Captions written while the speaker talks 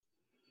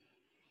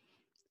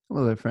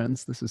Hello there,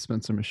 friends. This is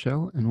Spencer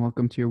Michelle, and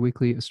welcome to your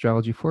weekly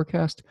astrology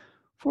forecast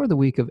for the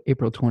week of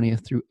April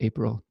 20th through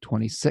April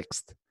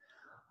 26th.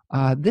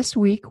 This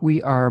week,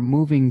 we are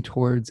moving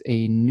towards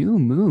a new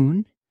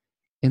moon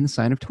in the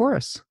sign of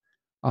Taurus.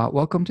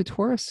 Welcome to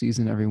Taurus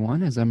season,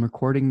 everyone. As I'm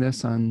recording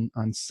this on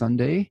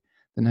Sunday,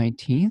 the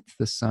 19th,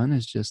 the sun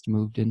has just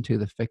moved into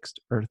the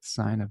fixed earth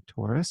sign of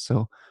Taurus.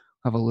 So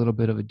I have a little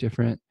bit of a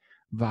different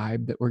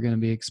vibe that we're going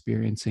to be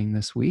experiencing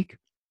this week.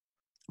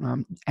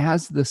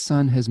 As the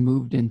sun has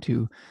moved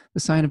into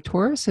the sign of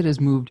Taurus, it has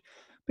moved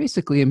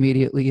basically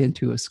immediately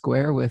into a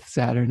square with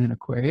Saturn and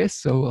Aquarius.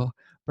 So we'll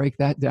break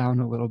that down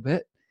a little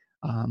bit.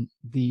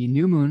 The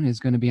new moon is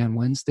going to be on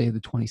Wednesday,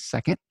 the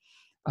 22nd.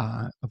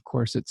 Of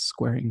course, it's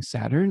squaring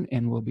Saturn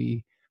and will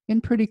be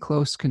in pretty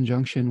close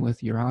conjunction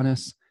with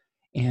Uranus.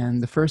 And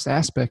the first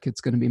aspect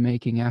it's going to be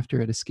making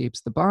after it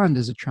escapes the bond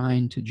is a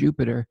trine to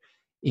Jupiter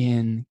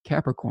in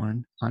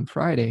Capricorn on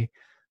Friday.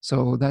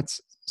 So that's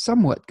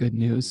somewhat good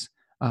news.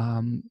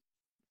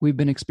 We've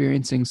been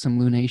experiencing some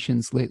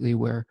lunations lately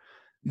where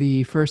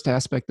the first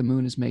aspect the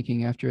moon is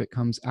making after it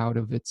comes out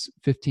of its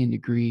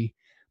 15-degree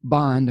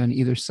bond on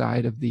either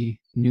side of the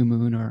new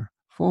moon or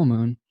full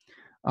moon,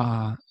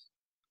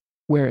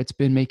 where it's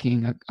been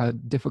making a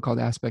difficult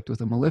aspect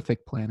with a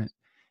malefic planet.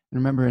 And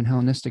remember, in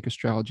Hellenistic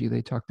astrology,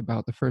 they talked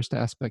about the first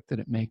aspect that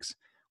it makes,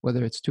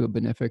 whether it's to a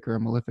benefic or a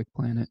malefic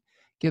planet,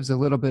 gives a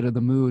little bit of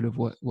the mood of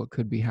what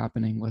could be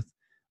happening with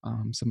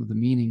some of the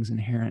meanings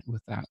inherent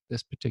with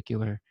this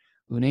particular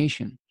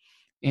lunation.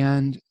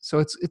 And so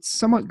it's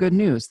somewhat good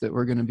news that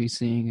we're going to be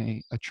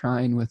seeing a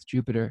trine with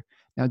Jupiter.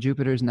 Now,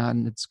 Jupiter is not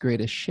in its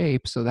greatest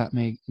shape, so that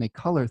may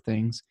color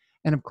things.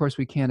 And of course,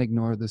 we can't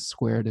ignore the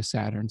square to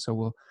Saturn.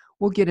 So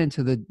we'll get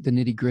into the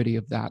nitty gritty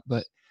of that,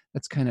 but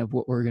that's kind of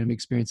what we're going to be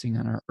experiencing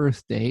on our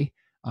Earth Day,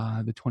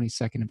 the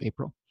 22nd of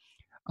April.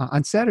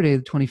 On Saturday,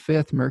 the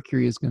 25th,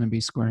 Mercury is going to be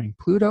squaring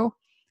Pluto,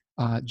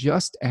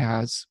 just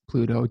as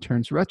Pluto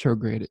turns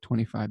retrograde at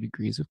 25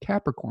 degrees of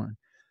Capricorn.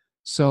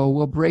 So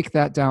we'll break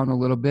that down a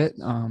little bit.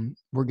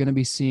 We're going to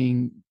be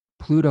seeing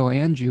Pluto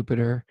and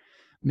Jupiter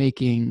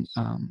making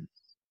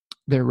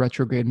their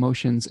retrograde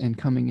motions and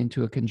coming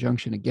into a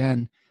conjunction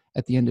again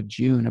at the end of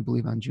June, I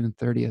believe on June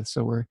 30th.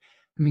 So we're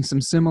having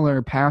some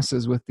similar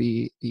passes with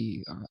the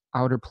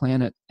outer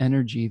planet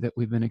energy that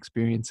we've been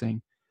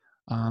experiencing.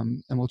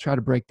 And we'll try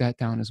to break that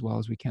down as well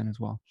as we can as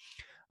well.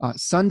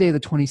 Sunday, the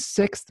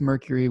 26th,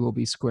 Mercury will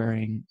be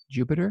squaring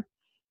Jupiter,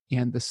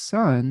 and the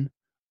sun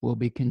will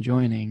be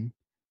conjoining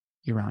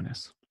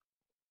Uranus.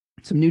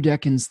 Some new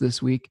decans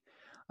this week.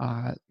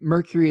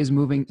 Mercury is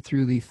moving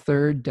through the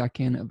third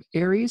decan of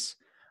Aries,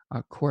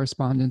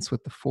 correspondence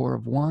with the Four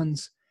of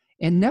Wands,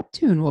 and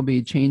Neptune will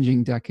be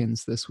changing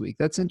decans this week.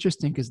 That's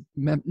interesting because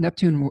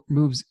Neptune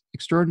moves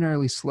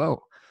extraordinarily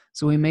slow.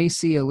 So we may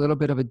see a little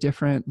bit of a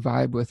different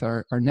vibe with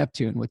our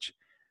Neptune, which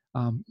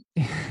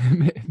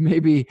may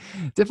be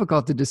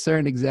difficult to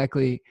discern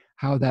exactly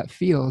how that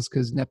feels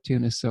because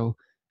Neptune is so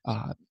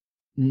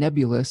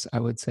nebulous, I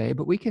would say,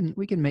 but we can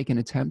make an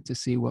attempt to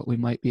see what we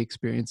might be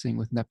experiencing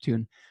with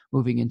Neptune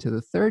moving into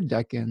the third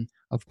decan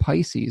of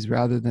Pisces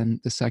rather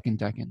than the second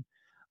decan.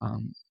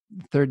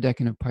 The third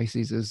decan of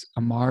Pisces is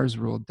a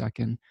Mars-ruled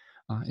decan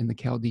in the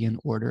Chaldean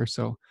order,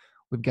 so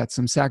we've got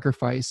some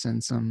sacrifice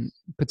and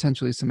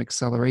potentially some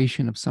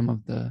acceleration of some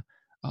of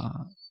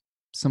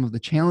the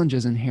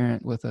challenges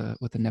inherent with a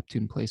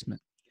Neptune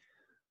placement.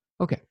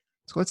 Okay,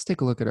 so let's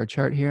take a look at our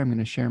chart here. I'm going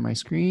to share my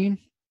screen.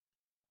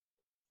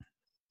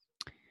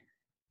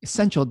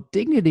 Essential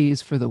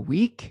dignities for the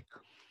week.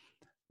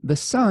 The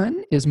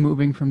sun is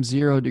moving from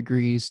 0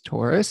 degrees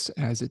Taurus,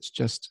 as it's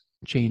just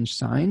changed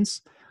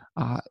signs,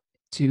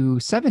 to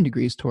 7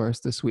 degrees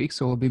Taurus this week.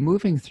 So we'll be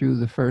moving through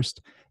the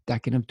first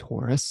decan of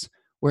Taurus,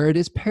 where it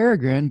is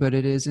peregrine, but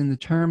it is in the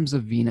terms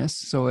of Venus.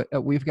 So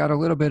we've got a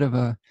little bit of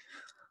a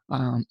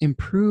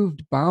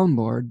improved bound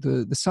lord.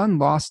 The sun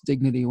lost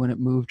dignity when it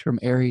moved from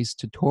Aries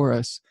to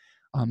Taurus.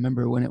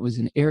 Remember, when it was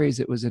in Aries,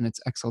 it was in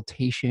its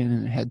exaltation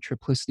and it had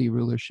triplicity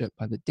rulership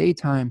by the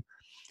daytime.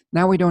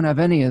 Now we don't have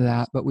any of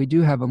that, but we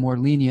do have a more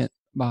lenient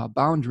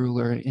bound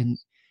ruler in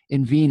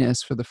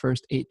Venus for the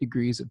first 8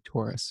 degrees of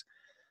Taurus.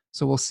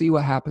 So we'll see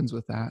what happens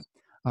with that.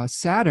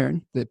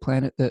 Saturn, the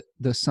planet that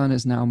the sun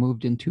is now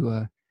moved into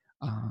a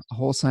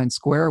whole sign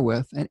square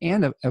with,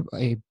 and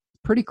a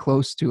pretty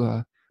close to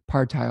a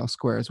partile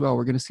square as well.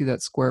 We're going to see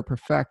that square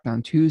perfect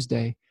on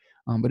Tuesday,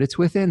 but it's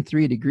within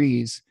 3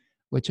 degrees,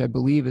 which I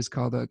believe is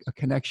called a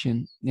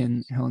connection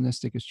in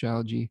Hellenistic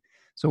astrology.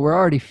 So we're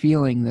already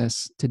feeling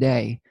this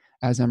today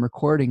as I'm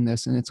recording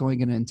this, and it's only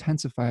going to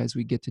intensify as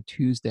we get to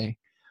Tuesday.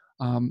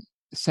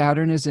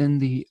 Saturn is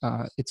in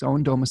its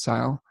own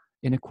domicile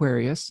in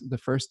Aquarius, the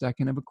first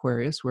decan of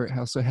Aquarius, where it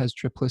also has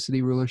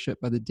triplicity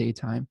rulership by the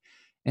daytime,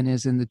 and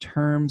is in the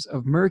terms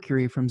of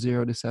Mercury from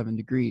 0 to 7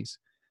 degrees.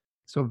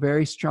 So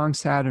very strong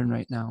Saturn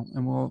right now.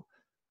 And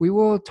we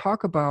will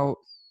talk about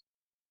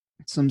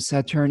some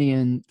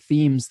Saturnian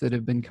themes that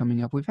have been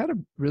coming up. We've had a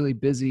really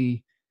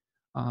busy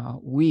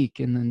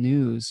week in the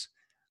news.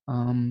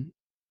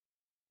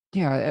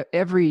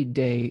 Every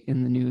day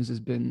in the news has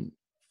been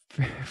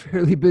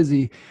fairly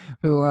busy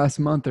for the last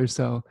month or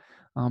so.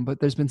 But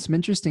there's been some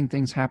interesting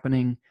things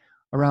happening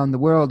around the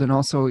world, and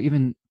also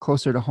even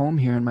closer to home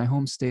here in my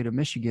home state of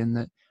Michigan,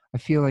 that I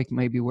feel like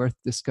may be worth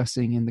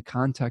discussing in the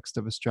context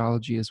of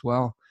astrology as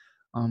well.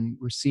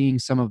 We're seeing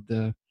some of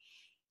the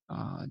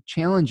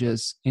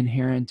challenges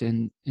inherent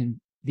in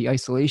the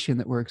isolation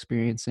that we're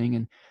experiencing,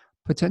 and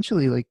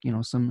potentially, like,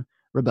 some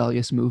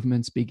rebellious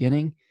movements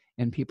beginning,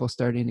 and people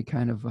starting to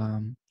kind of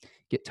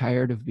get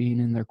tired of being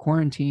in their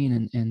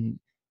quarantine, and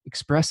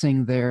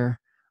expressing their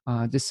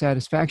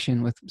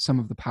dissatisfaction with some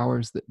of the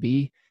powers that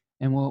be.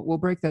 And we'll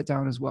break that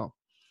down as well.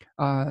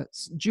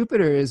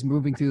 Jupiter is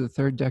moving through the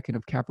third decan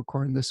of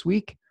Capricorn this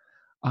week,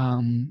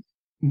 um,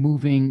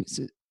 moving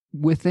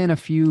within a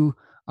few,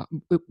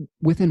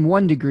 within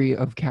 1 degree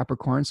of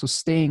Capricorn, so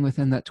staying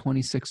within that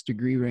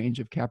 26-degree range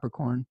of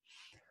Capricorn,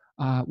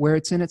 where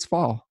it's in its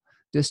fall.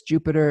 This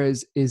Jupiter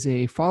is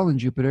a fallen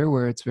Jupiter,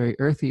 where it's very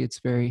earthy. It's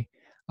very,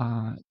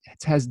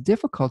 it has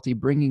difficulty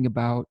bringing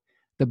about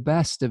the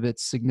best of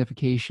its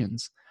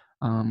significations,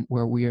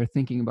 where we are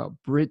thinking about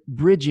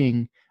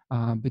bridging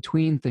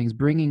between things,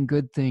 bringing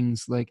good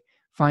things, like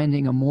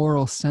finding a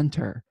moral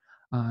center.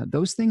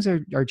 Those things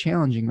are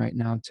challenging right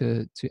now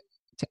to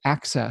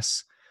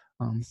access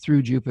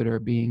through Jupiter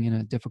being in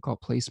a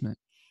difficult placement.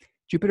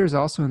 Jupiter is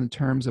also in the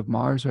terms of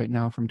Mars right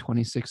now from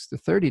 26 to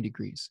 30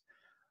 degrees.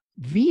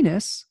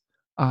 Venus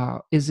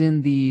is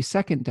in the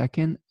second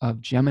decan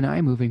of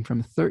Gemini, moving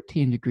from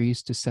 13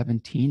 degrees to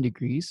 17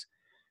 degrees.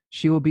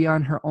 She will be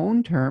on her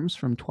own terms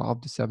from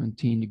 12 to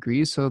 17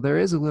 degrees, so there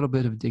is a little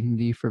bit of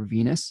dignity for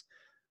Venus.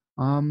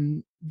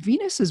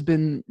 Venus has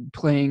been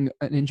playing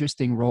an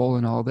interesting role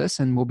in all this,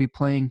 and will be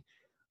playing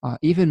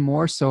even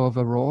more so of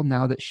a role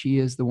now that she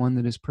is the one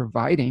that is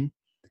providing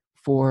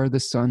for the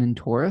Sun in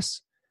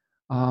Taurus.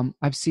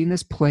 I've seen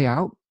this play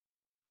out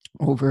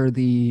over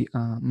the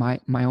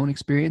my own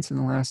experience in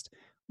the last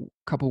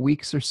couple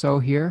weeks or so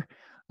here.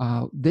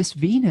 This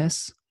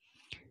Venus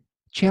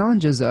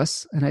challenges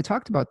us, and I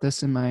talked about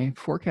this in my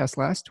forecast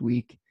last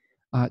week,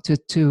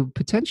 to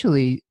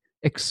potentially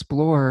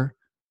explore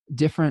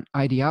different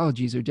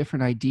ideologies or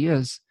different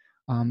ideas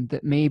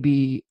that may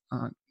be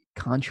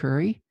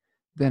contrary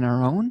than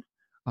our own.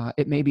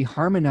 It may be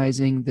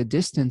harmonizing the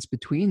distance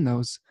between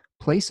those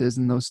places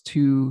and those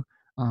two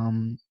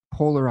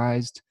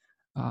polarized,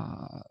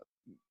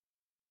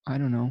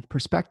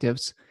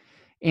 perspectives.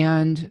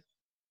 And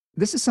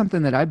this is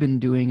something that I've been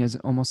doing as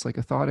almost like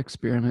a thought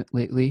experiment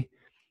lately,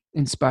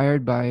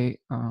 inspired by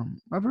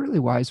a really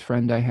wise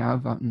friend I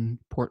have out in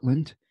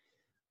Portland.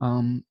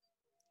 Um,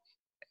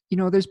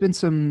 there's been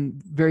some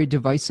very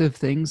divisive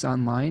things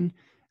online,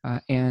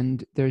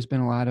 and there's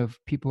been a lot of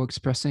people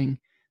expressing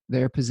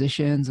their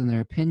positions and their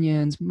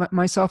opinions,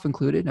 myself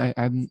included.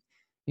 I'm,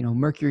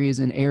 Mercury is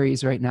in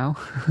Aries right now,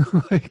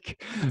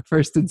 like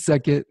first and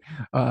second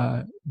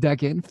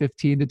decan,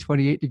 15 to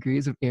 28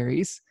 degrees of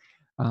Aries,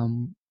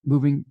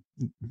 moving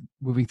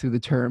through the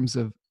terms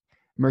of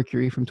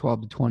Mercury from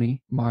 12 to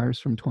 20, Mars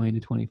from 20 to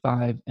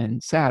 25,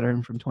 and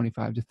Saturn from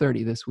 25 to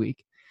 30 this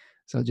week.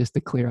 So just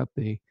to clear up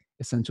the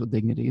essential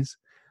dignities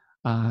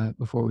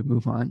before we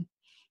move on.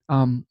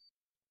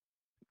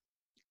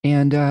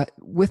 And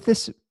with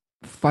this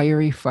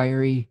fiery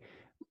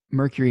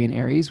Mercury in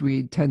Aries,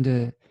 we tend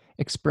to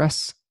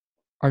express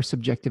our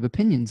subjective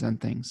opinions on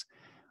things,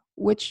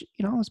 which,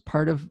 is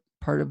part of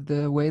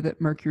the way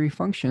that Mercury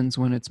functions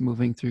when it's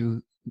moving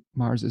through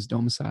Mars's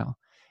domicile.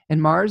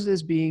 And Mars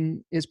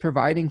is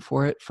providing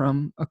for it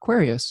from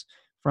Aquarius,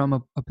 from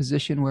a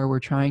position where we're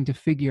trying to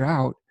figure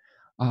out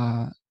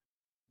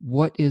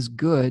what is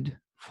good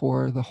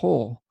for the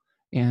whole,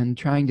 and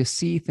trying to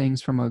see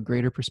things from a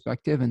greater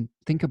perspective and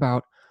think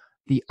about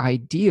the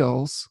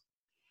ideals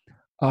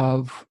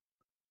of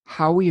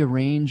how we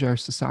arrange our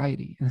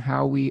society and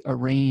how we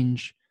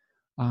arrange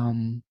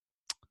the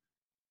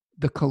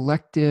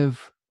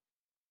collective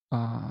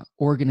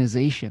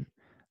organization,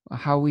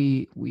 how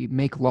we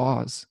make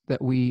laws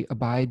that we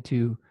abide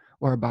to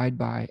or abide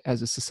by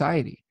as a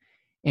society.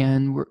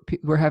 And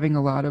we're having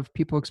a lot of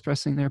people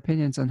expressing their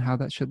opinions on how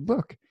that should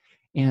look.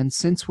 And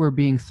since we're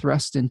being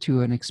thrust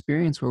into an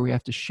experience where we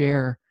have to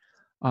share,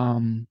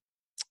 where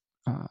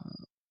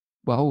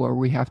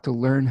we have to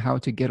learn how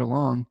to get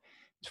along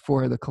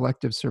for the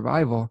collective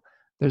survival,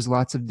 there's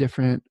lots of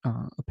different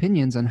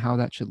opinions on how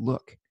that should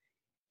look.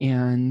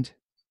 And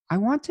I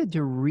wanted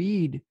to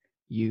read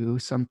you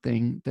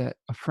something that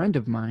a friend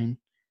of mine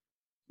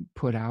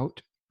put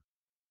out,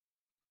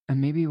 and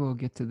maybe we'll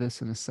get to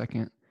this in a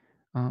second.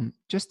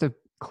 Just to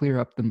clear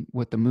up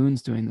what the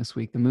moon's doing this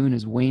week. The moon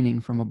is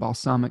waning from a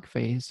balsamic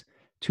phase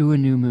to a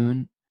new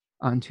moon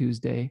on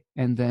Tuesday,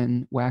 and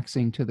then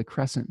waxing to the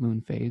crescent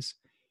moon phase.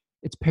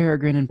 It's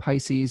peregrine in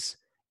Pisces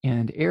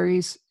and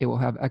Aries. It will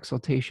have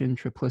exaltation,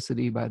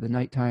 triplicity by the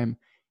nighttime,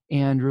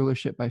 and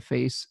rulership by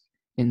face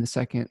in the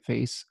second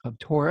phase of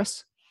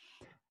Taurus.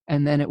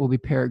 And then it will be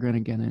peregrine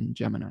again in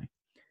Gemini.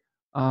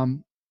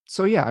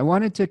 So yeah, I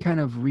wanted to kind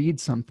of read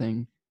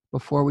something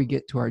before we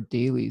get to our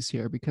dailies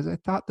here, because I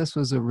thought this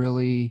was a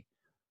really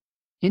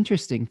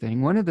interesting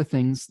thing, one of the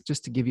things,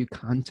 just to give you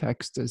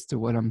context as to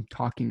what I'm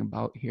talking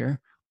about here,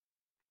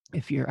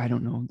 if you're, I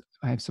don't know,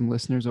 I have some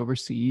listeners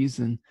overseas,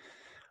 and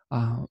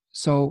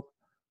so,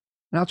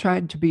 and I'll try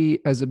to be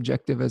as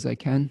objective as I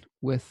can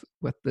with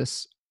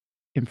this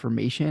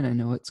information. I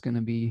know it's going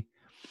to be,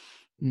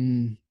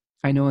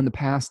 I know in the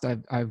past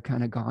I've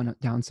kind of gone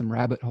down some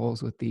rabbit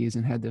holes with these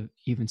and had to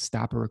even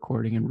stop a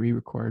recording and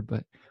re-record,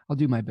 but I'll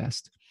do my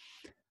best.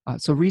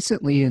 So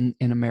recently in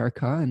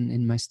America and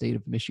in my state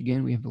of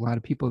Michigan, we have a lot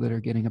of people that are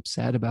getting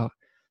upset about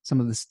some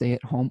of the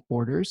stay-at-home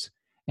orders,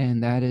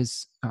 and that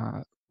is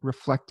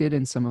reflected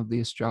in some of the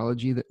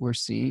astrology that we're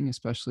seeing,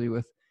 especially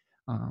with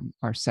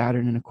our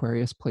Saturn and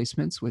Aquarius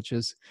placements, which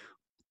is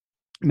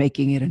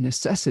making it a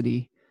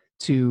necessity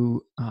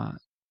to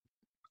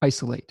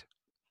isolate.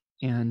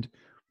 And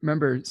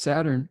remember,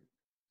 Saturn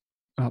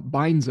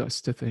binds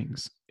us to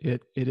things.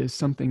 It is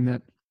something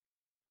that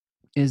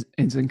is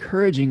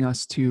encouraging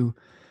us to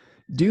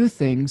do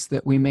things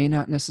that we may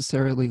not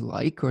necessarily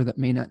like or that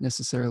may not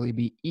necessarily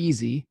be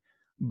easy.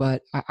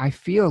 But I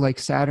feel like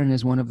Saturn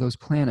is one of those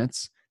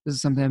planets. This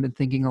is something I've been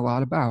thinking a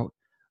lot about,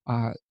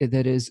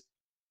 that is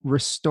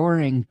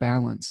restoring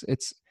balance.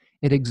 It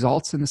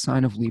exalts in the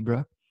sign of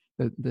Libra,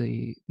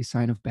 the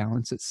sign of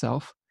balance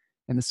itself,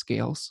 and the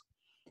scales.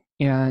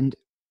 And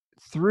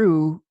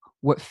through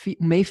what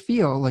may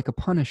feel like a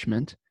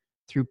punishment,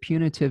 through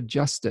punitive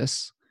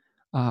justice,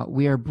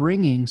 we are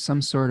bringing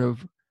some sort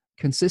of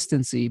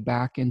consistency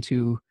back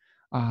into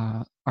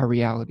our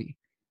reality.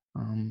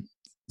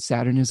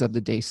 Saturn is of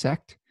the day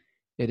sect.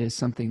 It is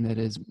something that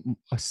is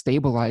a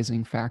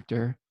stabilizing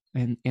factor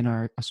in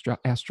our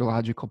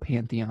astrological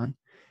pantheon.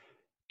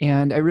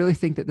 And I really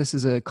think that this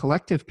is a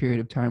collective period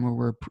of time where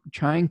we're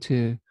trying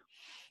to,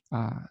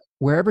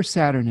 wherever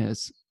Saturn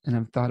is, and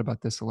I've thought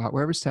about this a lot,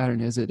 wherever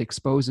Saturn is, it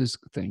exposes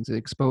things. It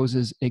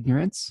exposes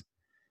ignorance.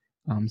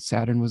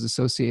 Saturn was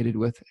associated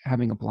with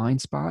having a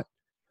blind spot.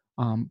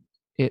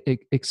 It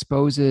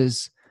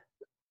exposes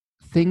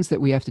things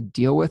that we have to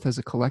deal with as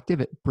a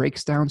collective. It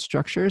breaks down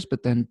structures,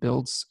 but then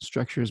builds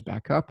structures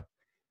back up.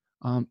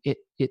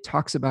 It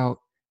talks about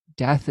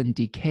death and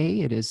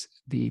decay. It is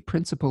the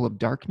principle of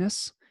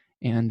darkness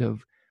and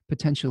of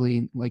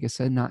potentially, like I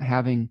said, not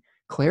having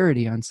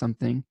clarity on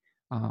something,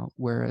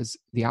 whereas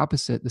the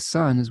opposite, the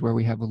sun, is where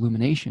we have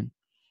illumination.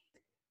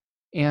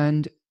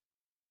 And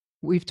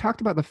we've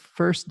talked about the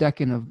first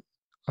decan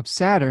of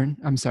Saturn,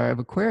 of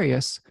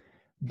Aquarius,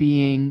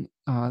 being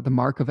the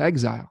mark of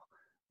exile,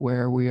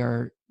 where we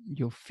are,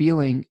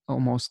 feeling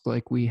almost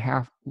like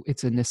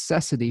it's a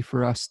necessity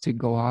for us to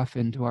go off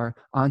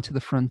onto the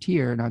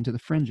frontier and onto the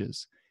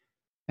fringes.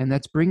 And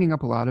that's bringing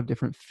up a lot of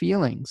different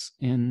feelings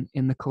in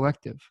the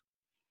collective.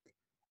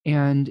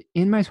 And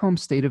in my home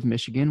state of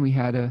Michigan, we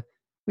have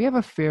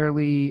a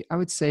fairly, I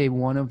would say,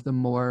 one of the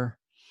more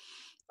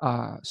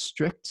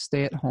strict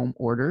stay-at-home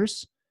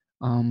orders.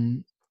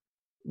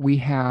 We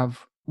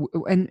have,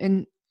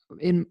 and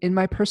in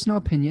my personal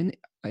opinion,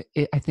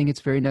 I think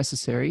it's very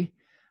necessary.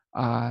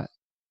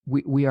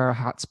 We are a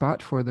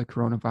hotspot for the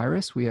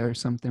coronavirus. We are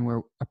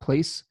a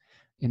place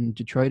in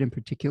Detroit in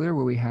particular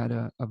where we had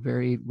a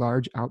very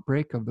large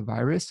outbreak of the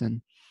virus,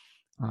 and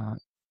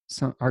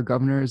our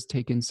governor has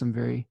taken some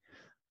very,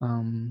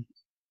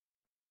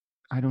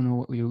 I don't know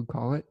what we would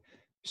call it,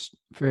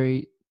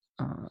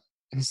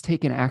 has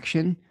taken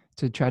action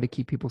to try to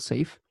keep people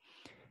safe.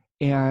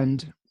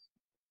 And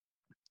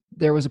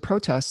there was a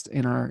protest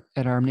at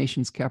our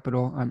nation's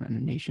capital,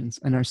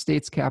 in our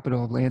state's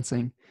capital of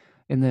Lansing,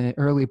 in the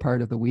early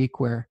part of the week,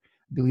 where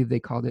I believe they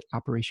called it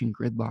Operation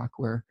Gridlock,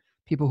 where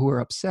people who were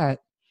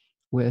upset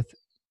with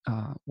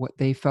what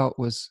they felt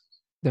was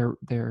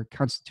their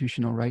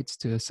constitutional rights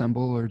to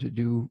assemble or to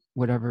do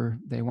whatever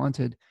they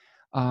wanted,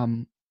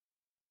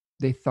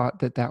 they thought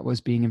that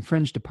was being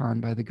infringed upon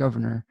by the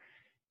governor,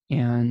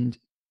 and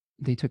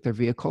they took their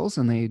vehicles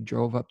and they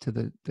drove up to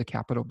the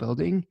Capitol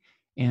building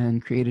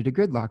and created a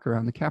gridlock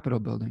around the Capitol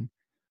building,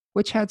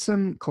 which had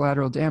some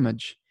collateral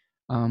damage.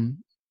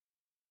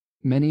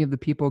 Many of the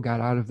people got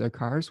out of their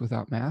cars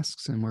without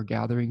masks and were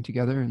gathering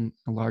together in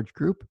a large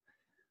group.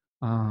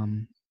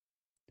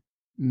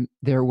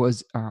 There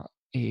was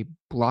a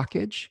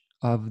blockage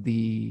of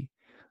the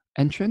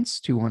entrance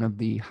to one of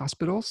the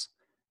hospitals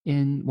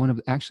one of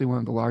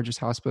the largest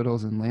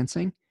hospitals in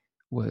Lansing.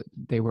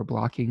 They were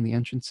blocking the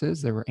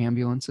entrances. There were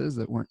ambulances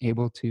that weren't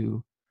able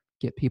to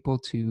get people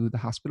to the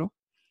hospital.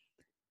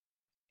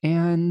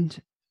 And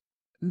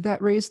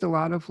that raised a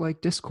lot of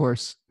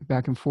discourse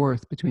back and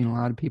forth between a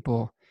lot of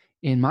people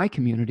in my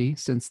community,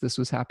 since this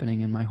was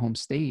happening in my home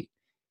state.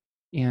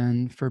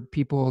 And for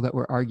people that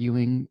were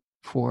arguing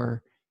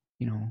for,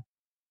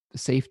 the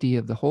safety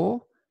of the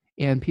whole,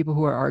 and people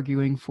who are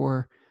arguing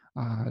for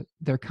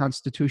their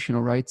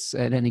constitutional rights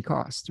at any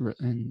cost,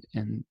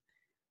 and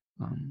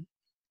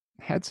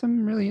had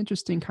some really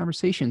interesting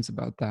conversations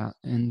about that.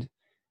 And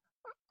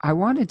I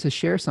wanted to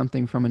share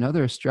something from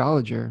another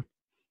astrologer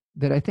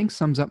that I think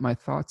sums up my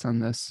thoughts on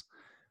this.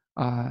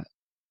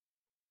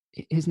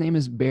 His name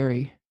is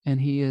Barry, and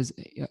he is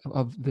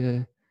of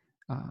the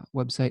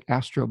website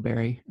Astro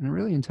Barry, and a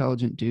really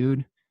intelligent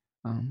dude.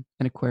 an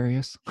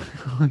Aquarius.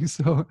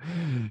 So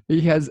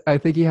I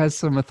think he has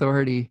some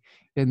authority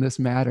in this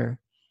matter.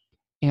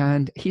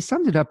 And he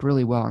summed it up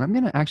really well. And I'm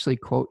going to actually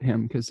quote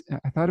him because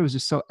I thought it was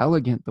just so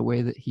elegant the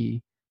way that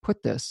he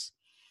put this.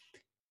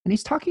 And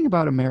he's talking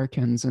about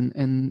Americans.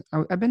 And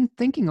I've been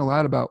thinking a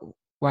lot about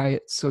why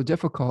it's so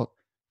difficult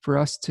for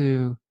us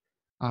to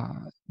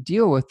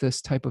deal with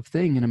this type of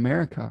thing in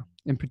America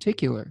in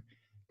particular.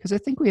 Because I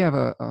think we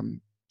have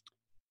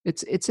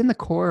it's in the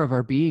core of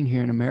our being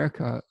here in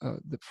America.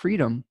 That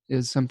freedom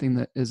is something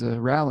that is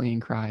a rallying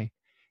cry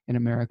in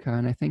America.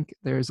 And I think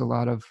there's a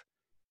lot of,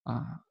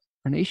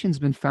 our nation's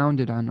been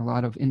founded on a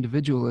lot of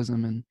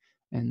individualism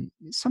and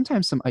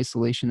sometimes some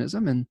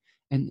isolationism,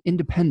 and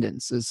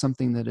independence is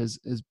something that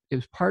is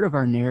part of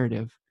our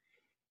narrative.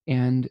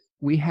 And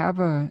we have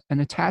an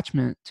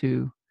attachment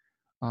to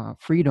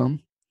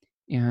freedom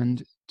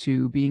and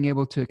to being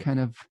able to kind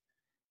of,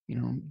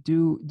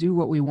 do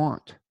what we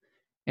want.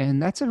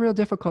 And that's a real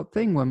difficult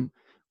thing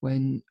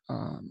when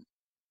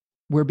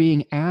we're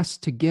being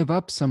asked to give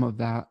up some of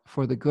that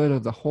for the good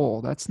of the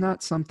whole. That's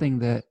not something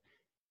that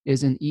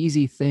is an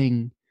easy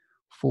thing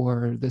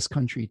for this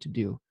country to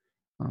do.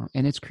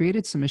 And it's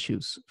created some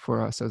issues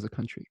for us as a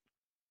country.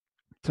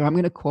 So I'm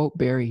going to quote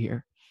Barry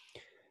here.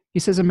 He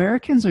says,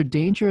 Americans are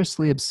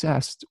dangerously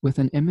obsessed with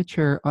an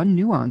immature,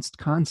 unnuanced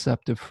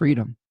concept of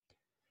freedom.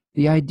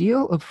 The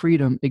ideal of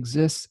freedom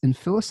exists in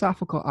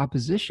philosophical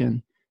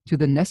opposition to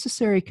the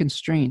necessary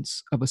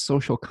constraints of a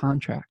social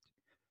contract,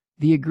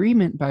 the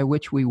agreement by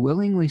which we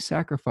willingly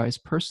sacrifice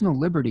personal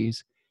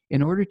liberties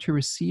in order to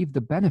receive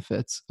the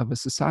benefits of a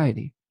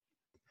society.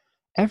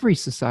 Every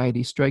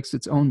society strikes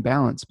its own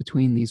balance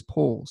between these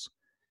poles.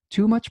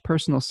 Too much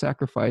personal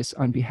sacrifice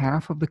on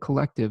behalf of the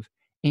collective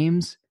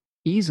aims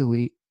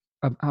easily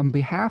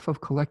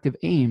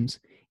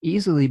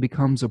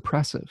becomes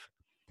oppressive.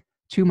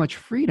 Too much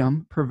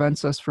freedom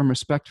prevents us from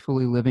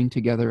respectfully living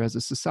together as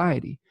a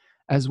society,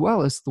 as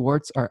well as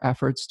thwarts our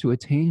efforts to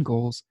attain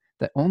goals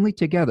that only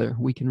together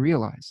we can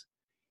realize.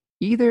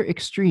 Either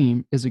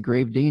extreme is a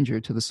grave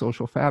danger to the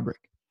social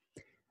fabric.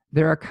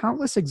 There are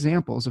countless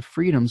examples of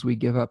freedoms we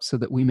give up so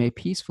that we may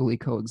peacefully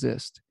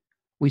coexist.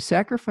 We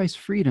sacrifice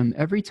freedom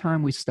every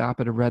time we stop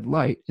at a red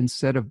light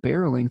instead of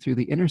barreling through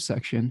the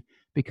intersection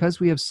because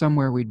we have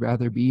somewhere we'd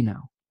rather be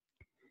now.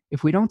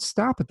 If we don't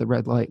stop at the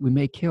red light, we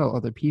may kill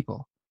other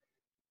people.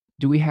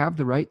 Do we have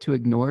the right to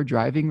ignore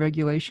driving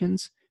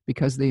regulations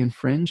because they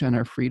infringe on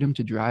our freedom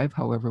to drive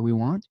however we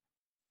want?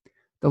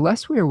 The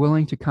less we are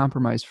willing to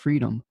compromise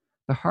freedom,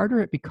 the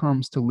harder it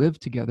becomes to live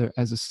together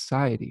as a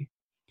society.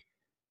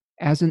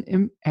 As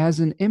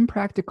an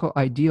impractical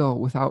ideal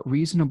without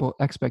reasonable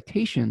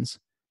expectations,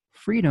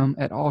 freedom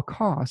at all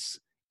costs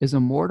is a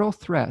mortal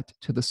threat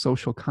to the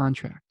social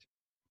contract.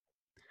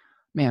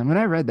 Man, when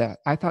I read that,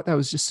 I thought that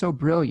was just so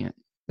brilliant.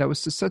 That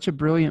was just such a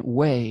brilliant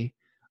way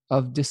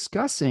of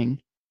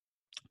discussing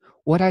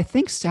what I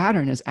think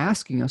Saturn is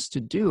asking us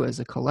to do as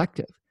a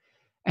collective.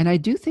 And I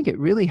do think it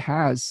really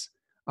has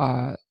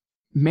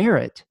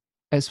merit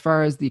as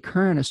far as the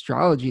current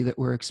astrology that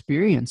we're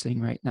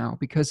experiencing right now,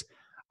 because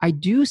I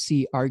do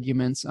see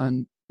arguments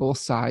on both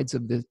sides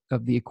of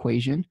the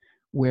equation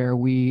where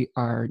we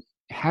are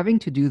having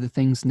to do the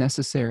things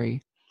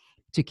necessary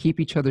to keep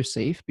each other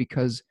safe,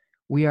 because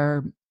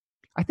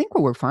I think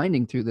what we're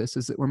finding through this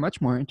is that we're much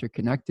more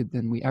interconnected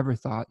than we ever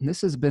thought. And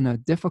this has been a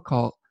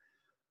difficult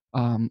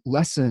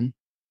lesson,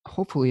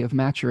 hopefully, of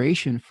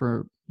maturation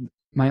for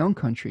my own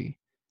country,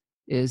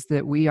 is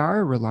that we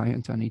are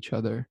reliant on each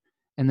other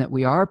and that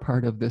we are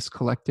part of this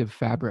collective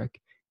fabric,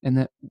 and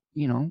that,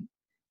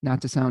 not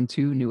to sound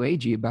too new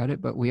agey about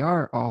it, but we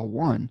are all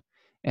one.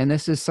 And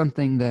this is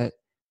something that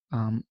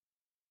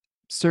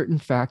certain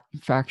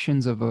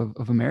factions of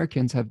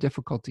Americans have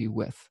difficulty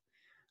with.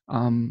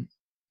 And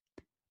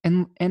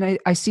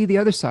I see the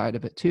other side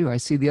of it too. I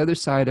see the other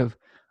side of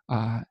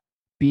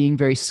being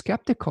very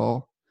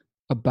skeptical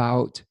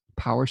about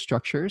power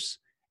structures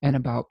and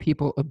about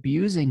people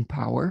abusing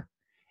power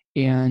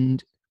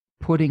and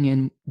putting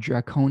in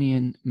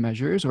draconian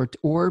measures,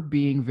 or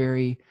being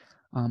very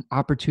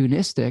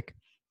opportunistic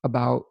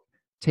about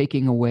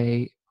taking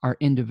away our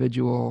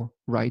individual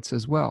rights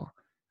as well.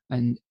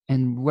 And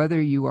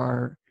whether you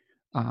are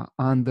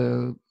on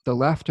the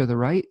left or the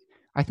right,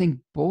 I think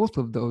both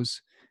of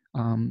those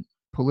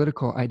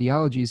political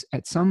ideologies,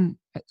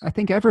 I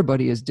think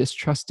everybody is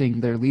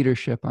distrusting their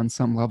leadership on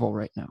some level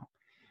right now.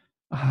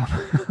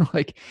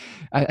 Like,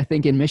 I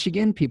think in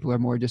Michigan, people are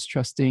more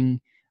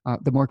distrusting,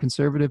 the more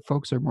conservative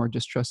folks are more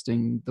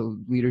distrusting the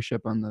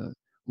leadership on the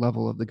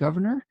level of the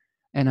governor.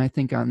 And I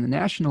think on the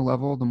national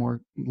level, the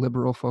more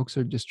liberal folks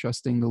are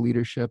distrusting the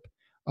leadership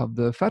of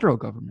the federal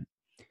government.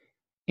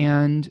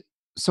 And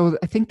so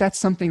I think that's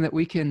something that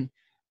we can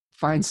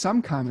find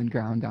some common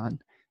ground on,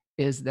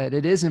 is that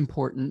it is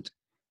important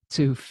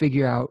to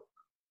figure out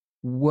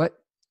what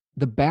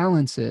the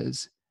balance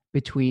is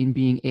between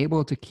being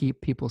able to keep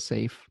people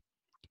safe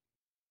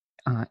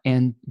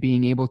and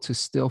being able to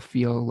still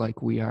feel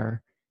like we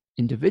are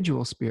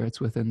individual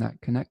spirits within that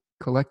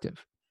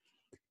collective.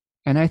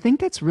 And I think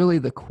that's really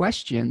the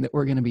question that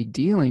we're going to be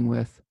dealing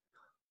with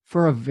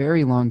for a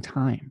very long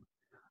time.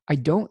 I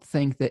don't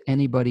think that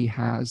anybody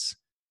has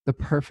the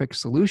perfect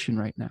solution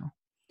right now.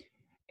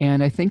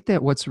 And I think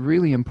that what's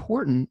really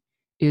important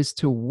is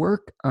to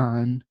work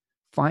on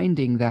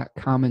finding that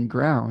common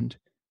ground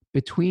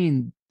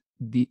between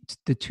the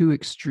two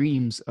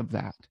extremes of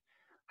that.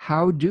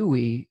 How do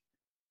we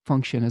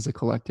function as a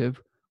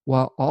collective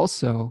while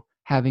also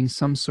having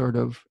some sort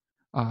of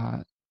uh,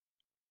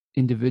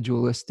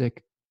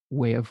 individualistic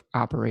way of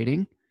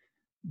operating,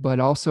 but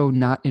also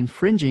not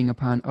infringing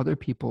upon other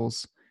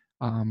people's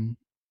um,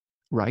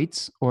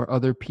 rights or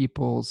other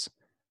people's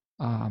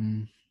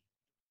um,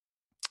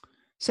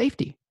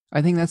 safety?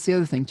 I think that's the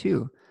other thing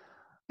too.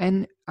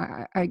 And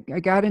I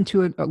got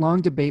into a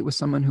long debate with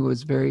someone who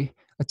was very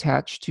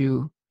attached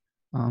to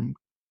um,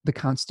 the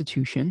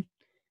Constitution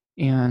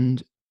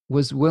and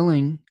was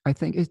willing. I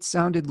think it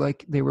sounded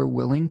like they were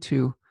willing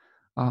to.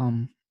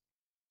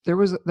 There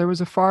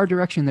was a far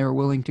direction they were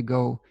willing to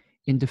go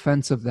in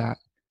defense of that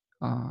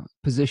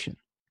position.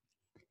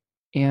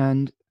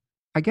 And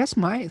I guess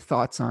my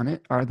thoughts on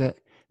it are that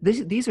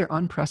these are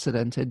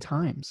unprecedented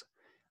times.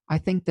 I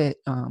think that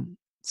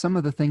some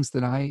of the things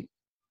that I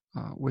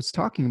was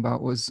talking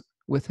about was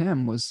with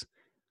him was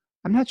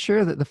I'm not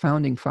sure that the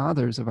founding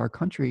fathers of our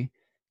country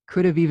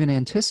could have even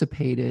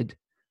anticipated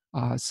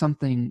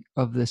something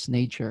of this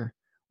nature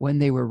when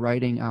they were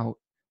writing out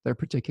their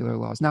particular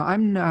laws. Now,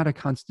 I'm not a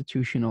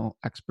constitutional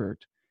expert.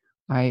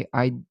 I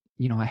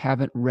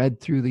haven't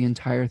read through the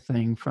entire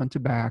thing front to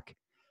back.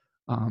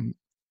 Um,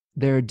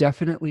 there are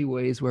definitely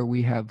ways where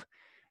we have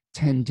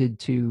tended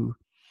to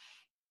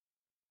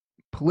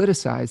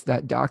politicize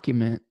that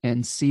document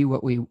and see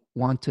what we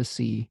want to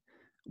see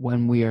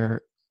when we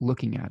are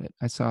looking at it.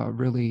 I saw a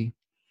really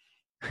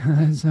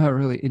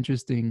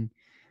interesting.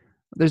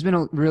 There's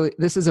been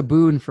this is a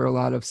boon for a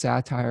lot of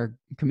satire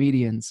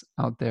comedians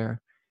out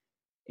there.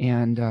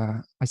 And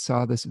I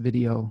saw this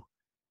video.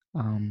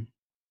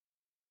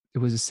 It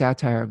was a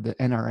satire of the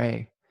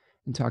NRA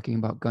and talking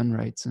about gun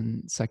rights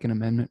and Second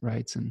Amendment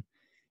rights. And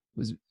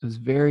it was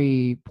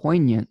very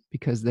poignant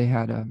because they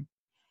had a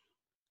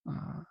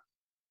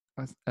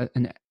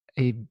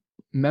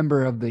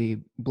member of the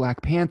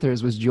Black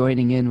Panthers was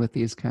joining in with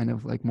these kind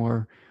of like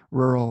more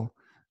rural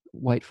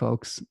white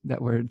folks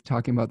that were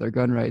talking about their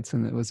gun rights.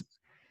 And it was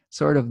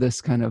sort of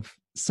this kind of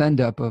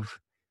send up of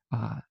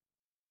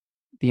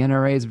the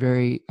NRA is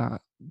very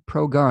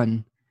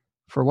pro-gun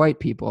for white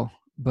people,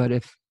 but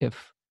if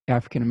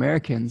African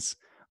Americans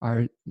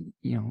are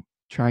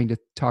trying to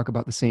talk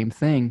about the same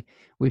thing,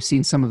 we've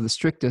seen some of the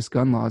strictest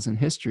gun laws in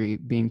history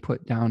being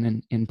put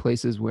down in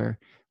places where,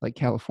 like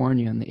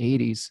California in the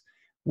 80s,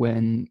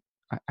 when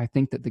I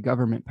think that the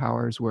government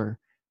powers were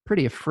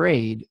pretty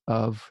afraid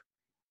of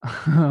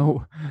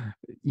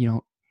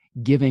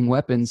giving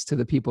weapons to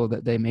the people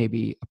that they may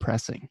be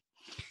oppressing.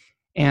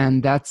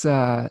 And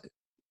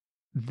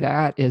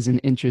that is an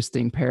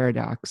interesting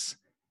paradox.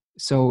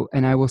 So,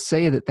 and I will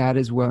say that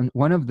is one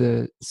of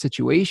the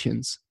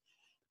situations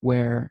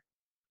where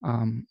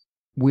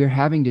we're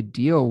having to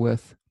deal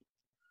with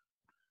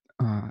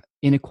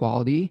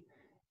inequality,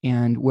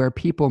 and where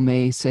people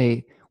may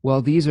say,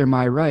 well, these are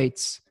my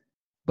rights,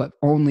 but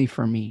only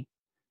for me.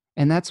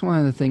 And that's one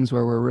of the things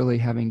where we're really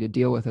having to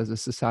deal with as a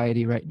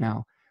society right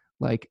now.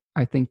 Like,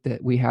 I think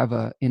that we have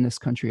in this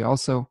country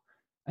also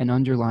an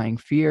underlying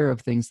fear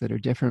of things that are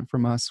different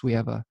from us. We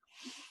have a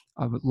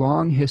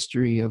long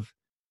history of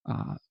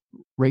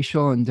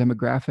racial and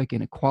demographic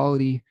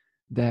inequality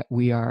that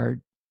we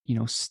are,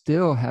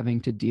 still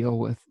having to deal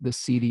with the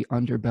seedy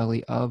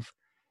underbelly of.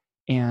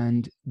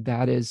 And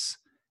that is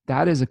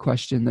a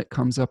question that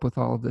comes up with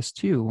all of this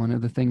too. One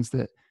of the things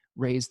that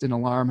raised an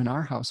alarm in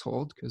our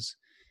household, because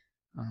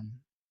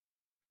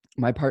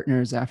my partner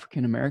is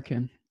African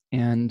American,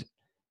 and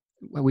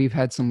we've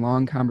had some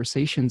long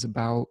conversations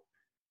about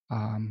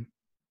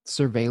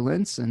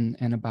surveillance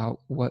and about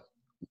what,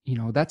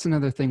 that's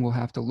another thing we'll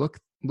have to look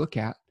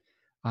at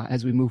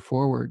as we move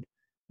forward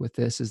with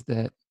this, is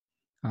that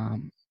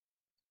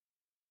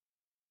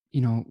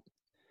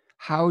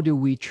how do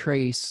we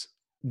trace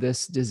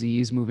this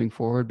disease moving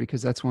forward?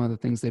 Because that's one of the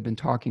things they've been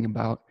talking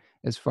about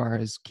as far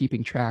as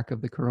keeping track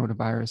of the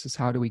coronavirus, is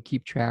how do we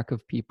keep track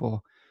of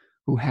people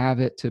who have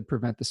it to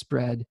prevent the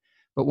spread.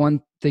 But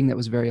one thing that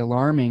was very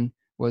alarming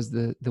was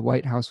the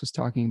White House was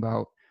talking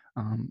about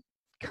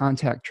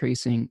contact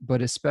tracing,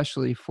 but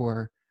especially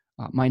for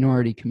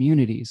minority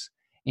communities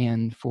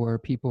and for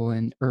people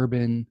in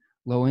urban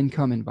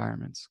low-income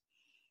environments.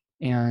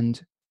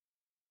 And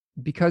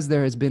because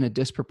there has been a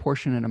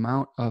disproportionate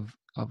amount of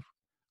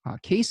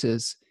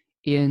cases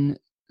in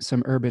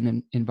some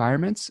urban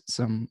environments,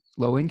 some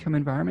low-income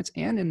environments,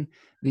 and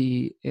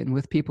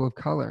with people of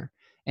color.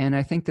 And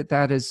I think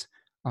that is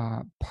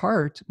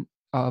part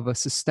of a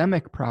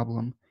systemic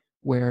problem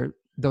where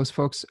those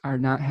folks are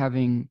not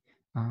having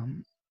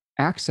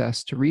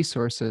access to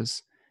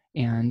resources,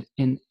 and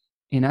in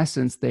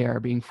essence, they are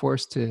being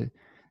forced to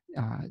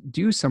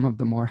do some of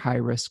the more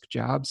high-risk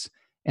jobs,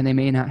 and they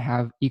may not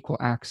have equal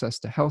access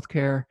to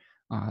healthcare.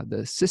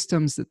 The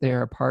systems that they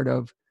are a part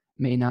of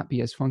may not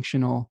be as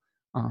functional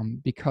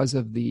because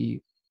of the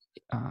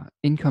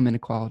income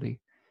inequality.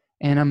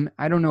 And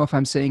I don't know if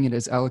I'm saying it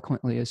as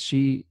eloquently as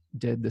she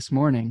did this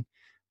morning,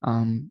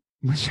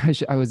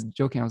 which I was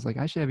joking. I was like,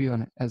 I should have you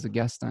on as a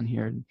guest on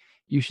here, and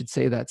you should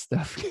say that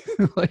stuff.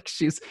 Like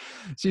she's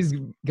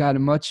got a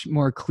much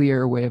more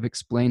clear way of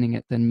explaining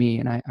it than me.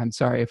 And I'm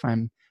sorry if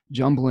I'm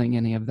jumbling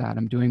any of that.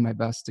 I'm doing my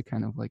best to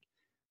kind of like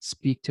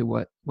speak to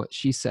what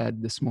she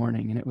said this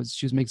morning. And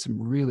she was making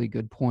some really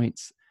good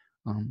points.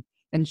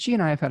 And she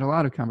and I have had a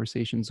lot of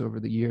conversations over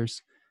the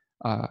years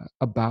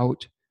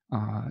about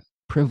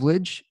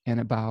privilege and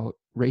about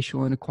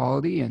racial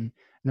inequality and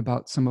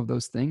about some of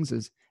those things.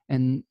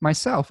 And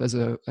myself as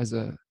a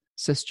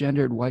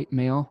cisgendered white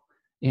male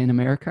in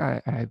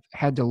America, I've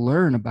had to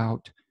learn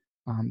about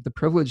the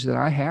privilege that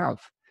I have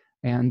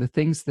and the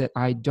things that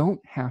I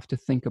don't have to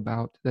think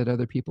about that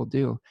other people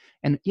do.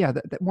 And yeah,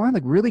 that one of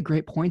the really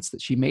great points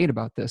that she made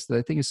about this that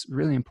I think is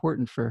really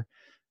important for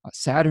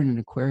Saturn and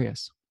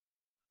Aquarius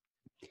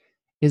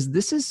is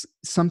this is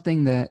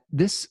something that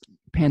this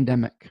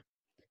pandemic,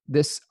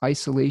 this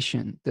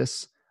isolation,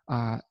 this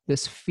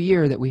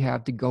fear that we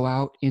have to go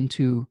out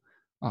into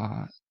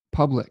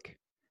public,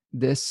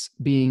 this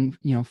being,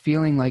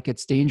 feeling like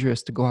it's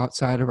dangerous to go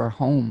outside of our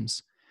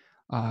homes,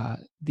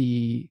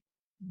 the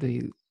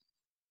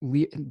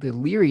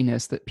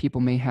leeriness that people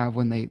may have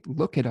when they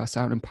look at us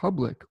out in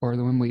public or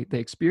when they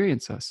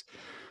experience us.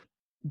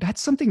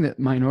 That's something that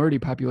minority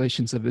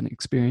populations have been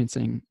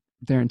experiencing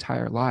their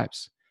entire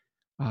lives.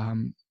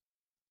 And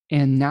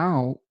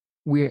now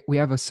we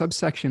have a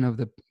subsection of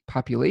the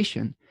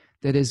population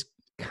that is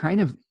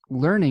kind of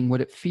learning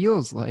what it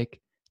feels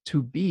like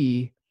to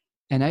be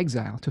an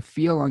exile, to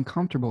feel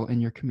uncomfortable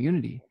in your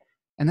community.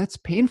 And that's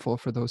painful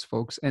for those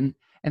folks. And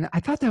I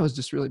thought that was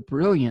just really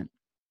brilliant,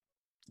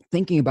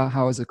 thinking about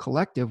how as a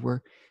collective,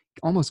 we're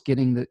almost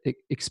getting the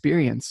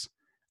experience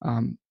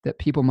that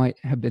people might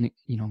have been,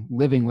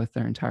 living with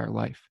their entire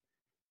life.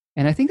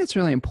 And I think that's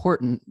really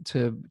important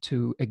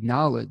to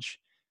acknowledge.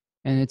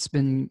 And it's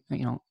been,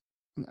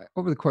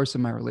 over the course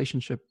of my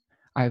relationship,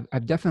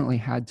 I've definitely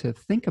had to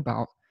think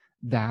about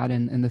that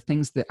and the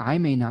things that I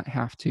may not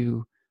have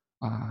to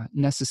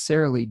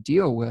necessarily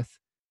deal with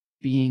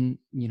being,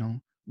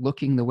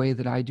 looking the way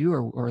that I do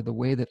or the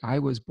way that I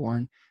was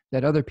born,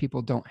 that other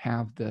people don't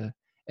have the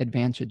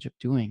advantage of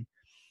doing.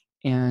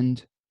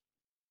 And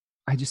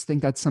I just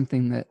think that's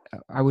something that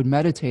I would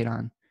meditate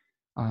on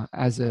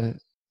as a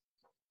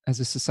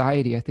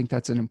society. I think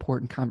that's an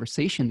important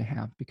conversation to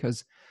have,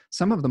 because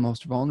some of the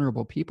most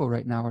vulnerable people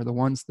right now are the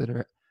ones that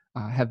are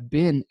have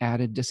been at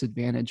a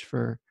disadvantage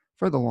for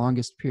the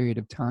longest period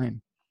of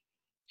time.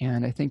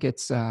 And I think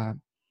it's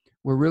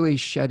we're really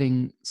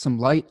shedding some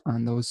light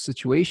on those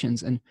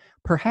situations. And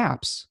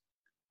perhaps,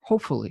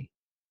 hopefully,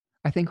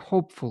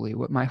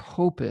 what my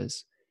hope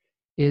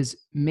is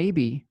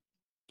maybe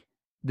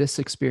this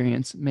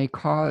experience may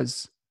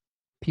cause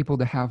people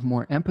to have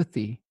more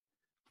empathy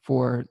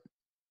for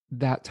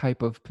that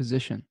type of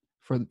position,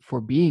 for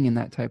being in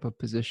that type of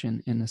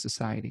position in the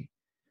society.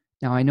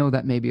 Now, I know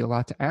that may be a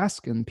lot to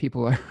ask, and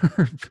people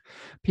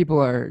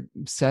are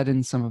set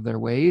in some of their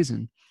ways,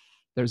 and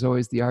there's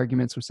always the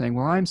arguments for saying,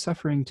 well, I'm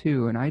suffering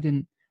too, and I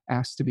didn't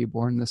ask to be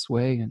born this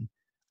way. And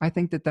I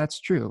think that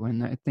that's true.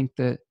 And I think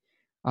that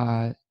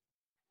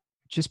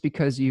just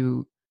because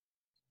you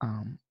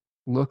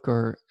look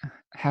or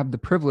have the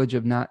privilege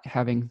of not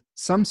having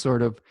some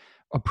sort of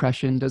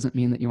oppression doesn't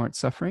mean that you aren't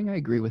suffering. I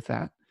agree with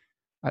that.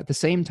 At the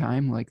same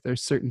time, like,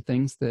 there's certain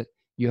things that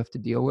you have to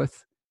deal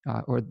with,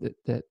 or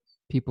that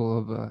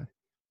people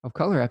of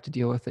color have to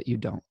deal with that you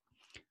don't.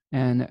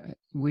 And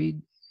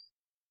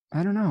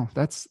I don't know.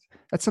 That's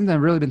something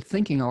I've really been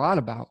thinking a lot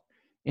about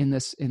in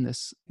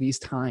these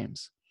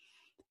times.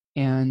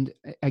 And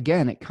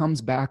again, it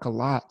comes back a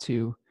lot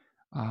to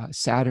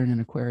Saturn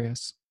and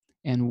Aquarius,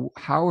 and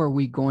how are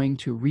we going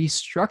to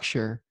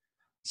restructure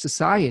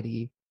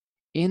society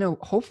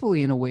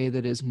hopefully in a way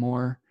that is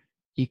more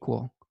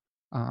equal,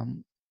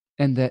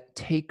 and that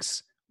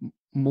takes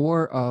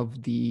more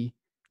of the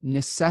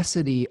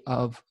necessity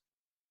of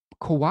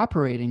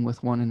cooperating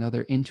with one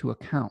another into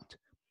account.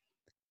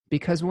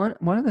 Because one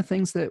of the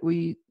things that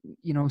we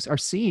are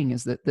seeing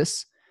is that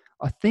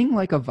a thing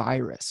like a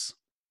virus,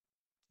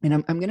 and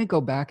I'm going to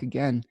go back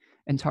again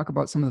and talk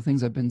about some of the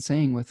things I've been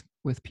saying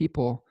with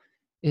people,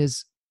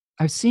 is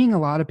I'm seeing a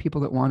lot of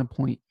people that want to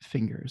point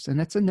fingers, and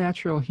that's a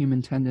natural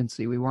human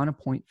tendency. We want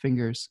to point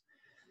fingers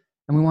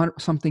and we want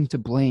something to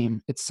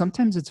blame.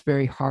 Sometimes it's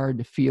very hard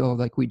to feel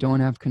like we don't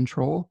have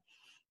control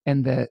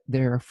and that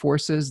there are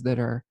forces that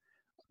are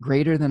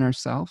greater than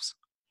ourselves.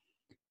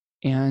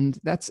 And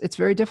it's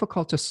very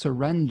difficult to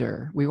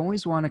surrender. We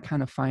always want to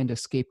kind of find a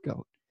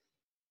scapegoat.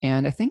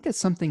 And I think that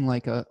something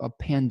like a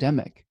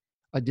pandemic,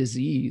 a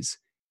disease,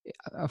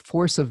 a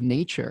force of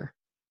nature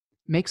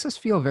makes us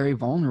feel very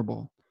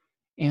vulnerable.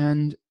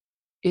 And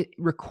it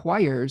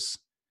requires,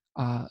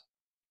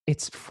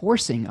 it's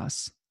forcing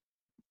us,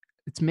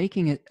 it's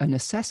making it a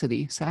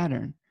necessity,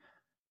 Saturn,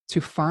 to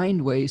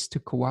find ways to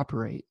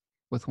cooperate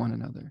with one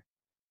another.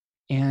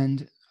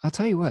 And I'll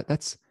tell you what,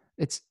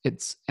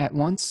 it's at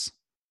once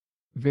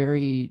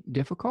very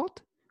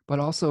difficult, but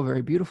also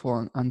very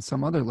beautiful on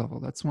some other level.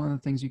 That's one of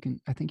the things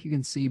I think you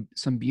can see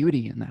some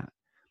beauty in that.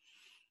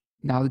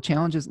 Now, the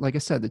challenge is, like I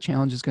said, the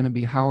challenge is going to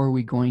be how are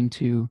we going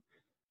to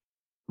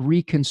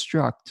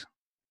reconstruct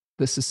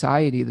the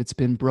society that's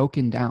been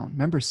broken down?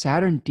 Remember,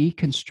 Saturn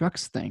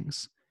deconstructs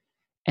things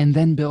and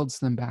then builds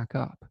them back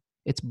up.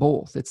 It's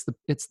both. It's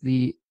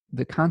the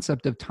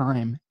concept of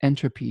time,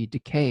 entropy,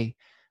 decay,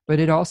 but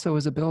it also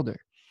is a builder.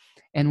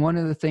 And one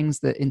of the things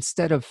that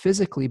instead of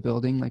physically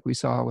building, like we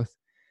saw with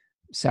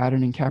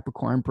Saturn and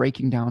Capricorn,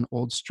 breaking down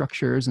old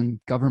structures and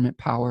government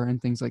power and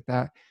things like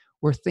that,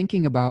 we're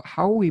thinking about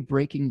how are we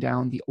breaking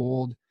down the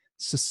old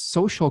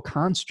social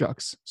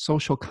constructs,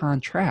 social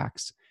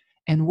contracts,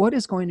 and what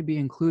is going to be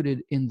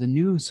included in the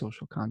new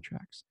social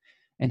contracts?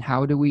 And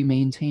how do we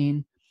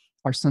maintain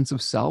our sense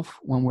of self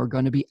when we're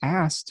going to be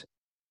asked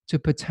to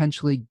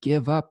potentially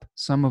give up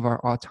some of our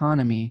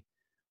autonomy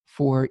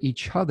for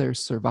each other's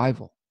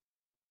survival?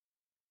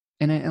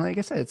 And like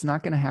I said, it's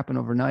not going to happen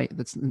overnight.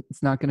 It's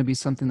not going to be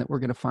something that we're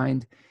going to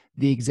find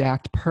the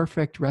exact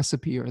perfect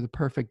recipe or the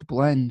perfect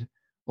blend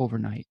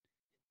overnight.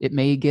 It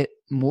may get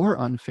more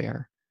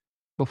unfair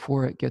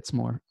before it gets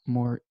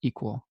more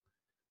equal.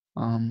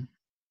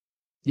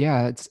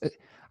 Yeah,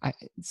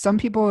 some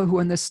people who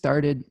when this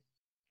started,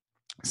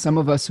 some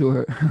of us who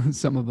are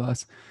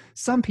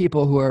some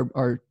people who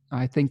are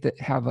I think that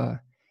have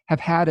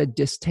had a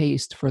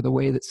distaste for the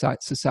way that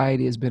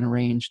society has been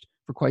arranged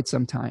for quite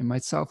some time,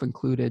 myself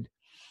included.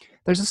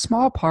 There's a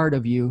small part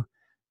of you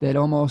that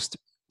almost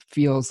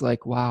feels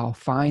like, wow,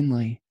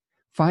 finally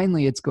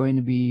it's going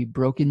to be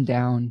broken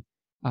down,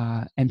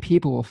 and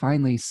people will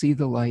finally see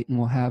the light and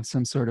we'll have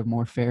some sort of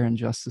more fair and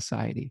just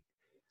society.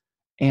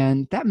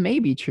 And that may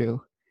be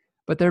true,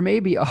 but there may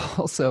be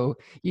also,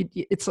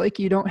 it's like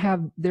you don't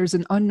have, there's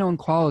an unknown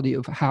quality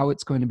of how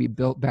it's going to be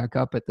built back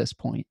up at this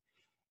point.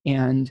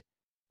 And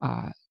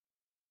uh,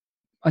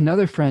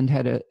 another friend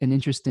had an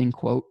interesting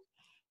quote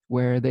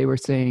where they were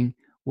saying,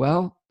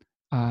 well,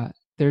 uh,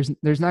 there's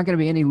not going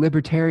to be any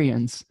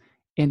libertarians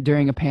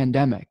during a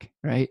pandemic,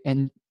 right?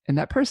 And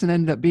that person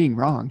ended up being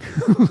wrong.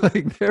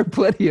 Like there are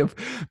plenty of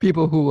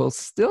people who will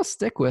still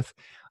stick with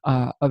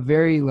a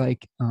very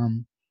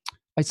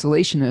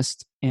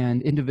isolationist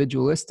and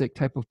individualistic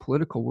type of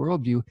political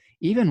worldview,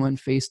 even when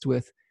faced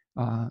with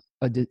a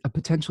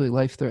potentially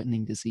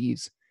life-threatening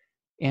disease.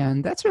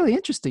 And that's really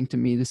interesting to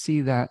me to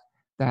see that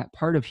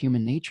part of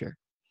human nature.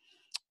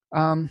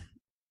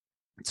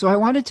 So I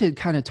wanted to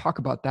kind of talk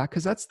about that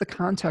because that's the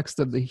context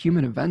of the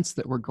human events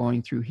that we're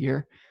going through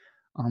here.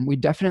 We're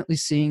definitely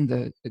seeing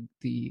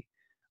the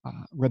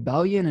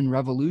rebellion and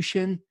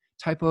revolution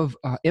type of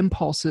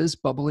impulses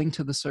bubbling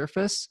to the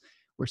surface.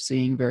 We're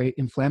seeing very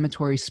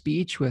inflammatory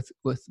speech with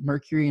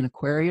Mercury and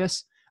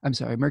Aquarius. I'm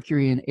sorry,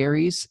 Mercury and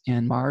Aries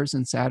and Mars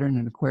and Saturn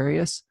and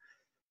Aquarius.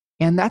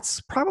 And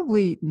that's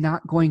probably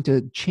not going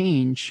to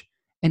change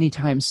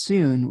anytime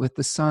soon with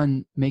the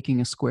sun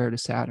making a square to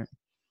Saturn.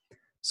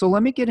 So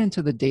let me get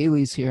into the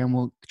dailies here and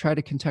we'll try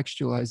to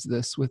contextualize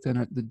this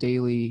within the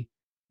daily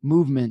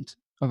movement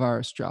of our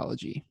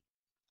astrology.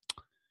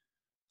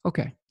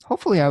 Okay,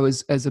 hopefully I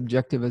was as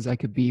objective as I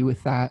could be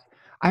with that.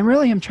 I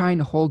really am trying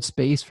to hold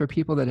space for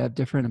people that have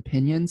different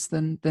opinions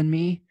than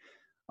me.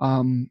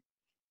 I'm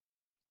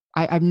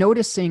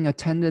noticing a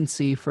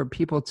tendency for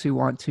people to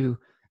want to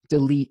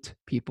delete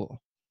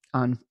people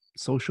on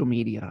social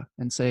media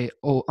and say,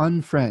 oh,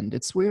 unfriend.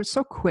 We're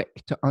so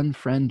quick to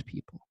unfriend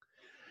people.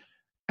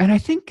 And I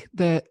think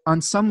that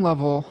on some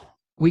level,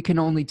 we can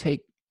only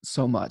take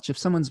so much. If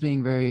someone's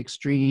being very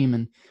extreme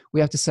and we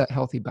have to set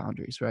healthy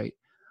boundaries, right?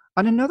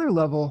 On another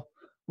level,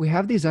 we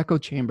have these echo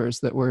chambers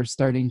that we're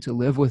starting to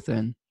live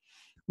within,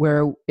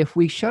 where if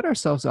we shut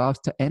ourselves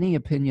off to any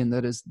opinion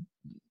that is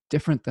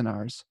different than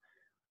ours,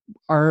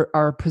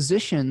 our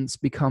positions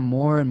become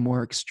more and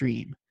more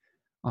extreme.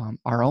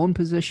 Our own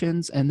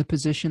positions and the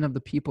position of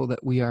the people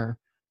that we are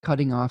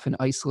cutting off and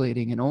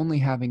isolating and only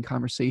having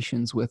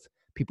conversations with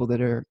people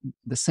that are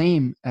the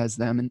same as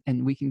them,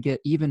 and we can get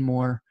even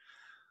more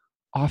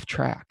off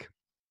track.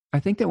 I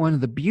think that one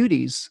of the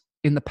beauties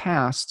in the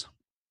past,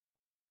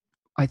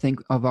 I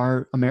think, of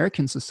our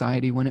American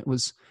society when it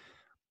was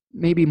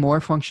maybe more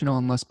functional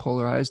and less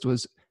polarized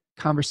was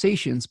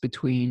conversations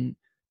between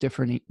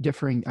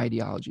differing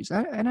ideologies.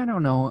 And I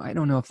don't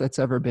know if that's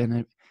ever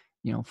been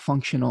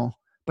functional,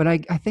 but I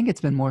think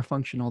it's been more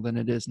functional than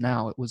it is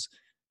now. It was,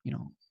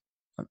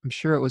 I'm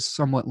sure it was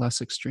somewhat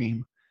less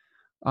extreme.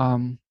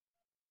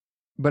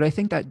 But I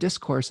think that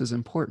discourse is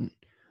important.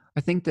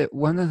 I think that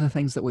one of the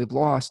things that we've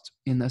lost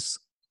in this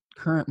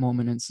current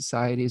moment in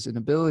society is an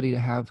ability to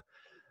have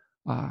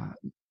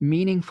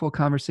meaningful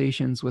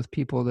conversations with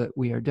people that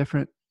we are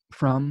different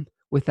from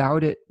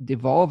without it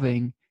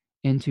devolving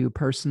into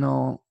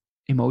personal,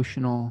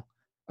 emotional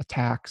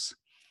attacks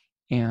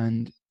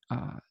and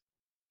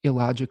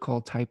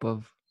illogical type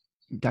of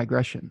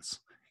digressions.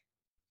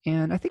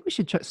 And I think we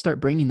should start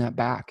bringing that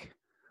back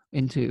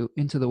into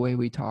the way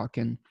we talk.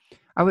 And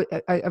I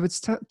was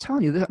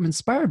telling you that I'm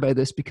inspired by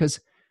this because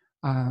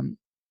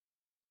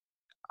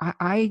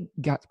I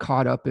got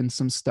caught up in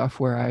some stuff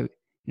where I,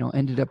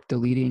 ended up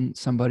deleting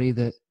somebody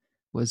that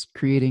was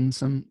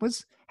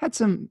had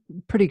some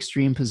pretty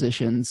extreme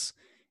positions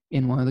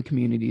in one of the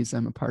communities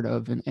I'm a part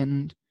of.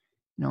 And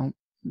you know,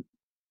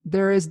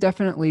 there is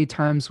definitely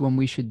times when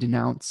we should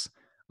denounce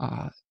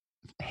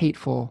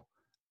hateful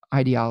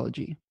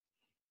ideology.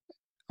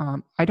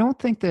 I don't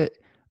think that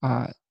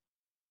uh,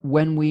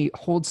 when we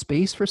hold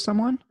space for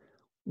someone,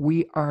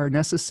 we are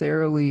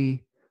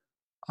necessarily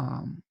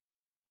um,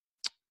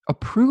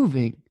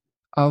 approving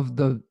of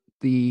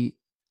the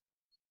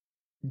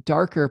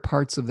darker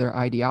parts of their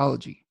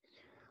ideology.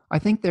 I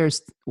think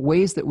there's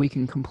ways that we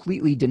can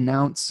completely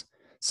denounce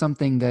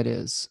something that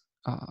is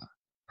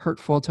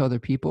hurtful to other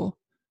people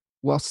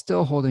while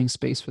still holding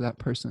space for that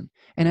person.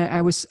 And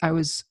I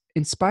was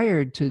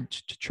inspired to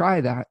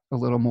try that a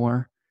little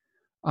more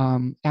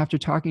after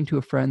talking to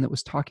a friend that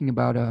was talking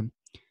about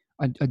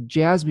a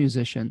jazz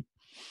musician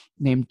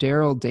named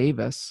Daryl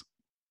Davis.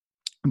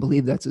 I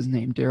believe that's his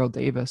name, Daryl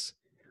Davis,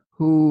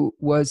 who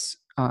was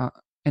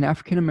an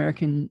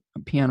African-American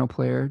piano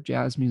player,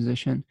 jazz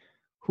musician,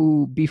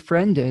 who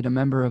befriended a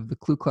member of the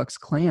Ku Klux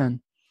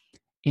Klan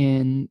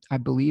in, I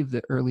believe,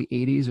 the early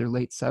 80s or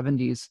late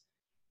 70s.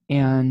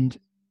 And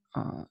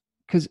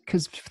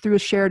because through a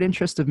shared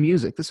interest of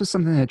music, this was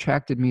something that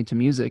attracted me to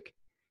music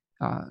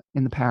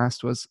in the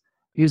past. Was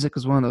music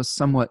was one of those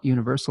somewhat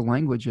universal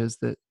languages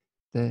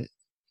that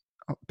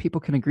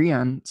people can agree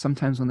on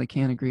sometimes when they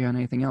can't agree on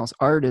anything else.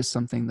 Art is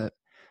something that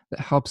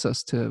helps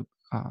us to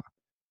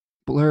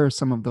blur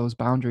some of those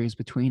boundaries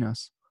between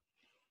us.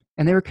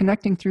 And they were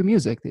connecting through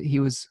music. That he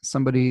was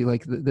somebody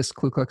like this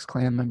Ku Klux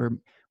Klan member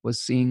was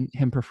seeing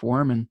him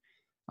perform,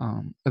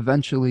 and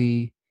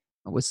eventually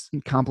was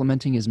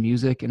complimenting his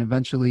music. And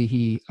eventually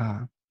he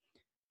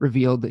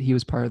revealed that he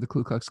was part of the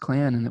Ku Klux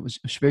Klan, and it was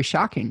very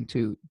shocking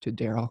to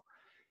Daryl.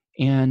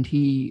 And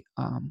he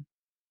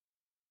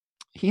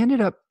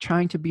ended up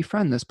trying to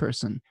befriend this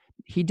person.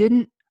 He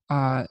didn't.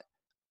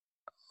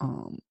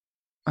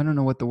 I don't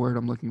know what the word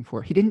I'm looking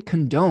for. He didn't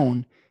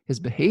condone his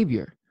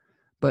behavior,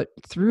 but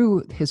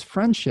through his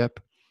friendship,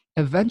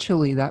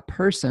 eventually that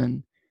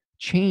person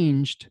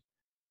changed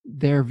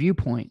their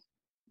viewpoint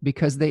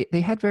because they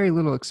had very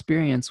little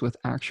experience with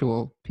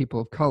actual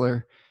people of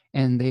color,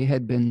 and they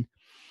had been,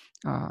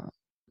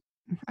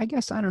 I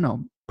guess, I don't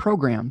know,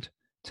 programmed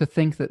to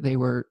think that they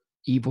were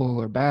evil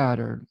or bad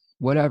or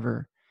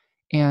whatever.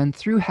 And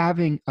through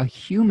having a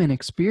human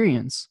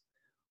experience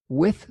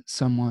with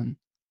someone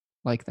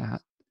like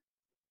that,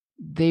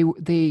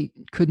 they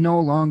could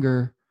no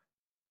longer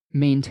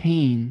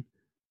maintain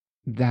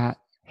that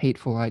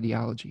hateful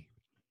ideology.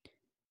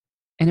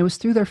 And it was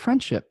through their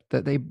friendship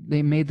that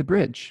they made the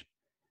bridge.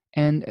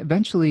 And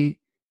eventually,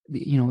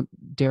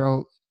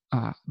 Daryl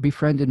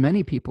befriended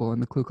many people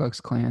in the Ku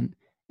Klux Klan,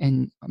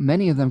 and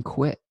many of them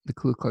quit the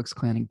Ku Klux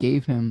Klan and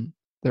gave him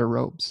their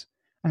robes.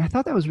 And I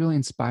thought that was really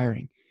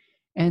inspiring.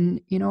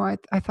 And,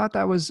 I thought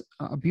that was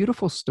a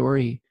beautiful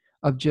story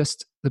of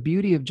just the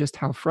beauty of just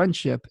how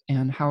friendship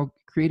and how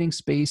creating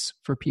space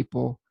for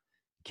people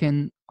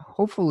can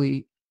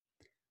hopefully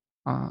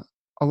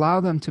allow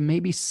them to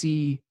maybe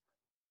see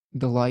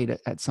the light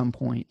at some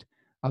point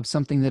of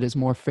something that is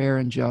more fair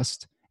and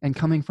just and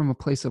coming from a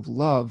place of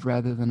love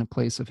rather than a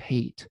place of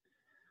hate.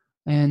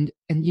 And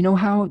you know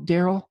how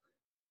Daryl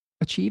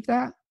achieved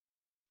that?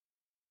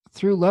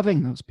 Through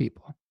loving those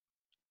people.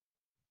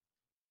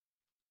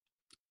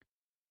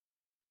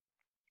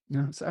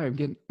 No, sorry, I'm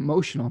getting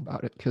emotional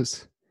about it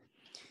because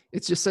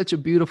it's just such a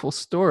beautiful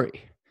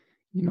story.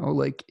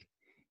 Like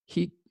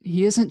he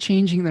isn't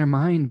changing their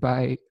mind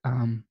by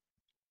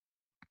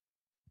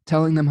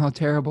telling them how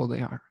terrible they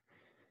are.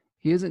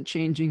 He isn't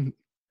changing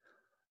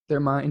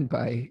their mind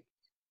by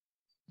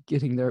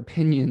getting their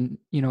opinion,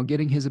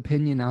 getting his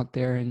opinion out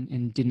there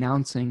and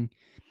denouncing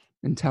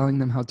and telling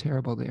them how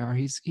terrible they are.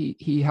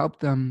 He helped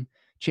them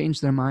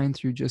change their mind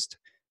through just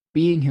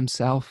being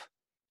himself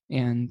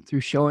and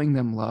through showing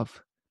them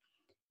love.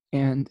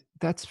 And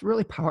that's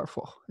really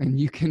powerful. And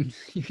you can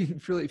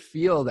really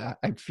feel that.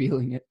 I'm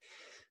feeling it.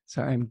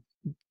 Sorry, I'm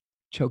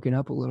choking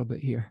up a little bit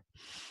here.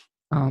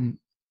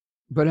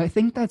 But I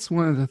think that's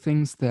one of the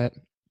things that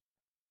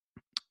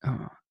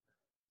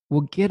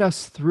will get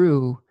us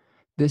through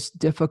this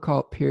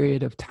difficult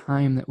period of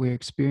time that we're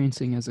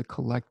experiencing as a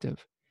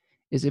collective,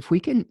 is if we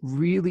can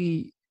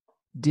really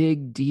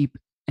dig deep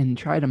and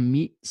try to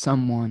meet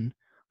someone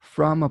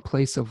from a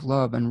place of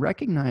love and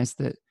recognize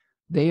that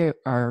they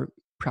are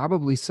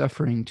probably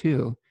suffering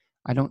too.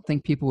 I don't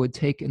think people would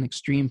take an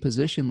extreme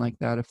position like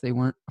that if they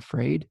weren't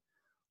afraid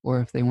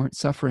or if they weren't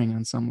suffering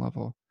on some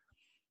level.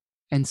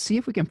 And see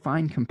if we can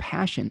find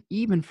compassion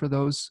even for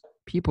those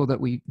people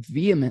that we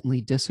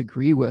vehemently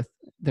disagree with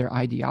their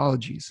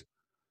ideologies.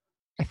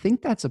 I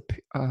think that's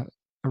a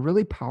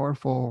really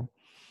powerful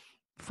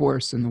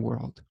force in the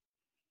world.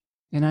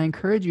 And I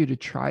encourage you to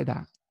try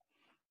that.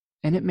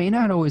 And it may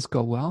not always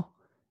go well,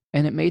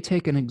 and it may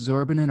take an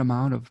exorbitant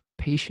amount of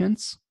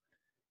patience.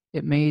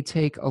 It may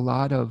take a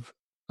lot of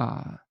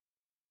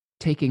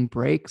taking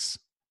breaks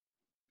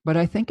but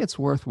I think it's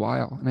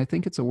worthwhile, and I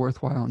think it's a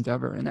worthwhile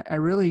endeavor. And I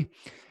really,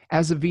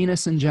 as a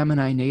Venus and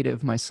Gemini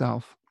native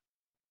myself,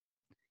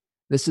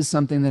 this is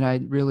something that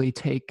I really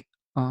take,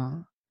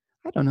 I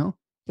don't know,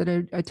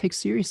 that I take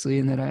seriously,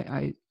 and that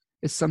I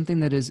it's something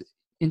that is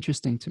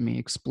interesting to me,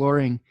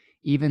 exploring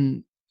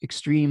even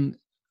extreme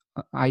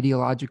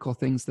ideological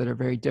things that are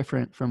very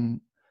different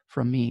from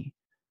me,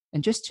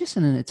 and just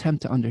in an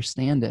attempt to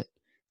understand it,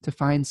 to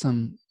find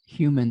some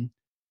human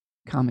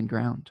common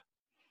ground.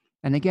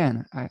 And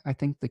again, I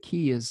think the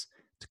key is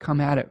to come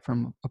at it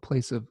from a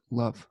place of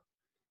love.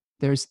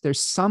 There's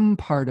some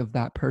part of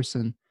that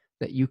person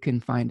that you can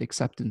find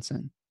acceptance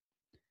in.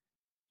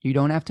 You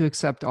don't have to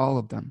accept all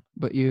of them,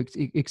 but you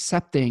don't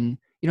have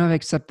to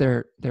accept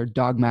their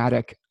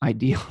dogmatic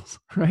ideals,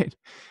 right?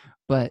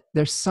 But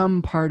there's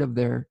some part of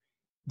their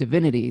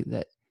divinity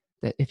that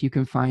if you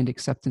can find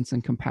acceptance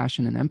and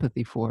compassion and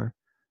empathy for,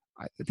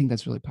 I think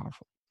that's really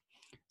powerful.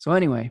 So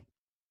anyway,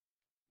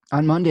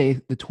 on Monday,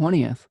 the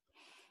 20th,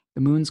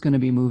 the moon's going to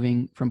be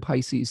moving from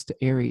Pisces to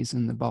Aries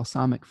in the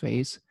balsamic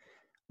phase.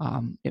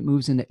 It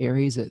moves into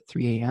Aries at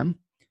 3 a.m.,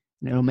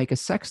 and it'll make a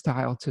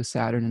sextile to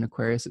Saturn in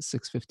Aquarius at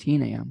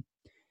 6:15 a.m.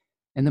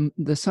 And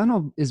the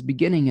sun is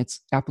beginning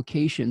its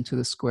application to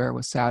the square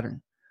with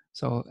Saturn.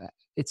 So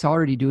it's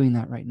already doing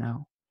that right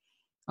now.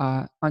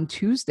 On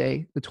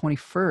Tuesday, the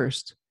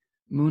 21st,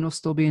 moon will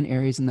still be in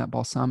Aries in that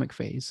balsamic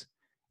phase.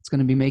 It's going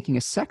to be making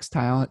a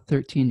sextile at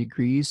 13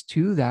 degrees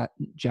to that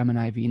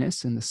Gemini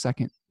Venus in the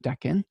second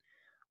decan,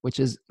 which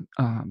is,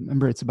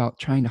 remember, it's about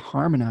trying to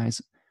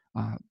harmonize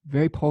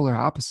very polar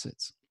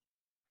opposites.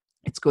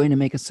 It's going to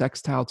make a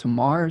sextile to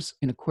Mars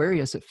in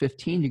Aquarius at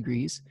 15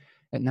 degrees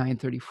at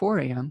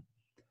 9:34 a.m.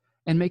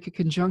 and make a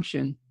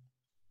conjunction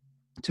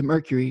to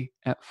Mercury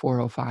at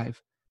 4:05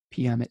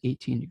 p.m. at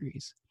 18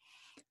 degrees.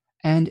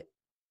 And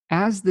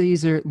as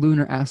these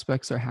lunar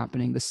aspects are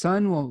happening, the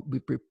sun will be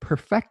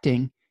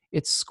perfecting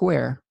its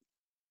square,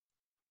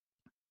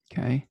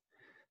 okay,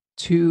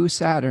 to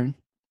Saturn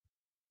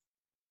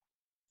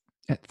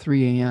at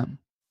 3 a.m.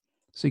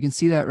 So you can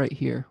see that right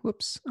here.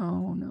 Whoops.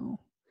 Oh, no.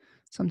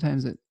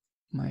 Sometimes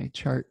my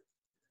chart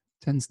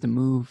tends to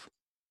move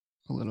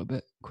a little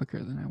bit quicker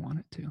than I want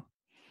it to.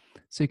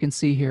 So you can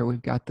see here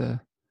we've got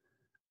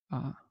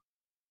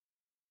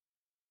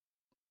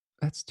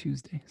that's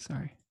Tuesday.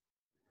 Sorry.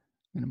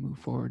 I'm going to move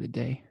forward a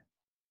day.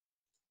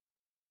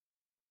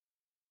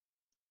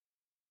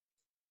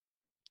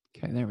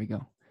 Okay, there we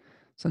go.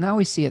 So now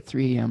we see at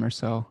 3 a.m. or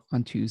so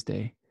on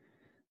Tuesday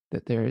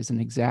that there is an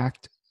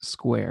exact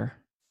square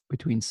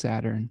between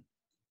Saturn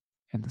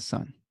and the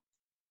sun.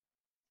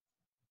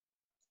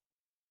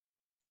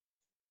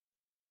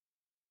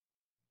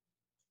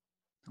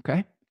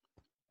 Okay?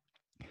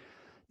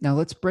 Now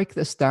let's break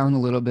this down a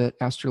little bit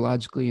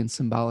astrologically and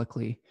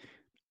symbolically.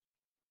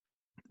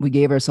 We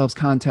gave ourselves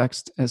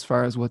context as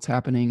far as what's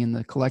happening in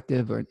the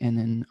collective and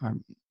in our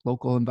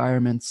local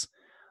environments.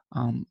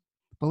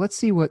 But let's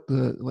see what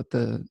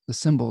the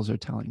symbols are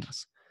telling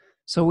us.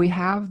 So we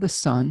have the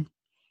sun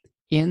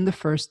in the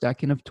first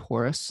decan of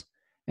Taurus.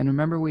 And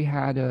remember, we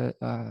had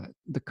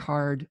the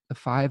card, the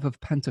Five of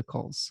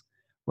Pentacles,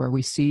 where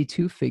we see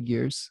two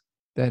figures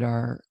that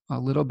are a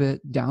little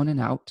bit down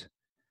and out,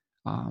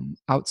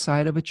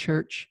 outside of a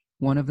church.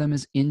 One of them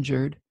is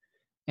injured.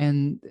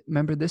 And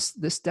remember, this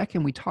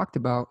decan we talked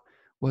about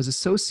was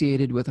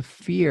associated with a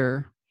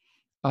fear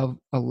of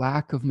a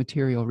lack of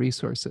material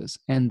resources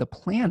and the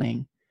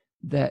planning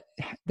that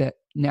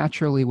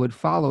naturally would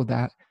follow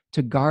that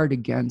to guard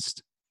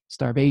against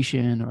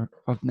starvation or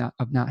of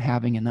not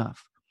having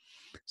enough.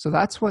 So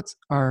that's what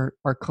our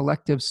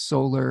collective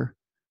solar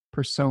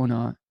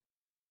persona,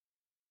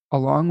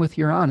 along with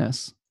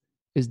Uranus,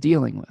 is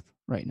dealing with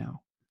right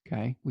now.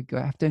 Okay, we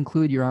have to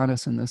include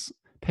Uranus in this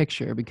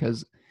picture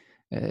because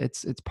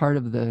it's part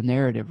of the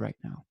narrative right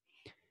now.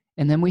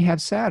 And then we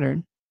have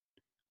Saturn,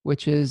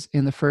 which is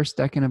in the first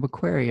decan of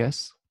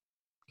Aquarius,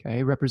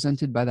 okay,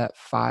 represented by that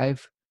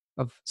Five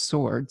of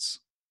Swords,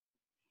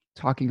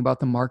 talking about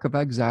the mark of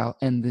exile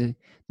and the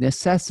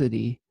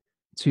necessity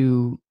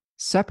to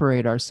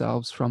separate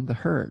ourselves from the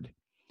herd.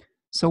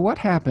 So what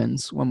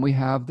happens when we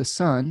have the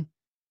sun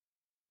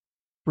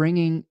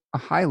bringing a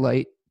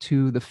highlight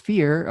to the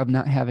fear of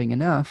not having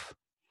enough,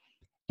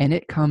 and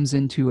it comes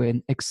into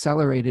an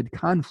accelerated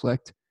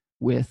conflict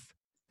with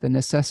the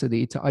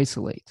necessity to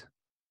isolate?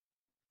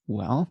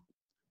 Well,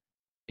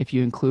 if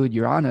you include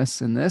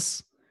Uranus in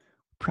this,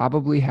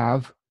 probably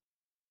have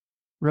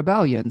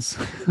rebellions.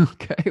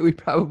 Okay, we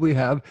probably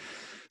have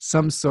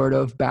some sort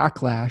of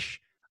backlash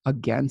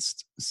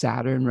against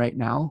Saturn right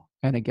now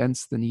and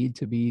against the need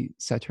to be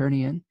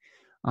Saturnian.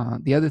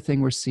 The other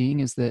thing we're seeing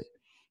is that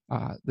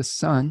the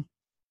sun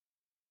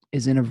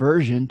is in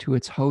aversion to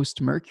its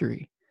host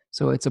Mercury.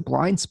 So it's a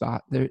blind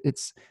spot.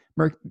 It's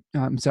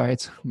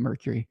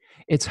Mercury.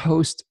 It's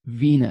host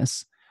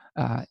Venus.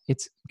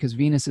 It's because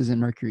Venus is in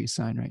Mercury's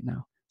sign right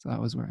now. So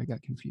that was where I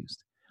got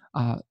confused.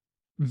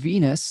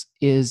 Venus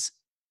is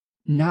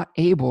not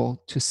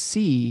able to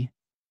see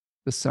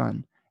the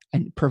sun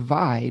and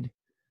provide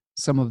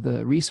some of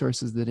the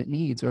resources that it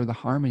needs or the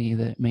harmony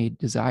that it may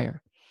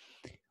desire.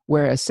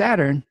 whereas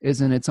Saturn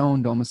is in its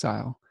own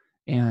domicile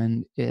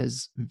and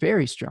is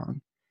very strong.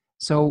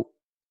 So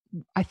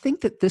I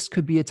think that this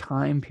could be a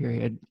time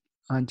period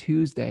on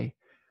Tuesday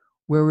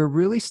where we're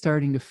really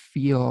starting to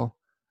feel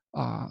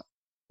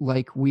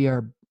like we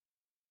are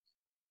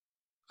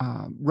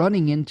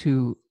running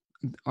into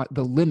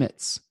the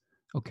limits,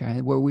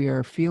 okay, where we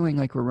are feeling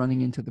like we're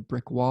running into the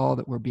brick wall,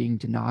 that we're being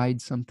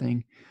denied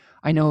something.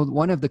 I know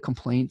one of the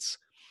complaints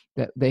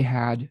that they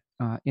had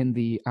in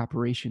the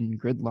Operation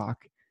Gridlock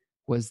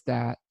was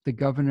that the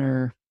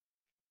governor,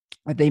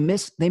 they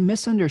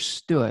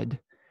misunderstood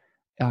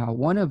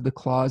one of the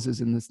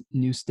clauses in this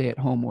new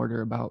stay-at-home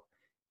order about,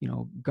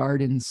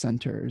 garden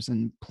centers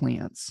and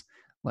plants.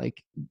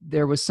 Like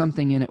there was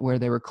something in it where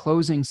they were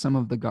closing some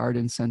of the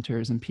garden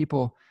centers, and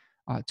people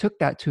took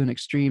that to an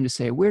extreme to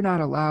say, we're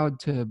not allowed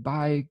to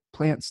buy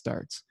plant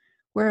starts.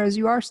 Whereas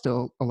you are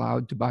still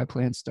allowed to buy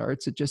plant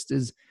starts. It just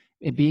is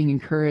being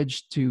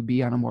encouraged to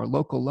be on a more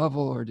local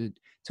level, or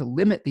to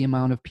limit the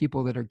amount of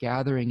people that are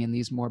gathering in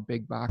these more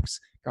big box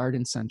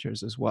garden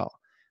centers as well.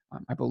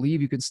 I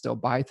believe you can still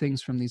buy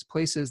things from these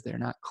places. They're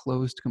not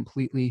closed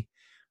completely.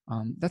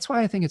 That's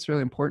why I think it's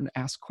really important to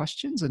ask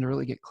questions and to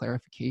really get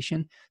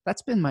clarification.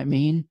 That's been my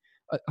main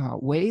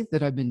way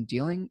that I've been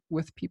dealing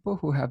with people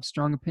who have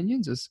strong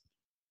opinions, is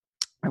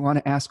I want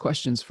to ask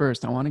questions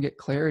first. I want to get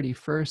clarity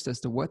first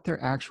as to what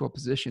their actual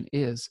position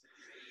is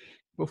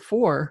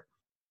before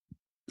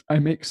I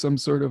make some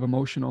sort of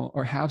emotional,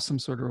 or have some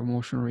sort of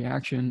emotional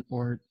reaction,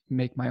 or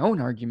make my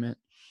own argument.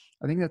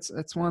 I think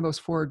that's one of those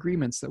 4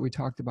 agreements that we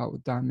talked about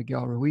with Don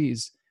Miguel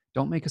Ruiz.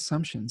 Don't make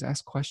assumptions,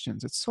 ask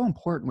questions. It's so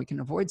important. We can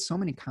avoid so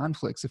many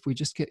conflicts if we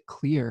just get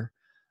clear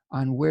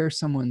on where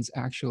someone's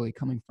actually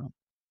coming from.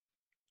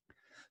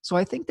 So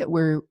I think that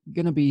we're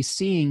going to be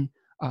seeing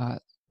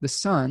the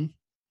sun,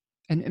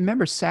 and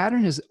remember,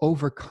 Saturn is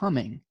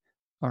overcoming,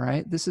 all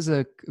right? This is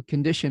a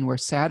condition where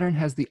Saturn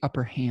has the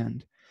upper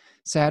hand.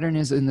 Saturn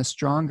is in the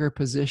stronger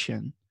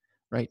position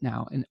right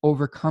now and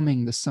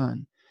overcoming the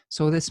sun.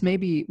 So this may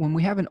be, when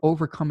we have an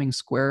overcoming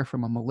square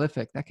from a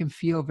malefic, that can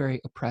feel very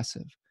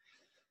oppressive.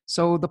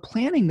 So the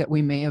planning that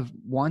we may have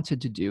wanted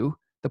to do,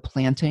 the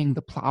planting,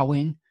 the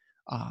plowing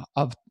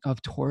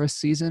of Taurus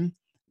season,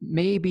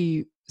 may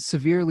be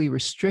severely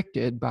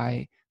restricted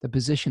by the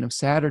position of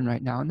Saturn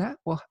right now. And that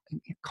will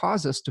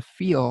cause us to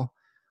feel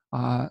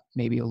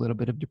maybe a little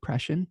bit of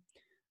depression,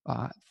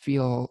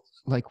 feel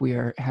like we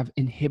have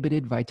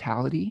inhibited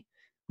vitality.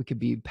 We could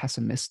be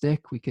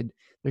pessimistic.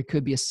 There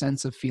could be a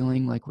sense of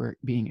feeling like we're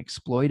being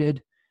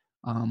exploited.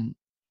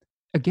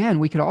 Again,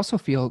 we could also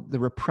feel the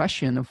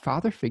repression of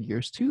father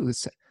figures too.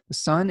 The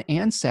Sun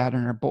and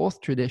Saturn are both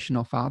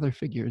traditional father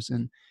figures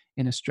in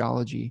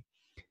astrology.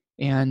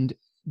 And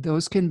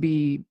those can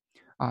be,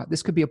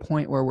 this could be a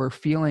point where we're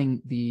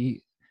feeling the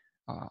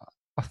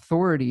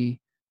authority,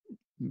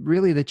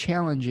 really the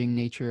challenging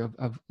nature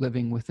of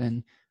living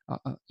within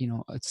a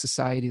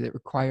society that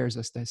requires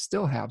us to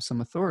still have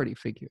some authority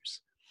figures.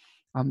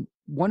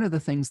 One of the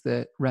things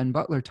that Ren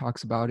Butler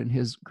talks about in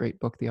his great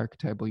book, The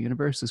Archetypal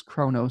Universe, is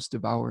Kronos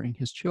devouring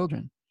his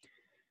children.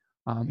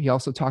 He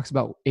also talks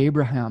about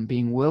Abraham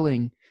being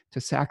willing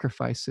to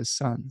sacrifice his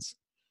sons.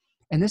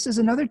 And this is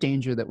another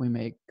danger that we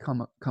may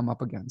come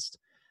up against.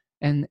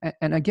 And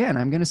again,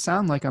 I'm going to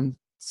sound like I'm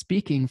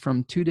speaking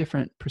from 2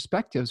 different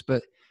perspectives,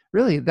 but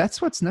really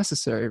that's what's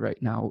necessary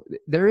right now.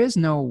 There is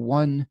no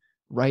one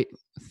right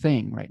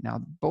thing right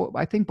now.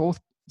 I think both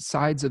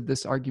sides of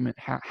this argument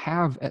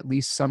have at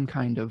least some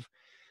ground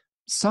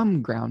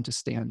to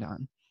stand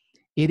on.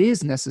 It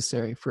is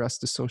necessary for us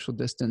to social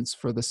distance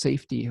for the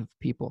safety of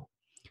people.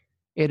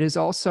 It is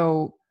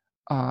also,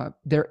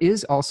 there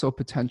is also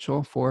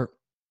potential for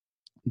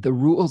the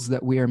rules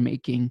that we are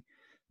making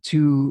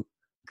to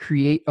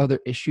create other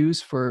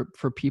issues for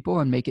people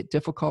and make it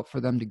difficult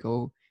for them to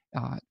go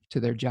to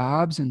their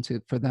jobs, and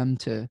for them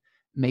to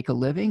make a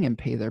living and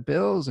pay their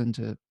bills, and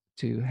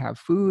to have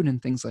food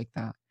and things like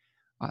that.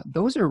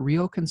 Those are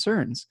real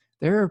concerns.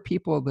 There are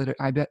people that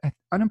I bet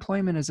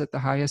unemployment is at the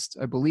highest,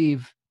 I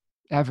believe,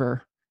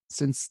 ever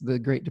since the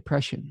Great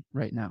Depression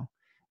right now.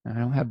 And I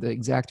don't have the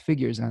exact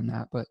figures on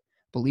that, but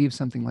believe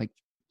something like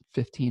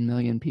 15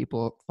 million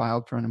people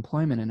filed for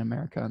unemployment in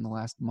America in the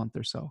last month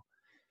or so.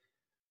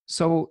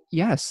 So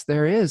yes,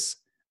 there is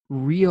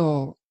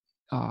real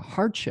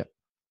hardship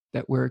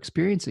that we're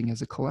experiencing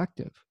as a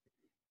collective.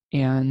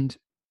 And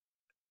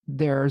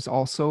there's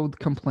also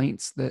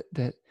complaints that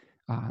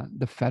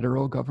the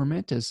federal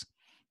government is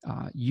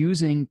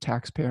using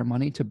taxpayer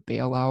money to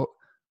bail out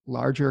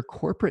larger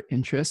corporate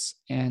interests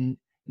and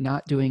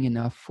not doing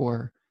enough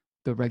for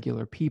the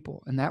regular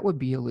people. And that would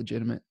be a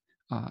legitimate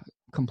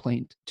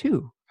complaint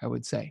too, I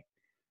would say.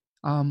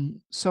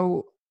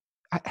 So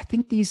I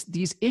think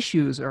these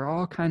issues are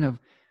all kind of,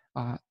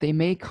 they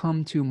may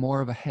come to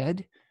more of a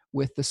head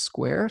with the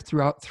square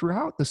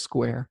throughout the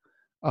square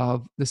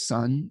of the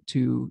sun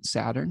to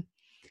Saturn.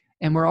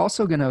 And we're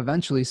also going to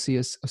eventually see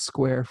a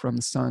square from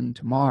the sun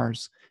to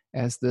Mars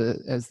as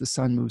the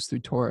sun moves through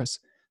Taurus.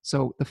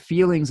 So the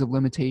feelings of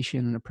limitation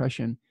and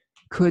oppression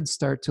could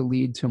start to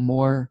lead to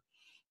more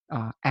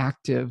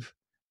active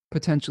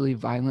potentially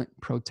violent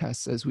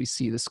protests as we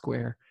see the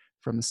square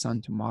from the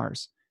sun to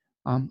Mars.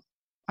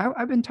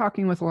 I've been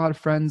talking with a lot of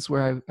friends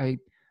where I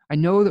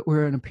know that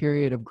we're in a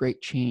period of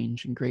great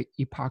change and great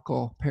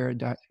epochal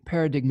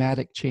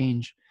paradigmatic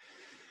change.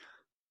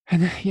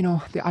 And,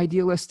 the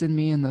idealist in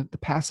me and the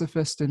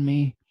pacifist in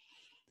me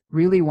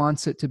really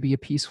wants it to be a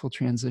peaceful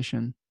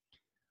transition.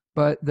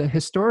 But the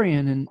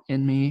historian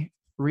in me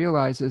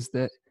realizes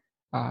that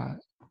uh,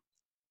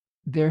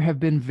 there have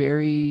been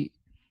very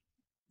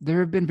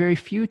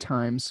few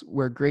times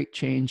where great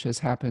change has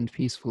happened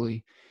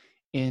peacefully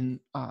in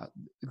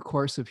the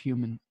course of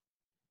human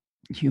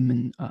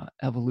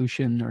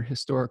evolution or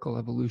historical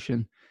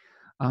evolution.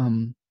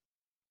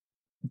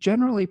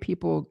 Generally,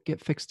 people get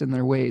fixed in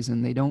their ways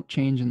and they don't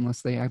change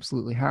unless they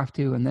absolutely have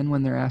to. And then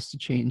when they're asked to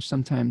change,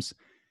 sometimes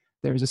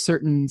there's a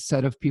certain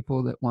set of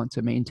people that want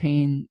to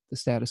maintain the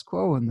status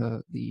quo and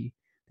the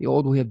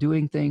old way of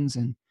doing things,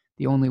 and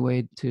the only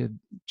way to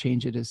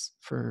change it is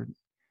for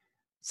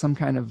some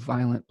kind of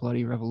violent,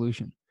 bloody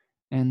revolution.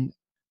 And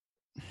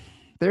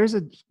there's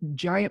a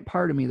giant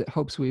part of me that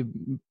hopes we've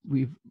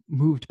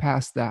moved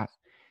past that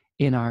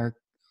in our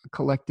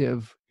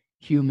collective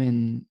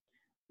human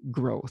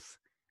growth.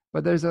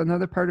 But there's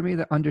another part of me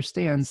that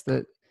understands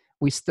that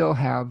we still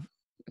have,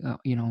 I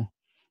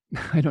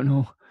don't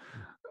know,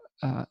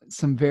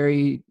 some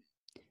very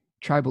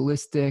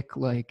tribalistic,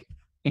 like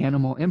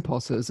animal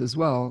impulses as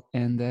well,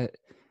 and that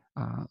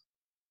I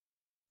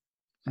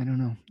don't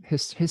know,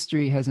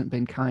 history hasn't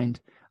been kind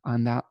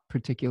on that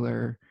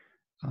particular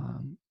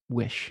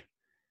wish.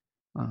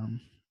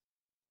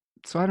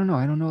 So I don't know.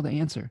 I don't know the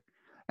answer.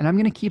 And I'm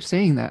going to keep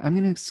saying that. I'm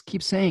going to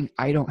keep saying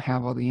I don't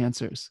have all the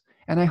answers.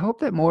 And I hope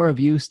that more of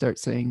you start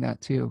saying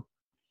that too.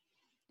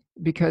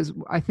 Because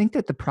I think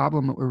that the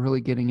problem that we're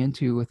really getting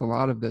into with a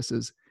lot of this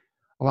is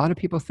a lot of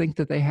people think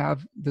that they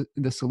have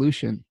the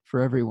solution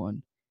for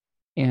everyone.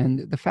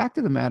 And the fact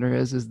of the matter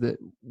is that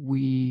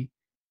we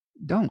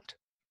don't.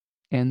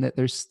 And that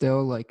there's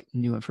still like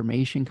new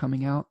information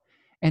coming out.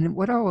 And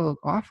what I will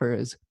offer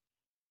is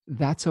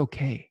that's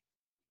okay.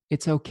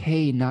 It's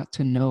okay not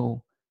to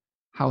know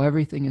how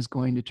everything is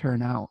going to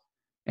turn out.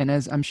 And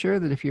as I'm sure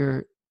that if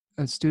you're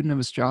a student of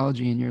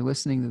astrology and you're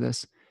listening to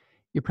this,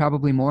 you're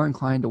probably more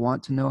inclined to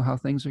want to know how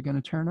things are going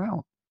to turn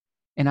out.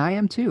 And I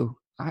am too.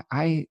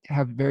 I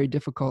have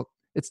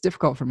it's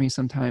difficult for me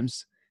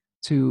sometimes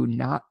to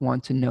not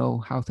want to know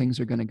how things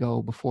are going to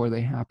go before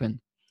they happen.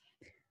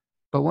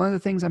 But one of the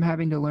things I'm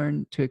having to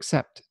learn to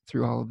accept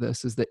through all of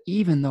this is that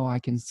even though I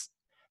can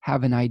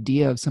have an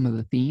idea of some of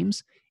the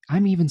themes,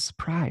 I'm even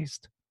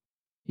surprised.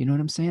 You know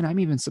what I'm saying? I'm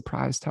even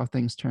surprised how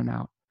things turn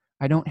out.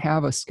 I don't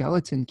have a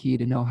skeleton key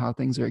to know how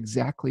things are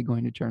exactly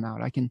going to turn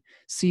out. I can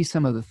see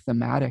some of the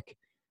thematic,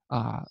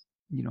 uh,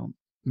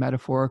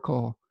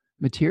 metaphorical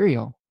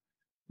material,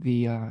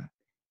 the,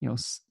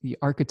 the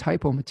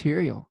archetypal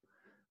material,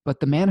 but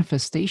the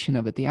manifestation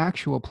of it, the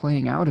actual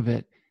playing out of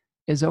it,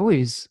 is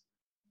always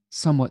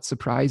somewhat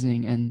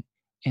surprising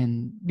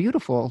and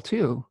beautiful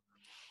too.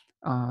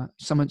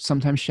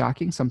 Sometimes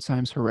shocking,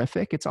 sometimes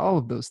horrific. It's all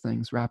of those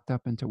things wrapped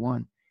up into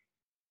one.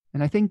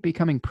 And I think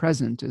becoming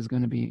present is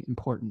going to be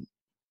important.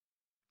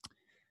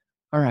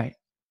 All right.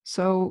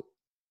 So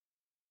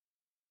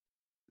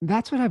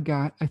that's what I've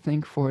got, I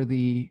think, for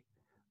the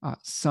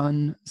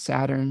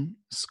Sun-Saturn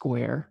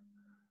square.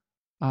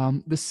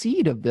 The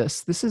seed of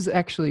this is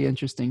actually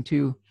interesting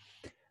too.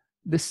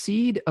 The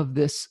seed of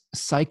this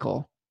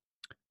cycle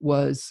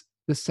was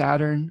the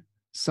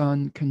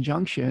Saturn-Sun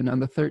conjunction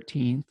on the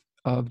 13th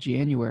of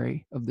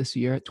January of this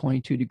year at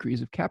 22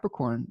 degrees of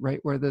Capricorn, right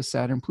where the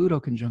Saturn-Pluto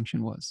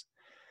conjunction was.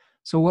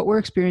 So what we're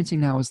experiencing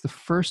now is the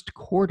first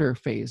quarter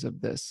phase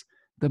of this,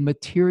 the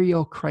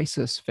material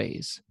crisis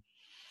phase.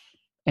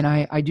 And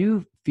I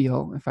do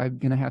feel, if I'm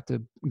going to have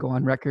to go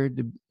on record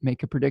to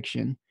make a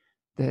prediction,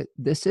 that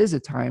this is a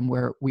time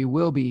where we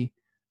will be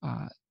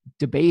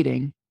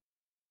debating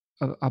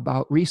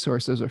about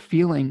resources or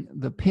feeling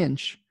the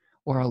pinch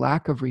or a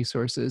lack of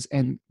resources,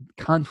 and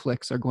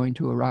conflicts are going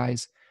to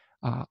arise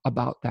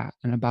about that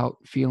and about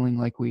feeling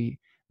like we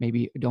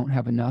maybe don't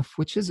have enough,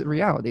 which is a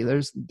reality.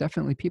 There's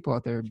definitely people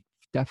out there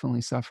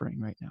definitely suffering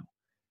right now.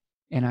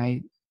 And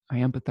I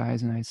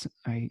empathize, and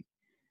I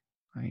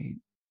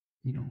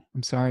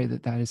I'm sorry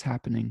that that is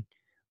happening.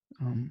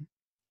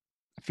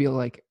 I feel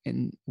like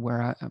in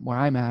where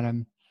I'm at,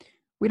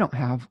 we don't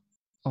have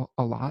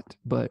a lot,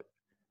 but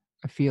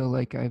I feel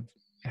like I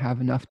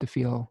have enough to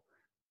feel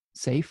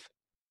safe.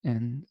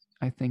 And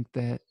I think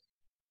that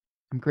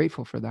I'm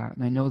grateful for that.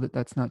 And I know that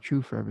that's not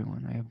true for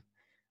everyone.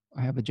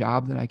 I have a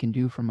job that I can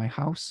do from my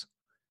house.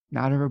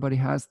 Not everybody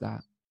has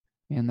that.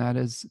 And that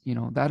is,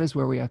 that is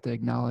where we have to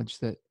acknowledge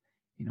that,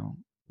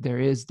 there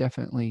is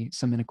definitely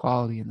some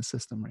inequality in the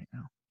system right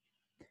now.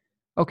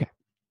 Okay.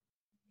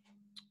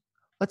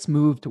 Let's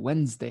move to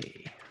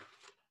Wednesday.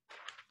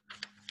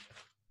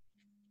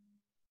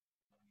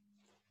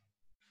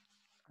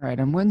 All right,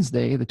 on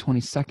Wednesday, the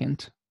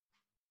 22nd,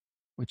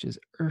 which is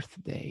Earth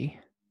Day.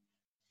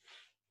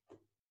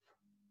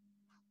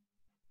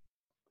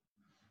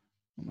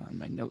 Hold on,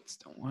 my notes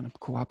don't want to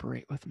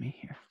cooperate with me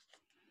here.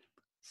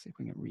 see if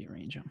we can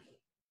rearrange them.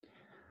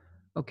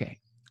 Okay,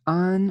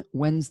 on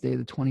Wednesday,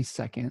 the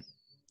 22nd,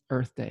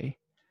 Earth Day,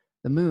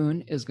 the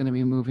moon is going to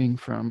be moving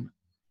from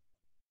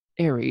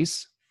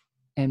Aries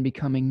and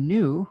becoming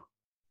new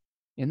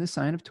in the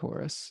sign of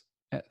Taurus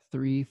at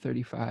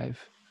 3:35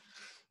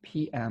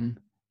 p.m.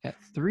 at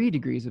 3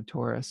 degrees of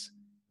Taurus,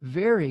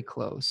 very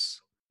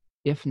close,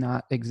 if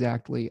not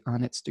exactly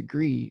on its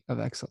degree of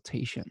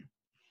exaltation.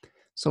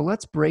 So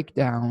let's break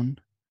down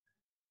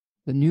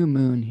the new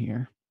moon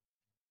here.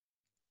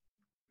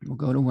 We'll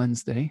go to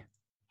Wednesday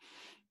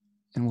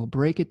and we'll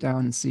break it down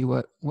and see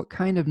what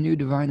kind of new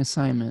divine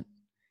assignment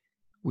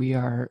we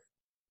are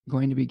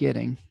going to be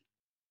getting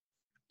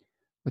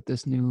with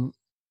this new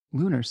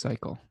lunar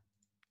cycle.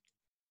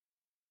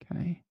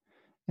 Okay.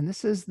 And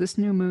this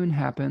new moon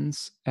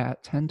happens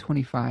at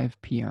 10:25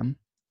 p.m.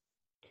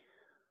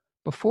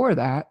 Before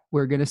that,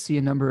 we're going to see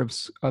a number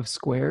of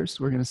squares.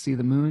 We're going to see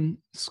the moon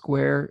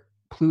square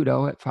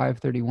Pluto at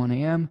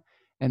 5:31 a.m.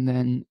 and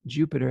then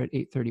Jupiter at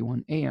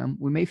 8:31 a.m.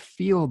 We may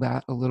feel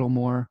that a little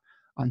more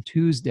on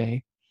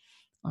Tuesday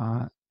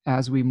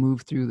as we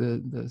move through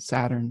the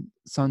Saturn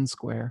Sun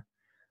square.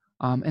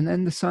 And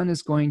then the sun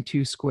is going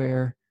to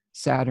square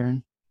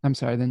Saturn.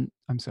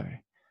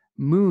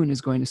 Moon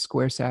is going to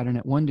square Saturn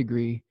at 1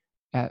 degree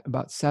at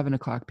about 7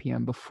 o'clock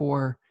p.m.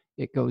 before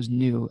it goes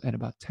new at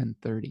about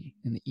 10:30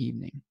 in the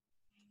evening.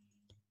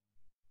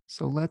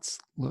 So let's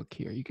look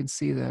here. You can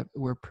see that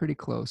we're pretty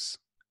close.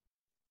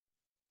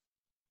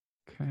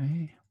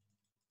 Okay.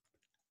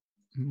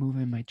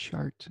 Moving my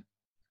chart.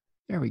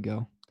 There we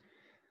go.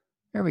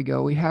 There we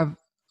go. We have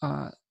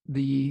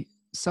the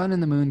sun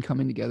and the moon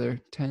coming together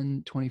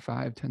 10:25,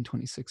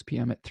 10:26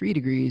 p.m. at 3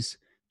 degrees,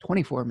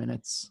 24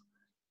 minutes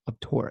of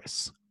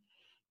Taurus.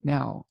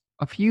 Now,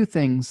 a few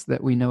things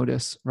that we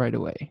notice right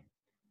away.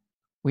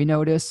 We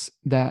notice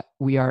that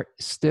we are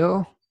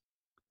still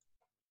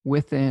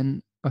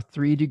within a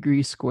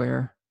 3-degree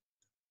square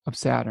of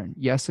Saturn.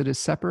 Yes, it is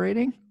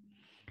separating,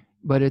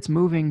 but it's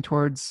moving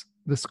towards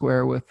the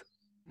square with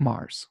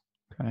Mars.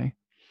 Okay.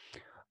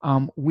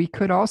 We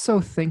could also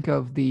think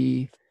of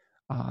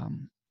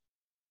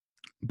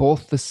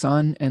both the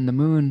sun and the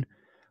moon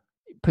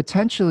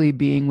potentially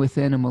being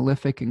within a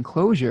malefic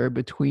enclosure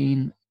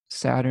between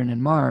Saturn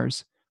and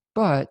Mars,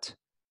 but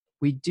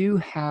we do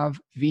have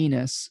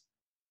Venus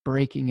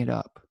breaking it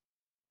up.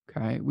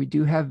 Okay, we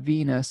do have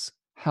Venus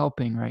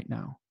helping right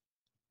now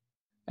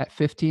at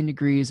 15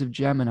 degrees of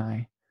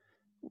Gemini.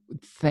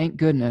 Thank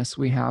goodness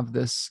we have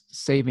this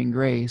saving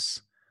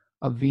grace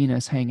of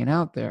Venus hanging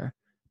out there.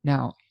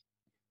 Now,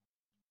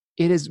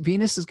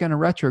 Venus is going to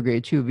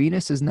retrograde too.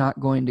 Venus is not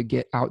going to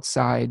get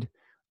outside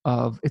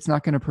of, it's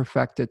not going to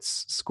perfect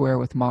its square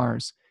with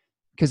Mars.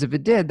 Because if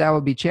it did, that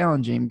would be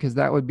challenging, because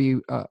that would be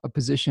a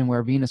position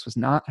where Venus was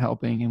not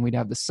helping and we'd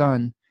have the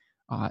sun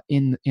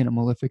in a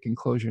malefic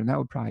enclosure, and that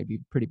would probably be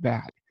pretty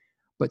bad.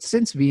 But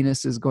since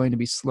Venus is going to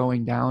be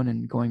slowing down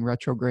and going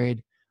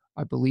retrograde,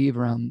 I believe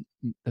around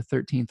the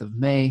 13th of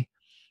May,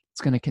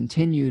 it's going to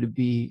continue to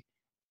be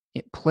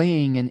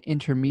playing an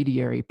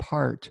intermediary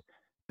part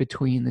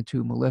between the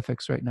two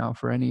malefics right now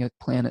for any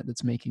planet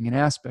that's making an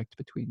aspect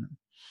between them.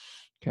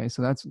 Okay,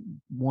 so that's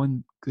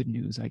one good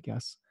news, I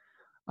guess.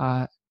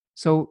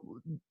 So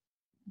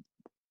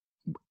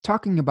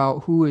talking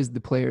about who is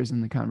the players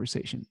in the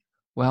conversation.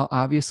 Well,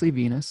 obviously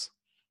Venus,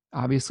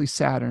 obviously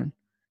Saturn.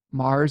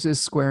 Mars is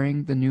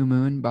squaring the new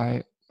moon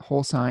by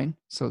whole sign,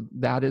 so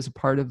that is a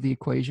part of the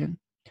equation.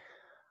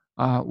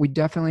 We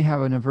definitely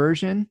have an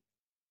aversion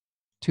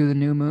to the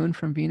new moon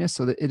from Venus,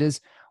 so that it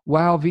is,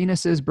 while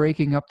Venus is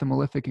breaking up the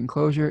malefic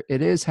enclosure,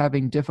 it is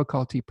having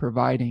difficulty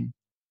providing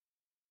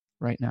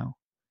right now.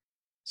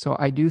 So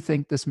I do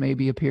think this may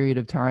be a period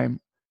of time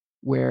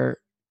where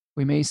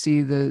we may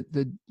see the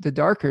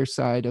darker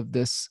side of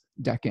this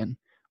decan,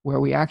 where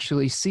we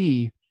actually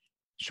see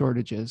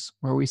shortages,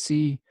 where we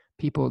see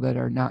people that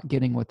are not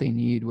getting what they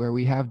need, where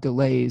we have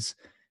delays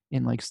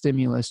in like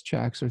stimulus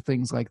checks or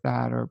things like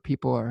that, or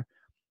people are,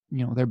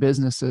 their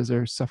businesses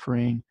are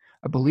suffering.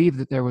 I believe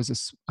that there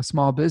was a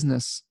small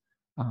business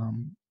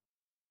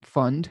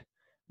fund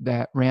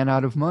that ran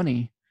out of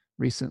money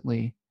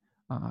recently.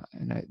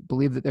 And I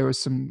believe that there was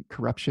some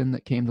corruption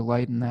that came to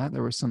light in that.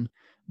 There were some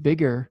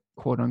bigger,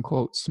 quote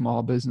unquote,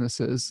 small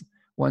businesses,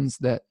 ones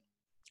that,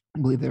 I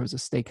believe there was a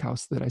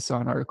steakhouse that I saw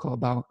an article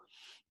about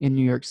in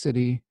New York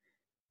City,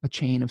 a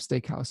chain of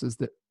steakhouses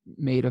that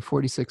made a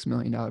 $46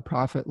 million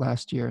profit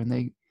last year, and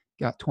they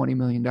got $20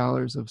 million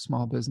of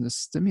small business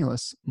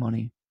stimulus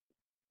money,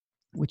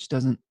 which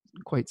doesn't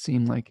quite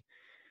seem like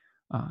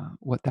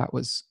what that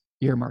was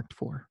earmarked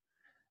for.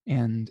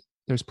 And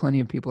there's plenty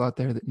of people out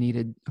there that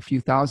needed a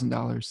few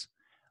 $1,000s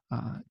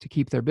to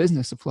keep their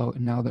business afloat,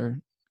 and now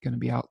they're going to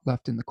be out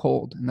left in the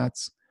cold. And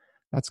that's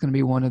going to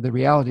be one of the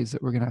realities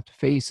that we're going to have to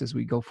face as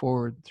we go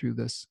forward through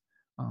this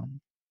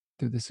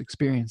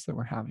experience that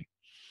we're having.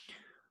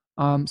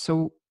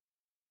 So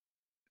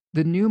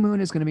the new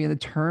moon is going to be in the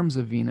terms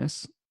of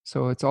Venus.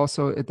 So it's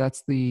also,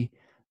 that's the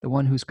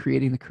one who's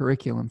creating the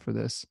curriculum for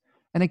this.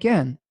 And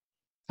again,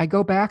 I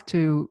go back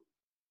to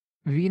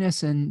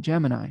Venus in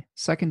Gemini,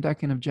 second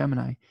decan of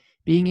Gemini,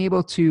 being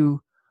able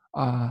to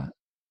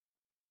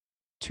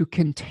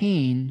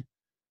contain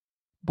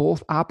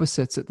both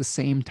opposites at the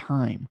same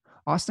time.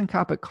 Austin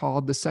Coppock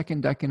called the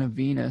second decan of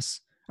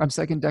Venus,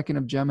 second decan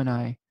of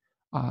Gemini,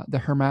 the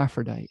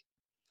hermaphrodite,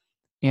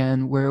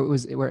 and where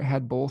it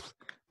had both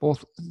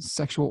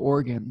sexual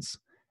organs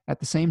at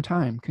the same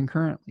time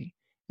concurrently.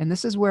 And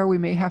this is where we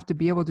may have to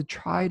be able to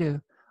try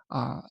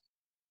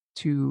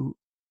to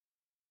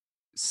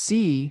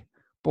see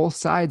both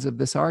sides of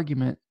this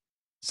argument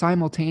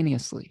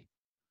simultaneously.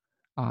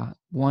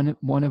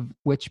 One of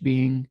which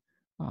being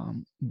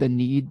the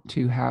need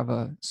to have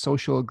a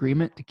social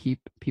agreement to keep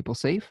people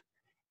safe,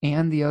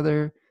 and the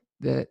other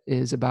that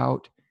is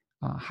about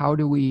how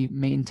do we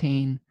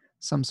maintain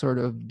some sort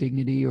of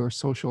dignity or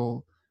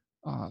social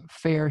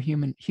fair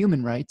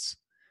human rights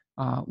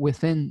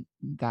within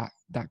that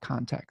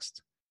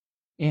context.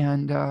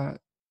 And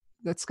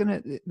there's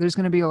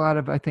gonna be a lot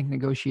of, I think,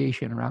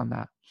 negotiation around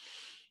that.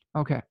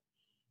 Okay.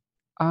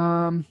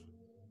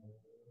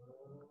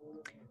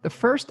 The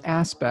first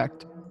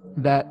aspect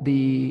that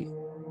the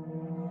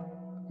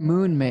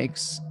moon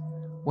makes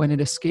when it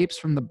escapes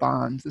from the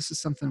bond, this is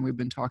something we've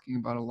been talking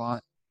about a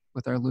lot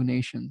with our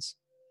lunations,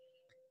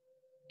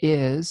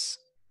 is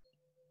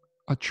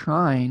a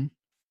trine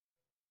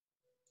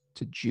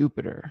to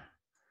Jupiter.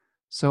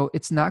 So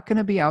it's not going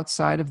to be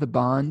outside of the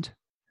bond,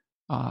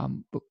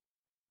 but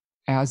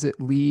as it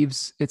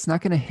leaves, it's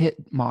not going to hit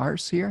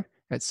Mars here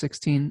at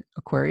 16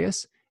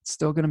 Aquarius. It's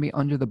still going to be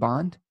under the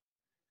bond.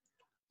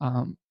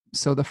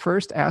 So the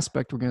first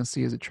aspect we're going to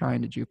see is a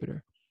trine to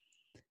Jupiter.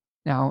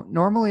 Now,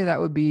 normally that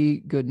would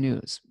be good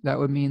news. That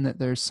would mean that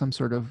there's some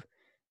sort of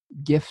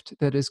gift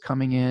that is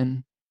coming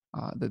in,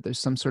 that there's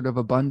some sort of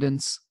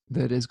abundance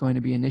that is going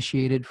to be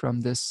initiated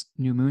from this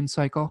new moon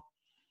cycle.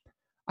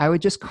 I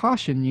would just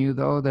caution you,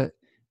 though, that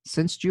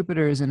since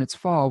Jupiter is in its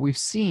fall, we've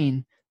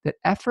seen that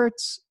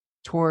efforts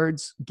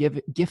towards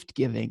gift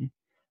giving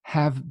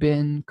have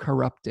been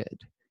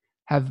corrupted,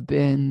 have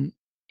been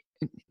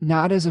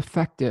not as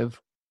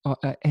effective,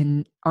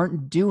 and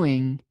aren't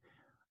doing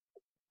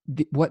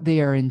what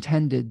they are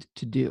intended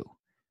to do.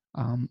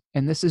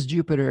 And this is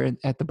Jupiter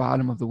at the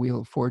bottom of the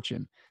Wheel of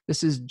Fortune.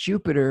 This is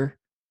Jupiter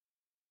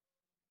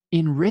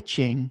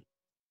enriching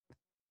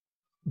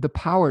the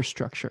power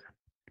structure,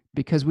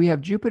 because we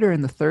have Jupiter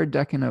in the third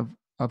decan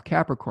of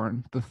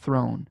Capricorn, the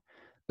throne,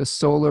 the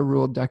solar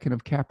ruled decan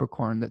of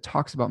Capricorn that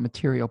talks about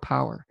material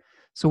power.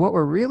 So what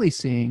we're really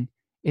seeing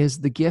is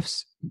the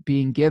gifts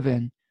being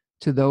given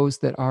to those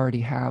that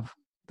already have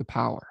the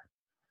power.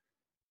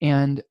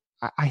 And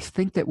I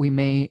think that we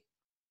may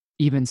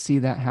even see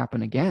that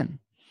happen again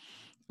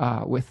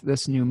with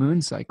this new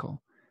moon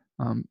cycle,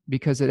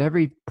 because at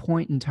every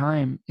point in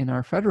time in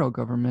our federal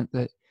government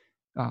that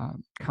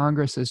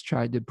Congress has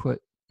tried to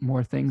put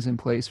more things in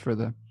place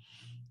for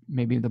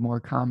maybe the more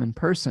common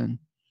person,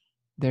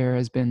 there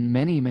has been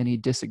many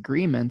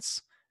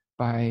disagreements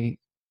by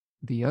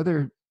the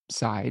other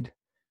side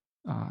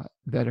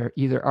that are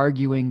either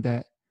arguing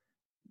that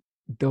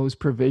those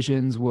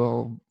provisions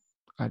will,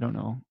 I don't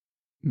know,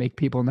 make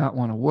people not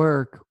want to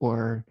work,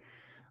 or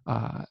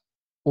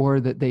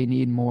that they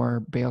need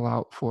more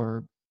bailout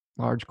for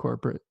large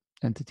corporate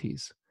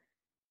entities.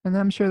 And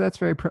I'm sure that's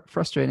very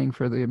frustrating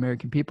for the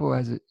American people,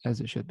 as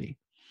it should be.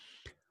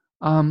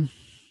 So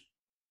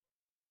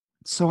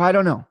I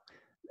don't know.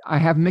 I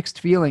have mixed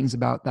feelings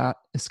about that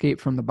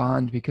escape from the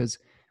bond, because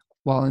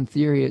while in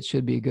theory it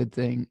should be a good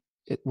thing,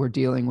 we're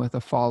dealing with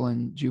a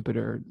fallen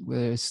Jupiter that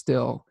is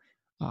still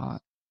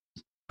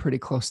pretty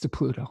close to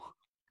Pluto.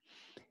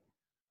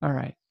 All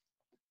right.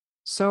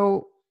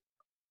 So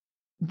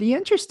the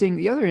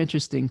other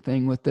interesting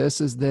thing with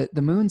this is that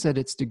the moon's at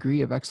its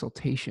degree of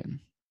exaltation,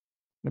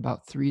 at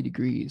about 3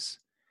 degrees.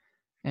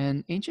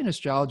 And ancient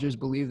astrologers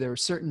believe there were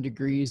certain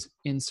degrees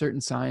in certain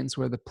signs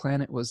where the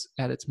planet was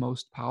at its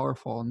most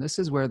powerful. And this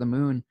is where the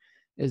moon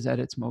is at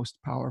its most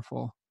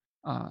powerful,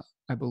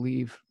 I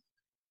believe,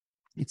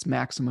 its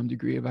maximum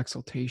degree of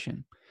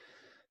exaltation.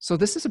 So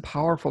this is a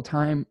powerful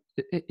time,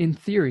 in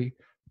theory,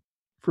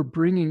 for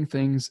bringing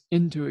things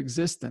into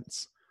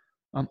existence.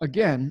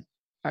 Again,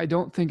 I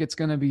don't think it's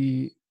going to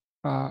be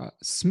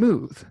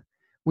smooth.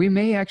 We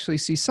may actually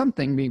see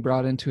something being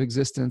brought into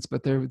existence,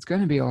 but there's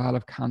going to be a lot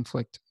of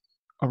conflict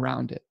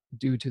around it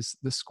due to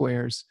the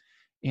squares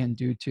and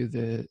due to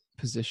the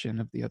position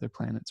of the other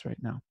planets right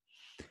now.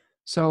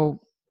 So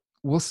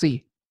we'll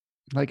see.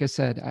 Like I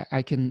said,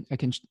 I can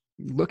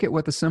look at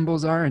what the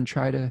symbols are and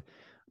try to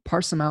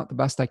parse them out the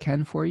best I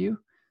can for you.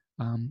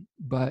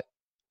 But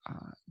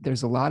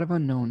there's a lot of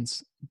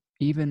unknowns,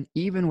 even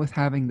with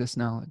having this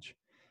knowledge.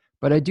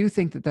 But I do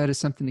think that is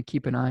something to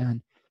keep an eye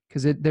on,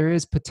 because there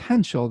is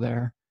potential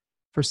there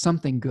for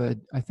something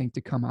good, I think,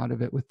 to come out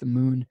of it with the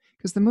moon,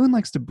 because the moon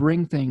likes to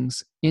bring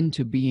things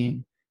into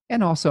being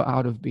and also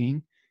out of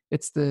being.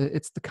 It's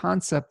the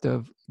concept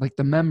of like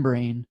the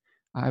membrane.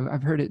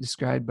 I've heard it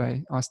described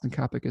by Austin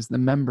Coppock as the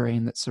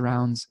membrane that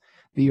surrounds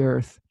the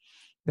earth,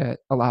 that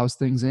allows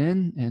things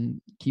in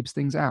and keeps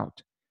things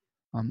out.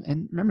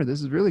 And remember,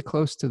 this is really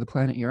close to the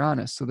planet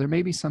Uranus. So there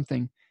may be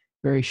something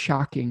very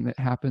shocking that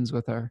happens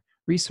with our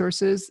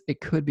resources. It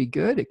could be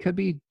good. It could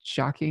be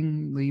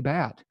shockingly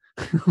bad.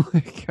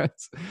 Like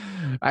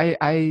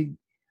I,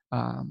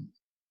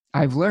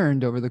 I've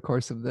learned over the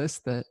course of this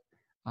that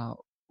uh,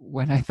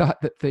 when I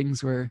thought that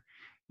things were,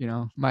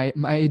 my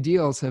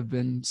ideals have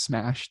been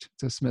smashed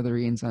to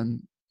smithereens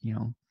on,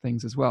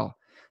 things as well.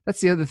 That's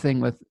the other thing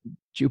with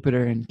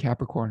Jupiter and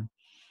Capricorn.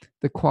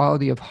 The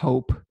quality of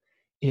hope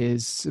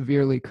is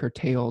severely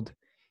curtailed.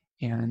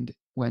 And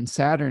when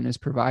Saturn is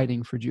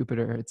providing for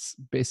Jupiter, it's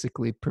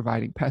basically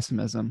providing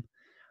pessimism.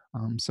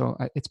 So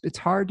it's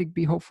hard to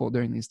be hopeful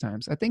during these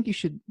times. I think you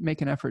should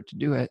make an effort to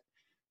do it.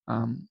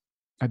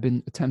 I've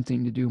been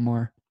attempting to do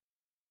more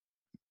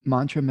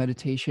mantra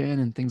meditation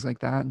and things like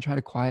that, and try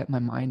to quiet my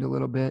mind a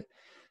little bit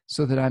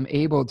so that I'm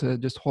able to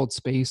just hold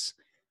space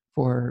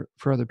for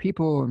other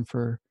people and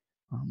for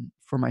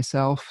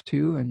myself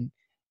too,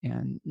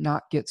 and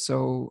not get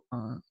so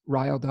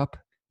riled up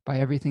by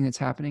everything that's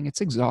happening.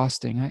 It's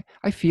exhausting.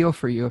 I feel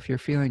for you if you're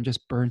feeling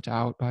just burnt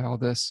out by all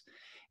this.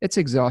 It's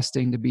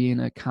exhausting to be in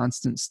a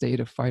constant state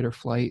of fight or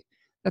flight.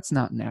 That's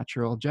not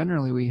natural.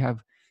 Generally, we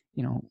have,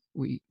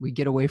 we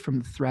get away from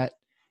the threat,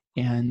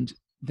 and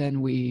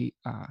then we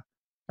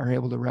are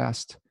able to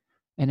rest.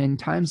 And in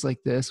times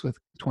like this, with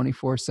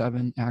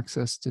 24/7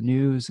 access to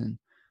news, and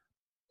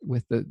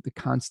with the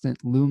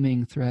constant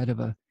looming threat of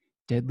a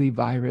deadly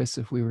virus,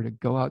 if we were to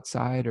go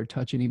outside or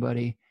touch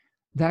anybody,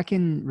 that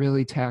can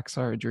really tax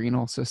our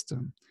adrenal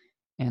system.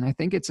 And I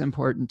think it's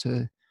important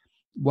to,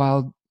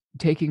 while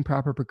taking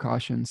proper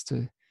precautions,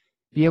 to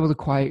be able to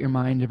quiet your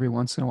mind every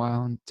once in a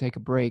while and take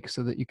a break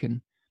so that you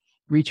can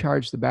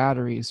recharge the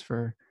batteries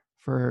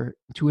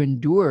to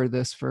endure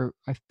this for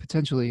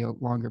potentially a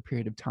longer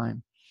period of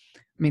time. I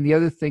mean, the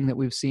other thing that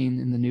we've seen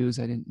in the news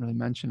I didn't really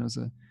mention was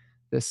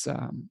this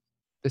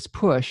this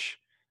push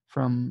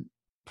from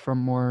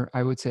more,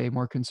 I would say,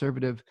 more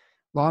conservative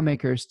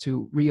lawmakers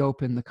to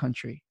reopen the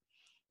country,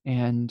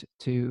 and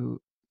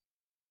to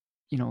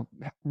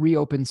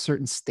reopen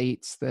certain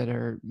states that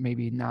are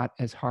maybe not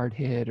as hard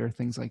hit or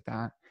things like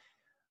that.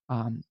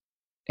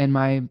 In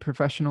my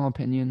professional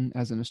opinion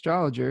as an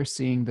astrologer,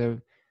 seeing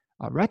the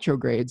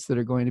retrogrades that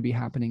are going to be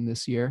happening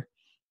this year,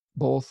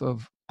 both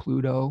of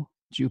Pluto,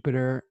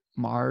 Jupiter,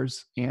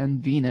 Mars,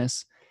 and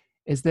Venus,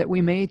 is that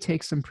we may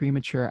take some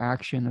premature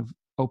action of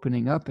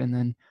opening up, and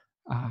then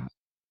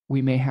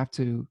we may have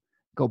to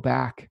go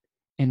back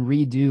and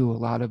redo a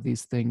lot of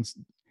these things,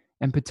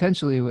 and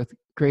potentially with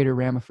greater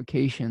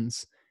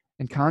ramifications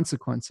and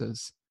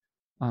consequences.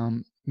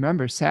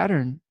 Remember,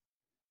 Saturn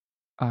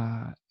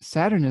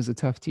is a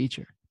tough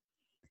teacher.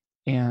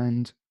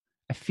 And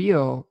I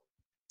feel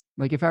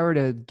like if I were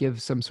to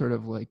give some sort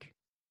of, like,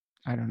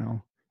 I don't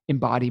know,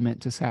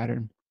 embodiment to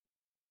Saturn,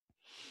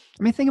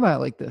 I mean, think about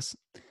it like this.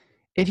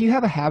 If you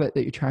have a habit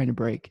that you're trying to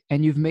break,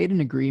 and you've made an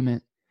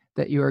agreement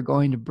that you are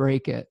going to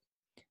break it,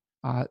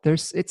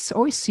 it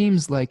always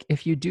seems like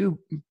if you do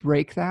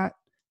break that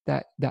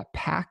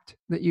pact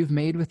that you've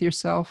made with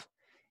yourself,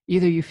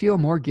 either you feel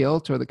more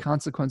guilt or the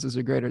consequences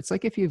are greater. It's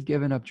like if you've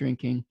given up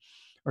drinking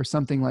or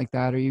something like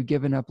that, or you've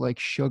given up like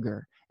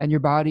sugar, and your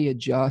body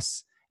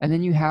adjusts, and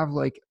then you have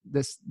like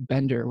this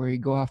bender where you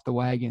go off the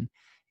wagon.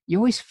 You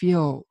always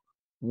feel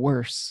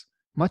worse,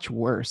 much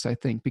worse, I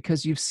think,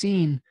 because you've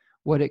seen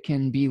what it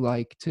can be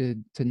like to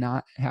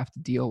not have to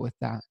deal with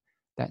that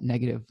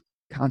negative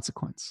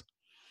consequence.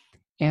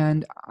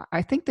 And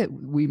I think that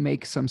we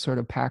make some sort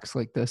of pacts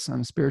like this on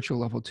a spiritual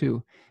level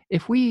too.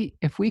 If we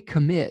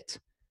commit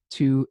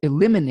to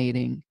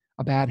eliminating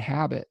a bad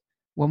habit,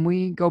 when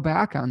we go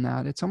back on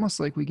that, it's almost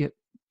like we get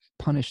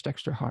punished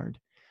extra hard.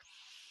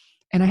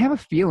 And I have a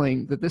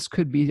feeling that this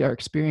could be our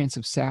experience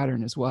of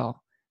Saturn as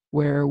well,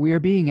 where we are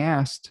being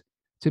asked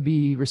to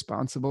be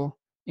responsible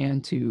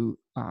and to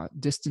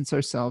distance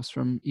ourselves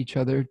from each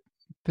other,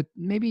 but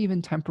maybe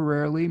even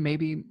temporarily,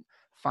 maybe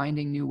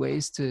finding new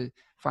ways to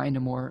find a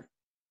more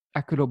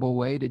equitable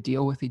way to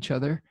deal with each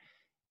other.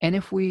 And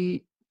if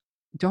we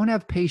don't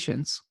have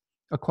patience,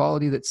 a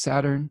quality that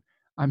Saturn,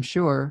 I'm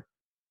sure,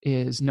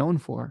 is known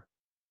for,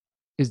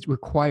 is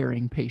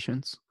requiring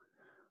patience,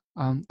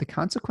 the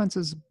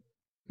consequences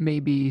may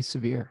be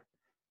severe.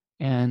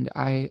 And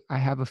I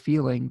have a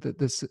feeling that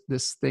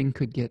this thing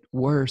could get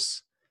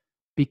worse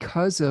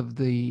because of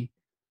the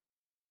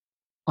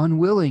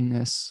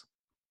unwillingness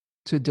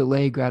to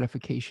delay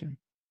gratification.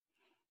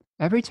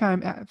 Every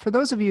time, for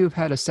those of you who've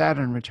had a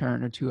Saturn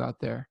return or two out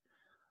there,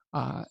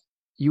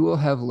 you will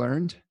have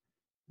learned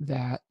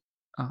that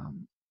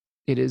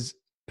it is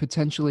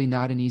potentially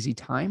not an easy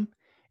time,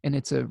 and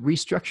it's a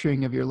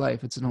restructuring of your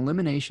life. It's an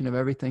elimination of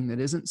everything that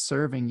isn't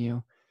serving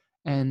you,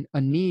 and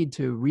a need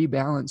to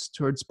rebalance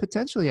towards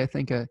potentially, I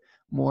think, a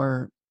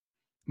more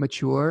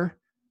mature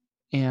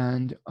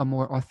and a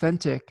more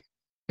authentic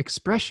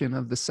expression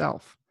of the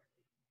self.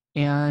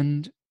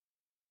 And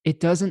it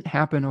doesn't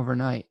happen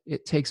overnight.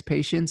 It takes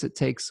patience. It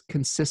takes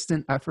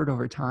consistent effort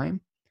over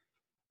time.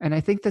 And I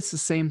think that's the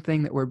same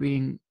thing that we're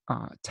being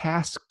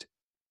tasked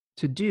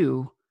to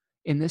do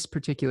in this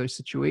particular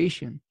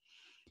situation.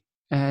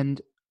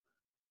 And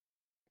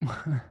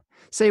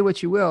say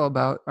what you will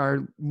about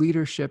our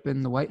leadership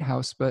in the White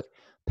House, but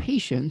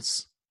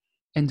patience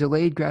and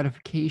delayed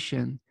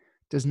gratification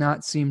does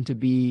not seem to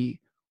be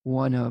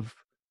one of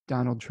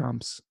Donald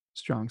Trump's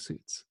strong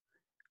suits.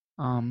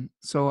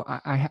 So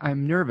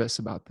I'm nervous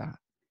about that.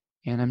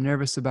 And I'm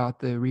nervous about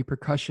the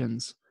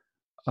repercussions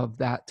of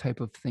that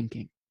type of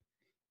thinking.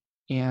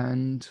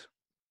 And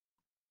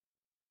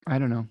I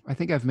don't know. I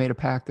think I've made a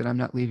pact that I'm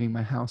not leaving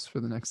my house for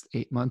the next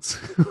 8 months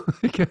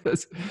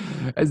because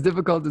as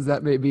difficult as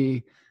that may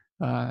be,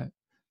 I'll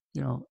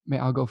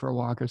go for a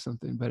walk or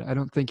something, but I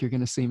don't think you're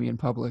going to see me in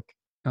public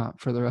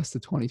for the rest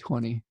of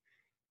 2020.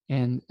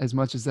 And as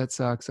much as that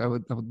sucks, I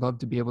would love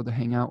to be able to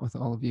hang out with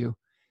all of you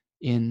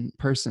in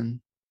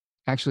person.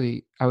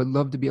 Actually, I would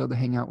love to be able to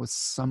hang out with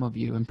some of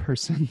you in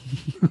person.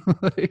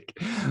 Like,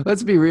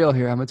 let's be real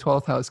here. I'm a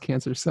 12th house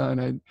Cancer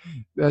sun.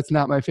 That's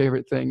not my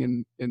favorite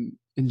thing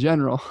in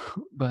general,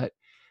 but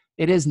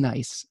it is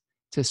nice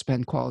to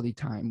spend quality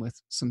time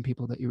with some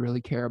people that you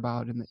really care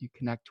about and that you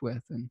connect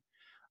with. And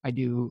I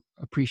do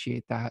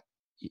appreciate that,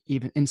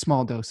 even in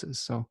small doses.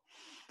 So,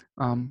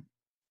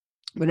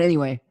 but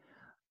anyway,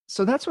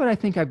 so that's what I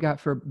think I've got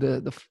for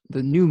the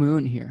new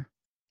moon here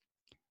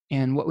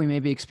and what we may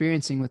be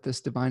experiencing with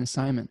this divine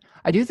assignment.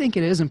 I do think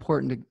it is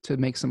important to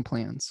make some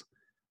plans.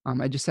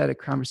 I just had a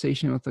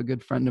conversation with a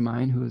good friend of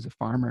mine who is a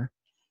farmer,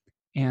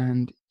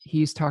 and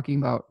he's talking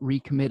about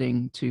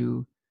recommitting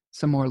to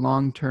some more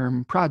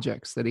long-term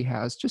projects that he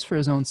has just for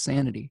his own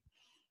sanity.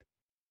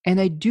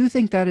 And I do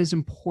think that is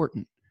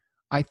important.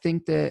 I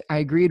think that I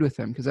agreed with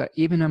him because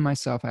even on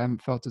myself, I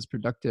haven't felt as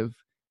productive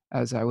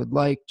as I would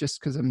like just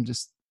because I'm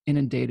just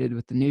inundated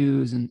with the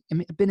news. And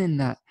I've been in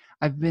that.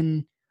 I've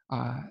been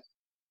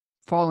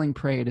falling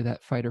prey to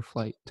that fight or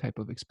flight type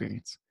of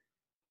experience.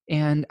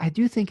 And I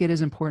do think it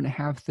is important to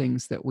have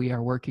things that we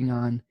are working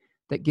on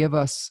that give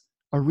us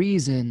a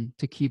reason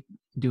to keep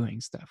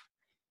doing stuff.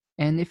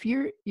 And if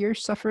you're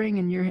suffering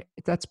and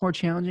if that's more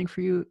challenging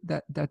for you,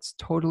 that's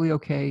totally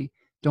okay.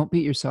 Don't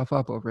beat yourself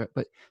up over it,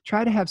 but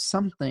try to have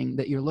something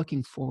that you're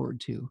looking forward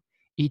to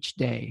each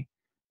day.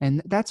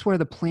 And that's where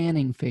the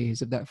planning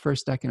phase of that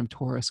first decan of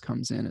Taurus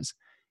comes in is,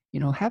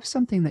 have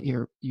something that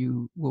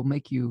you will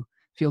make you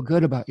feel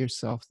good about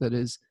yourself that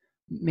is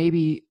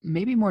maybe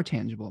more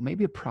tangible,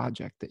 maybe a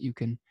project that you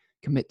can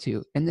commit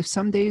to. And if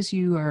some days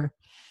you are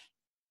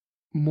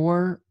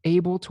more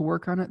able to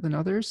work on it than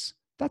others,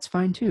 that's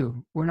fine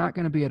too. We're not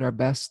going to be at our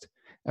best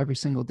every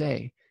single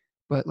day.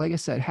 But like I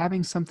said,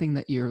 having something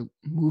that you're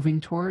moving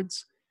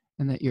towards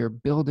and that you're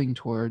building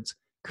towards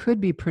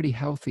could be pretty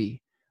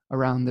healthy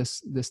around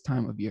this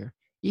time of year.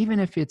 Even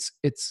if it's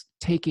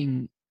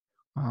taking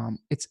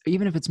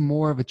even if it's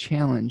more of a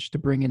challenge to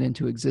bring it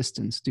into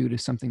existence due to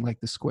something like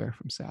the square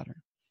from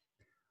Saturn.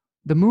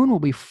 The moon will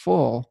be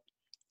full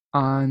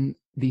on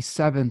the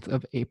 7th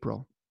of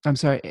April. I'm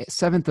sorry,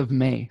 7th of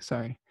May,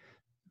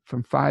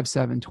 from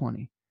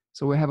 5/7/20.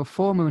 So we have a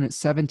full moon at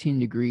 17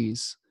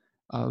 degrees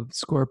of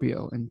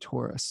Scorpio and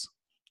Taurus.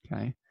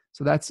 Okay,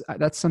 so that's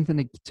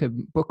something to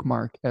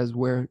bookmark as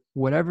where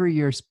whatever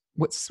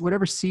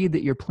seed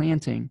that you're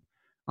planting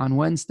on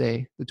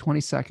Wednesday, the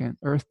 22nd,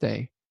 Earth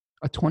Day,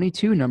 a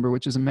 22 number,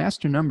 which is a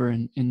master number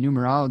in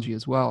numerology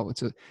as well.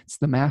 It's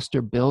the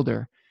master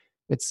builder.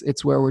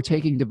 It's where we're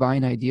taking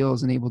divine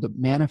ideals and able to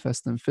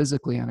manifest them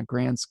physically on a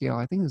grand scale.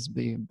 I think it's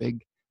gonna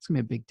be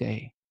a big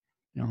day,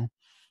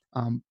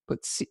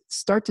 but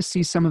start to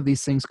see some of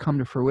these things come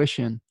to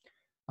fruition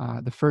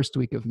the first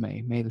week of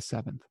May the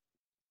 7th.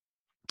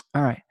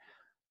 All right,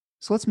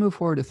 so let's move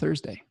forward to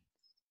Thursday.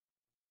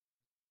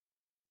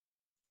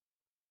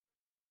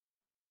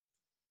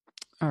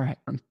 All right,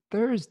 on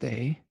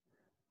Thursday,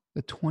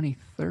 the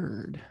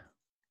 23rd,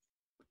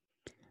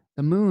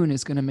 the moon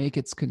is going to make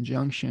its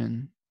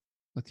conjunction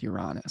with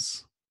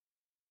Uranus.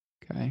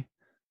 Okay,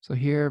 so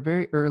here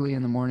very early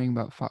in the morning,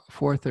 about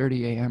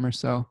 4:30 a.m. or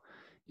so,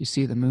 you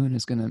see the moon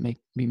is going to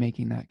be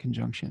making that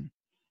conjunction.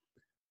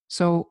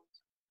 So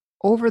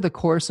over the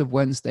course of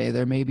Wednesday,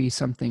 there may be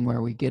something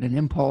where we get an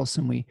impulse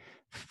and we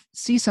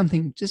see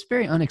something just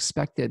very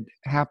unexpected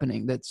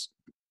happening that's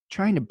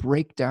trying to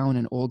break down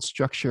an old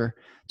structure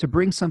to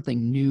bring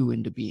something new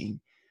into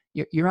being.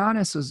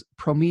 Uranus is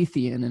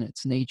Promethean in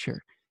its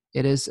nature.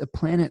 It is a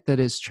planet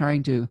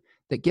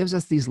that gives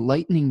us these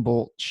lightning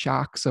bolt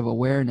shocks of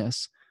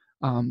awareness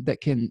that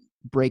can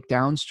break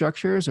down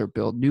structures or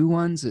build new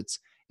ones.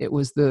 It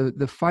was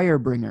the fire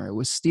bringer. It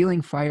was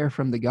stealing fire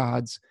from the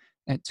gods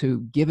and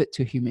to give it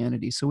to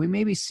humanity. So we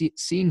may be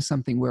seeing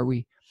something where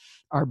we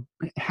are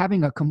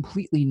having a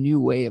completely new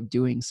way of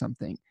doing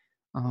something.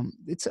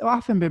 It's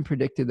often been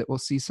predicted that we'll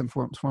see some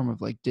form of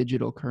like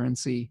digital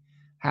currency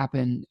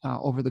happen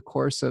over the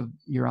course of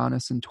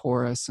Uranus and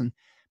Taurus. And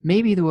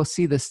maybe we'll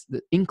see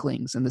the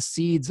inklings and the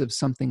seeds of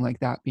something like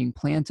that being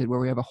planted, where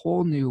we have a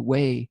whole new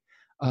way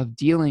of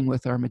dealing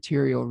with our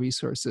material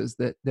resources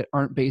that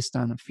aren't based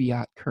on a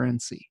fiat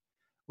currency,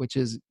 which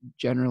is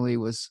generally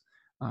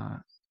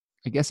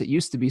I guess it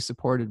used to be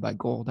supported by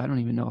gold. I don't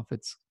even know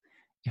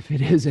if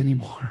it is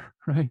anymore,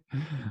 right?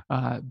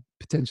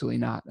 Potentially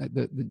not.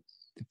 The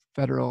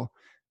the federal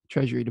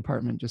Treasury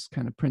Department just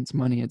kind of prints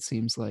money, it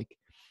seems like.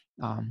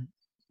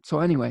 So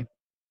anyway,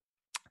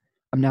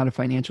 I'm not a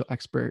financial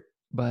expert,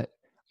 but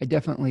I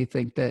definitely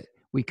think that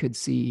we could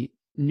see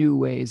new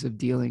ways of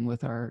dealing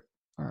with our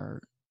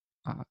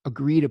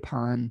agreed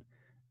upon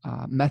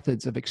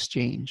methods of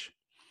exchange.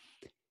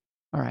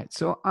 All right.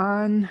 So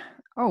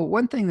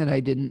one thing that I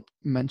didn't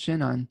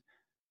mention on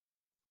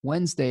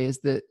Wednesday is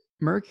that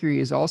Mercury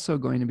is also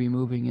going to be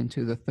moving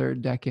into the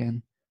third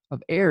decan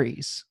of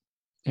Aries,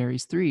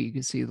 Aries 3. You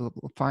can see the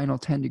final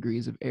 10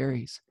 degrees of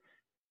Aries.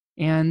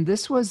 And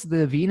this was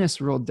the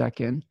Venus ruled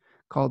decan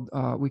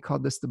we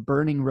called this the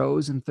Burning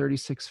Rose in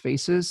 36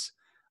 Faces.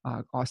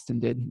 Austin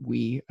did.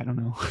 I don't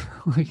know.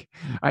 Like,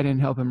 I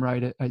didn't help him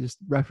write it. I just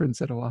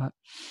reference it a lot.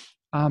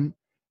 And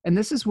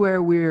this is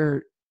where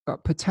we're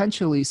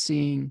potentially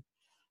seeing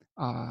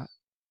an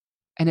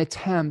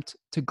attempt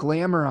to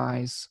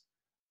glamorize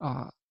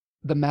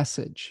the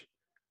message.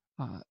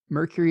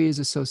 Mercury is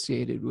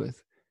associated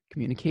with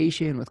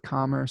communication, with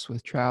commerce,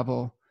 with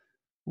travel,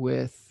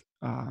 with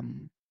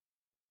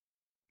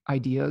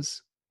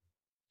ideas.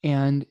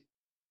 And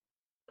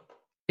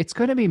it's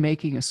going to be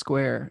making a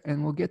square,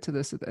 and we'll get to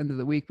this at the end of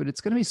the week, but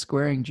it's going to be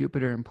squaring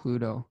Jupiter and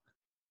Pluto.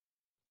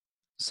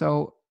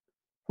 So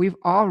we've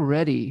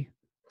already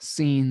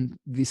seen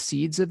the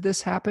seeds of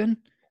this happen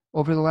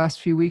over the last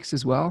few weeks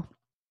as well.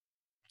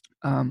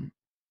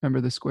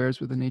 Remember the squares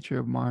with the nature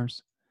of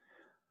Mars.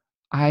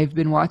 I've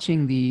been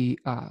watching the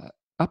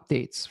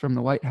updates from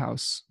the White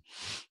House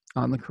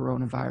on the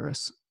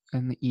coronavirus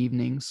in the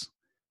evenings,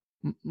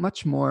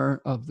 much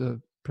more of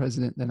the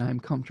president than I'm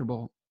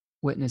comfortable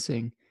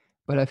witnessing,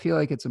 but I feel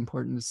like it's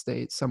important to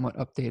stay somewhat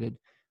updated.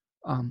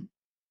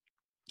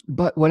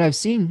 But what I've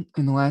seen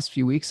in the last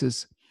few weeks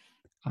is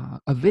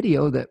a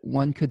video that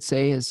one could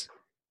say is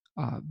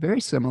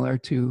very similar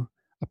to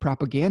a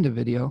propaganda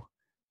video,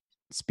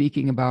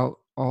 speaking about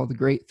all the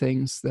great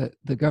things that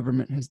the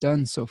government has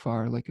done so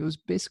far. Like, it was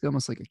basically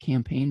almost like a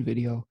campaign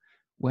video,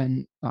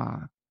 when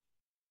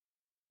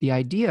the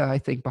idea, I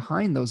think,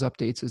 behind those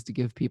updates is to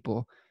give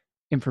people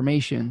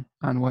information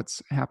on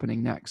what's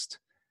happening next.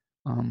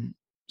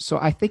 So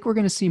I think we're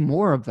going to see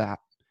more of that.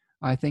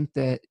 I think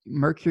that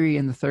Mercury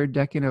in the third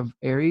decan of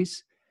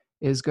Aries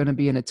is going to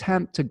be an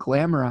attempt to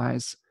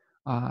glamorize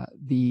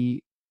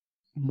the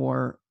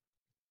more,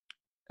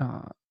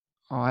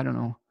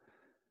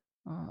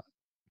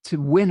 to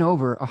win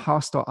over a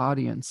hostile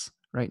audience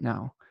right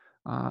now.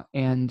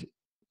 And,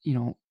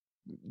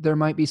 there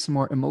might be some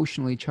more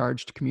emotionally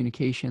charged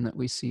communication that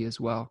we see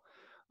as well.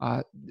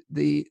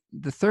 The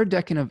third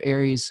decan of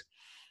Aries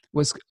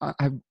was,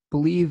 I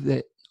believe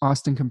that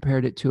Austin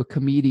compared it to a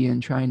comedian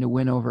trying to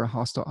win over a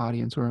hostile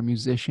audience, or a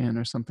musician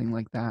or something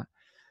like that.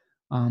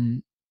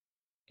 And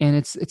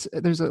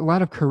there's a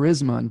lot of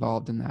charisma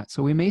involved in that.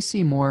 So we may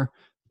see more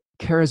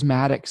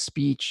charismatic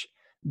speech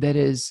that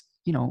is,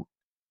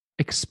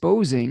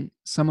 exposing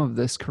some of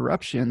this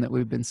corruption that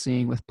we've been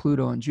seeing with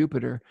Pluto and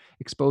Jupiter,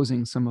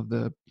 exposing some of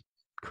the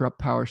corrupt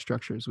power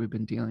structures we've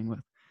been dealing with.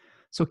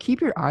 So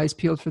keep your eyes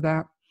peeled for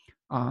that.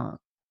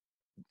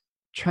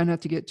 Try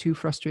not to get too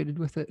frustrated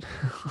with it.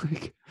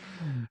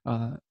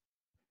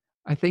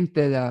 I think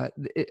that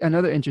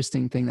another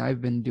interesting thing that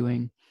I've been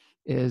doing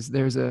is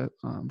there's a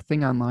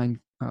thing online,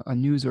 a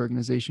news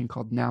organization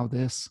called Now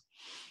This,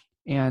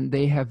 and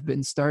they have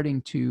been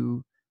starting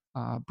to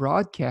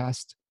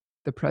broadcast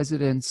the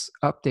president's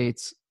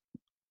updates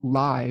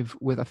live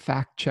with a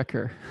fact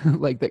checker,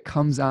 like, that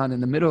comes on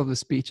in the middle of the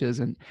speeches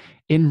and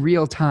in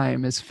real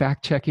time is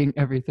fact checking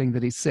everything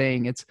that he's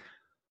saying. It's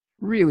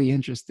really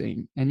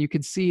interesting. And you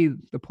could see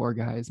the poor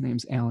guy, his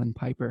name's Alan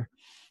Piper.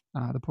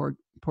 The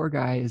poor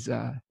guy is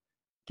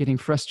getting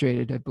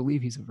frustrated. I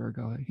believe he's a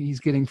Virgo. He's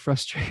getting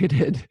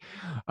frustrated.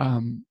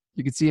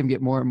 You could see him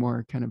get more and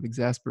more kind of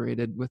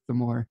exasperated with the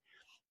more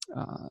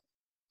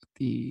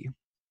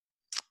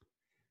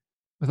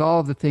with all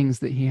of the things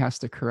that he has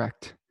to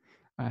correct,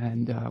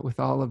 and with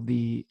all of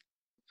the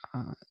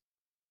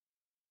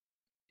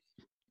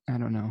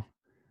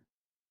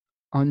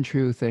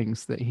untrue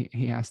things that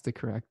he has to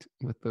correct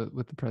with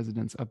the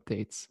president's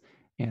updates,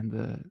 and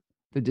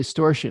the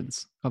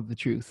distortions of the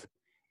truth.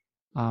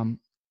 And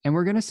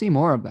we're going to see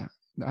more of that.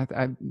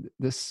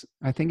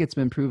 I think it's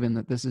been proven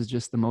that this is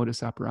just the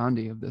modus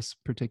operandi of this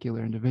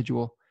particular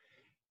individual.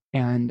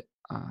 And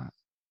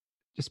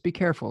just be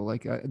careful.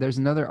 Like, there's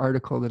another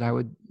article that I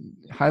would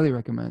highly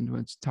recommend,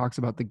 which talks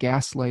about the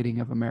gaslighting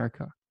of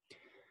America.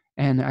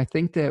 And I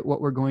think that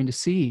what we're going to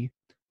see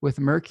with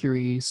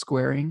Mercury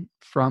squaring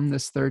from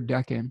this third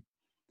decan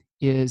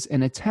is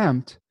an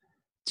attempt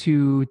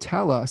to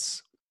tell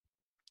us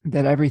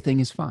that everything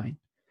is fine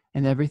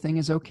and everything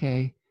is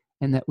okay,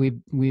 and that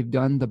we've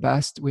done the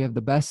best. We have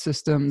the best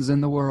systems in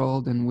the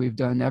world, and we've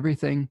done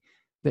everything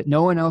that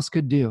no one else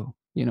could do,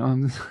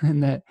 and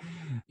that,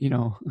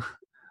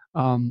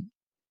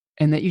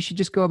 and that you should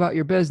just go about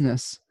your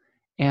business.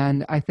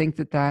 And I think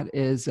that that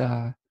is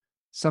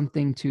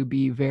something to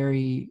be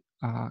very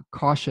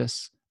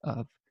cautious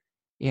of.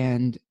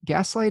 And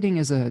gaslighting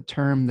is a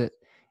term that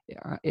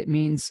it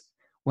means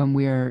when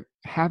we're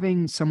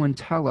having someone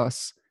tell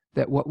us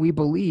that what we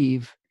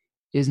believe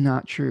is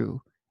not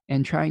true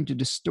and trying to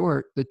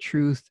distort the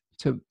truth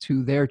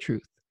to their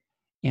truth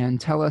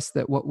and tell us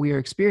that what we are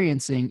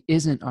experiencing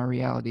isn't our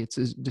reality. It's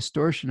a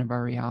distortion of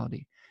our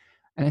reality.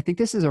 And I think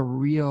this is a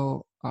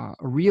real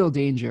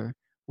danger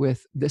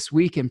with this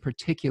week in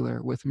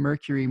particular, with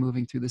Mercury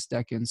moving through this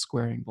decan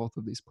squaring both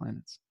of these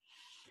planets.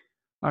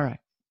 All right.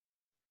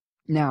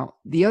 Now,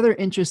 the other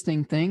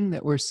interesting thing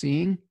that we're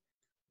seeing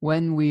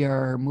when we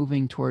are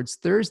moving towards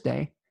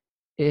Thursday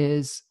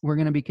is we're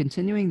going to be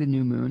continuing the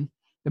new moon.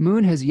 The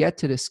moon has yet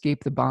to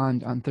escape the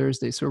bond on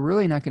Thursday, so we're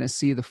really not going to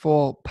see the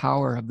full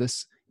power of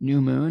this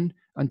new moon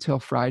until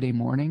Friday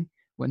morning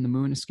when the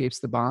moon escapes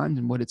the bond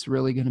and what it's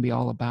really going to be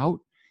all about.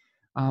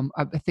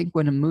 I think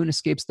when a moon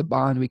escapes the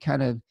bond, we've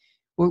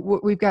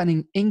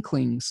gotten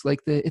inklings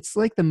it's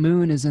like the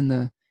moon is in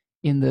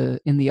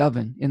the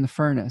oven, in the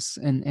furnace,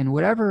 and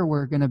whatever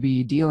we're going to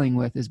be dealing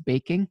with is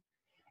baking.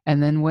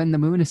 And then when the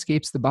moon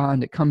escapes the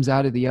bond, it comes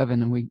out of the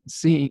oven, and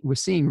we're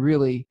seeing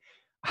really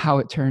how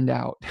it turned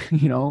out,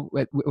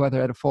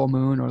 whether at a full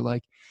moon or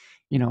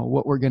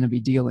what we're going to be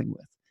dealing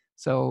with.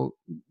 So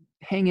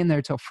hang in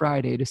there till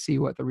Friday to see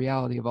what the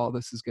reality of all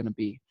this is going to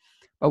be.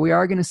 But we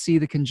are going to see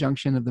the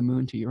conjunction of the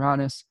moon to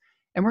Uranus,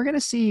 and we're going to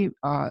see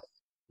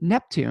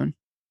Neptune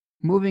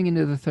moving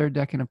into the third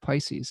decan of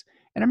Pisces.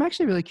 And I'm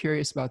actually really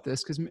curious about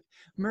this because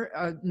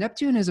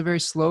Neptune is a very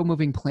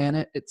slow-moving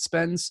planet. It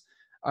spends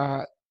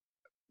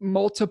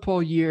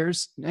multiple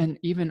years and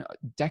even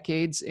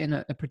decades in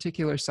a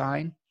particular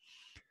sign.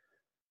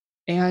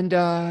 And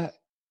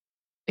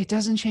it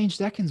doesn't change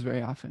decans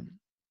very often.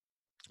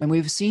 And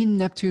we've seen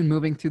Neptune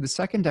moving through the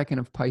second decan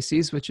of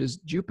Pisces, which is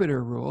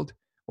Jupiter ruled,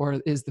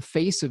 or is the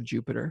face of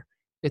Jupiter.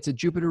 It's a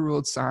Jupiter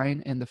ruled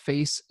sign, and the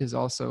face is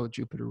also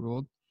Jupiter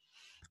ruled,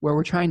 where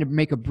we're trying to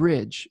make a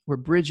bridge. We're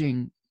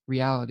bridging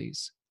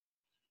realities.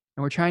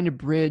 And we're trying to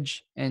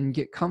bridge and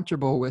get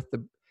comfortable with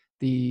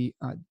the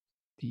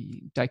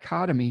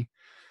dichotomy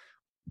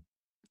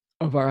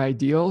of our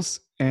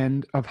ideals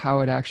and of how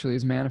it actually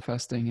is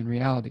manifesting in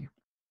reality.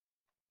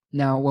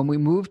 Now, when we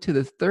move to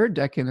the third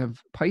decan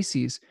of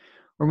Pisces,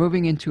 we're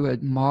moving into a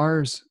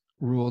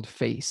Mars-ruled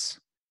face.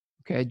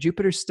 Okay,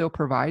 Jupiter's still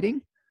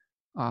providing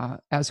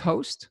as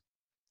host,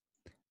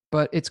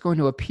 but it's going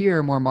to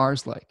appear more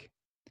Mars-like.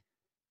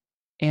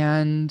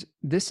 And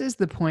this is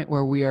the point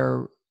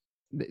where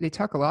they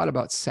talk a lot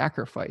about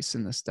sacrifice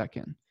in this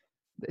decan.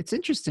 It's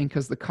interesting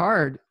because the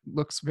card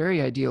looks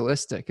very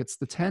idealistic. It's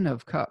the 10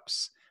 of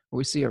Cups, where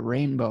we see a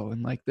rainbow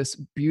and this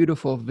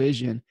beautiful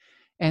vision.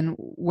 And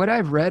what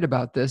I've read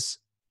about this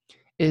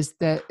is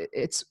that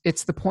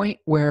it's the point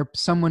where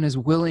someone is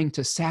willing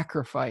to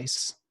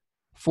sacrifice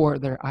for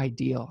their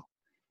ideal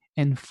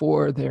and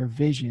for their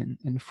vision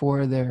and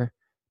for their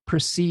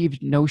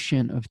perceived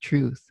notion of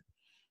truth,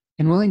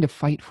 and willing to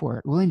fight for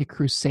it, willing to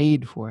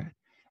crusade for it.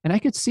 And I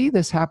could see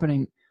this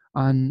happening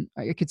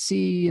I could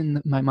see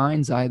in my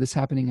mind's eye this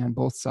happening on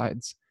both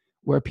sides,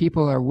 where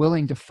people are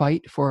willing to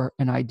fight for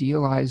an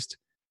idealized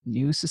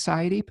new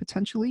society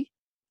potentially,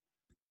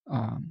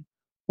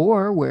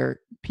 or where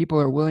people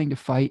are willing to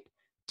fight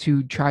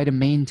to try to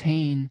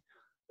maintain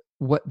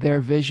what their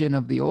vision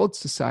of the old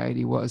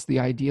society was, the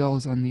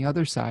ideals on the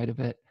other side of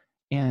it,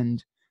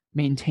 and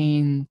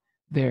maintain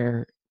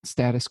their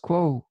status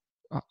quo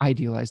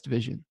idealized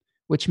vision,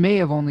 which may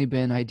have only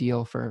been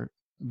ideal for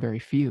very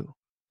few.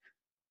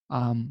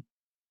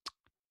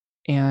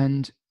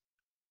 And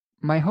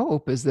my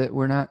hope is that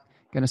we're not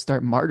going to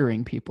start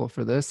martyring people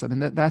for this. I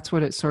mean, that's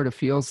what it sort of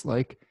feels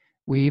like.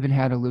 We even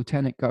had a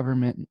lieutenant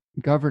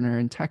governor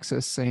in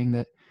Texas saying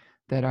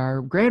that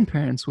our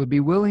grandparents would be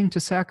willing to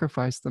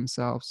sacrifice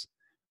themselves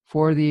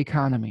for the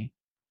economy.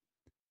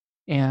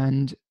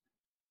 And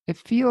it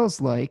feels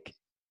like,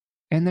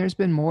 and there's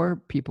been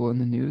more people in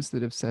the news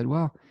that have said,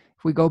 well,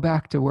 if we go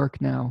back to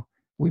work now,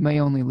 we may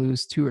only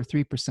lose 2 or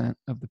 3%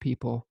 of the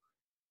people.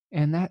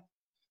 And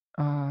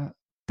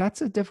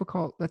that's a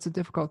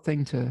difficult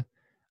thing to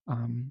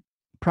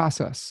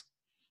process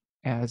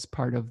as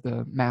part of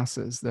the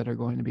masses that are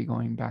going to be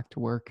going back to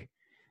work.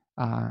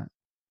 I'm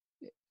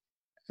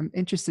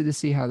interested to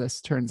see how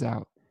this turns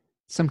out.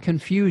 Some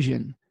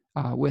confusion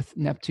with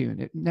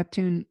Neptune.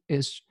 Neptune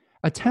is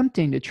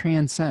attempting to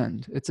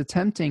transcend. It's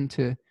attempting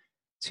to.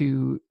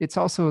 It's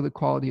also the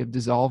quality of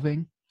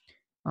dissolving.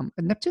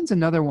 Neptune's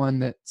another one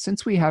that,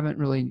 since we haven't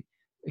really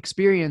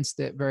experienced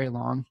it very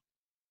long,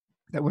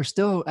 that we're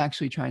still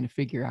actually trying to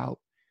figure out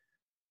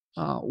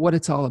what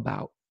it's all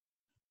about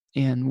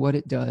and what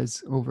it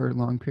does over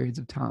long periods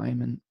of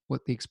time and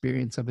what the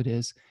experience of it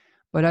is.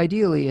 But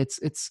ideally,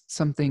 it's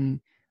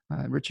something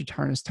Richard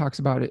Tarnas talks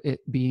about it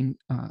being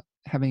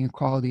having a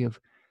quality of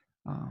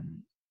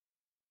an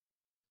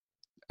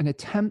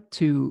attempt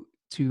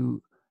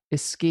to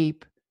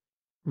escape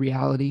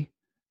reality,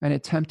 an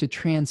attempt to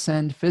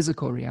transcend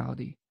physical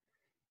reality.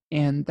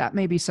 And that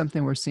may be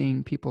something we're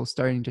seeing people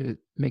starting to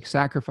make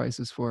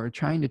sacrifices for,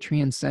 trying to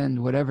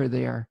transcend whatever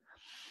they are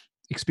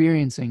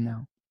experiencing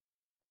now.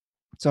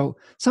 So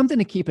something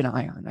to keep an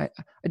eye on.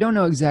 I don't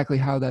know exactly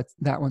how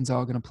that one's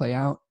all going to play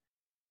out.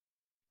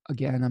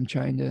 again, I'm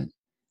trying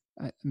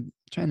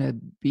to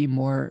be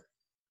more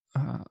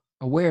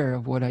aware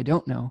of what I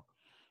don't know.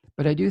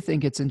 But I do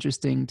think it's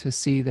interesting to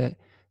see that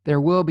there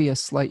will be a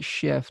slight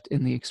shift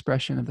in the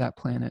expression of that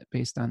planet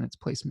based on its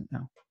placement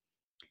now.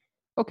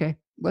 Okay,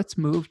 let's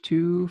move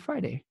to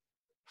Friday.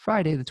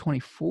 Friday the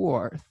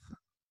 24th.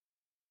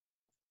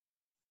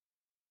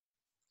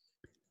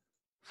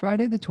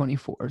 Friday the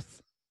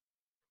 24th.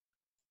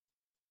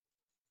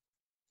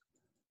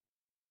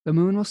 The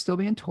moon will still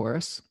be in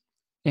Taurus.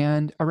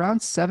 And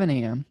around 7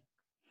 a.m.,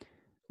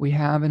 we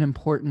have an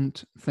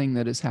important thing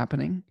that is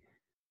happening.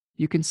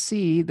 You can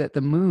see that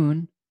the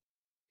moon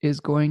is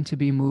going to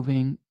be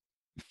moving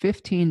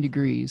 15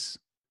 degrees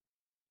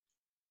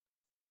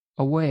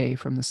away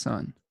from the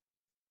sun.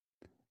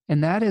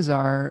 And that is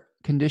our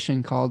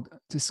condition called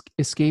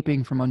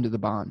escaping from under the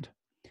bond.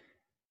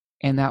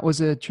 And that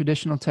was a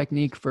traditional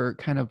technique for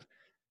kind of,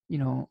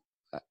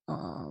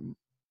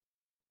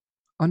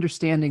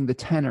 understanding the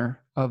tenor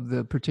of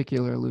the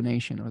particular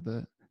lunation, or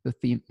the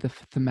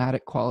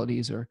thematic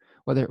qualities, or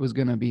whether it was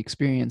going to be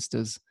experienced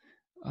as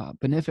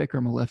benefic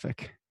or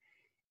malefic.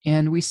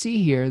 And we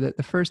see here that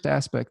the first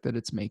aspect that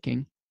it's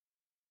making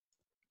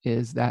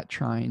is that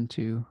trine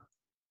to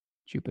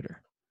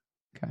Jupiter.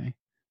 Okay.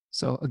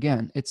 So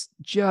again, it's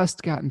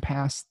just gotten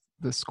past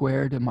the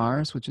square to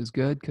Mars, which is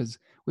good because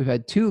we've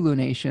had two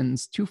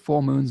lunations, two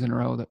full moons in a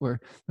row that were,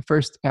 the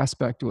first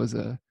aspect was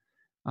an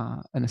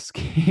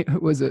escape,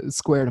 it was a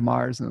square to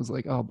Mars. And it was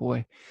like, oh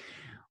boy,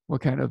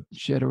 what kind of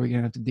shit are we going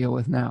to have to deal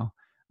with now?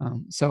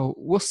 So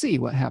we'll see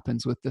what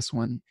happens with this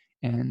one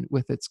and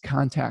with its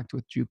contact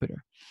with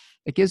Jupiter.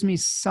 It gives me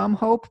some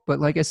hope,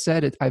 but like I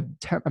said,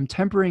 I'm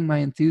tempering my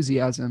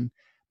enthusiasm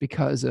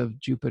because of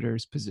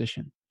Jupiter's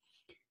position.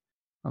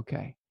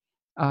 Okay.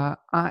 At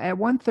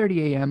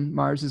 1:30 a.m.,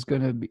 Mars is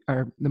going to be,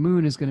 or the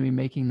moon is going to be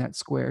making that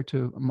square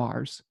to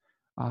Mars.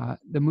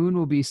 The moon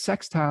will be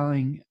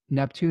sextiling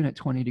Neptune at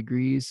 20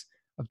 degrees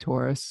of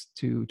Taurus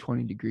to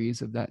 20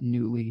 degrees of that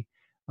newly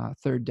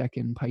third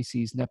decan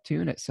Pisces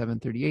Neptune at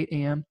 7:38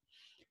 a.m.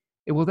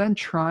 It will then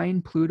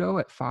trine Pluto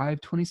at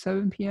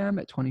 5:27 p.m.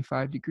 at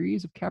 25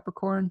 degrees of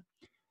Capricorn,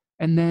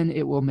 and then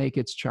it will make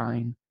its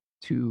trine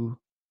to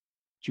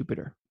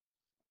Jupiter.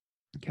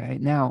 Okay.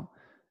 Now,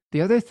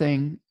 the other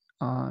thing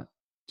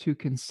to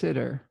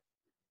consider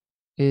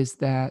is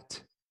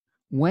that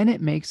when it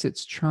makes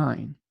its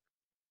trine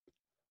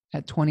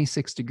at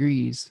 26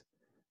 degrees,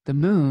 the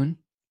moon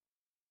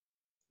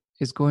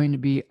is going to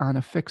be on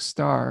a fixed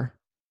star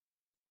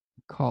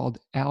called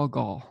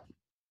Algol.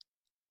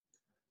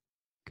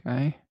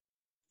 Okay.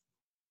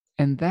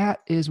 And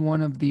that is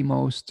one of the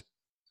most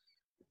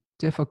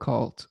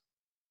difficult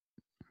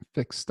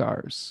fixed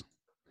stars.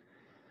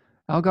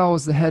 Algol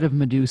was the head of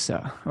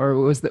Medusa,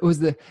 or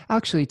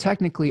actually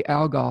technically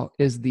Algol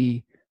is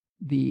the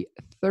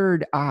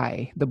third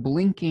eye, the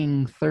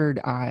blinking third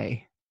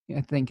eye,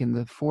 I think, in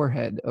the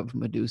forehead of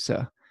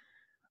Medusa.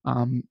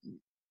 The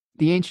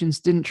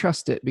ancients didn't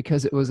trust it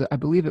because I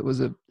believe it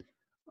was a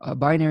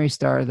binary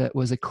star that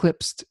was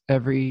eclipsed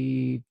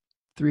every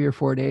 3 or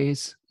 4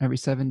 days, every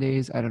 7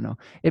 days. I don't know.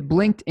 It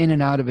blinked in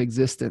and out of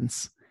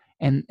existence.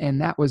 And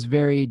that was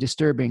very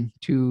disturbing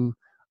to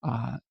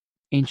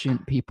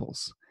ancient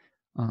peoples.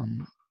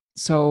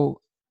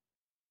 So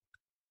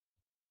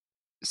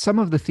some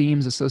of the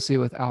themes associated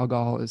with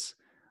Algol is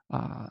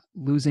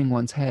losing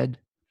one's head,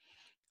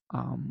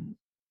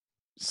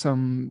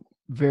 some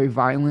very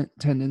violent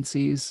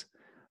tendencies.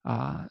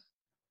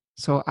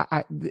 So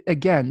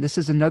again, this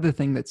is another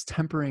thing that's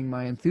tempering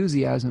my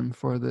enthusiasm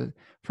for the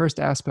first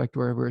aspect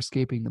where we're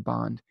escaping the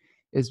bond,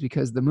 is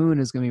because the moon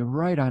is going to be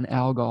right on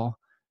Algol,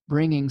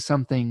 bringing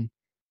something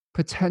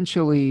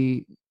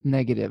potentially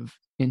negative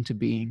into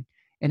being.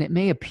 And it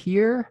may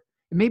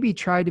be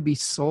tried to be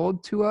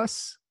sold to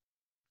us,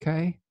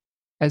 okay,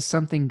 as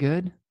something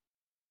good.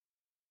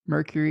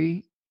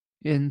 Mercury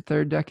in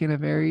third decan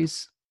of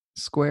Aries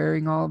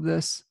squaring all of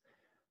this,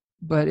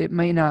 but it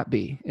may not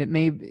be. It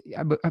may be,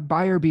 a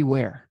buyer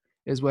beware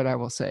is what I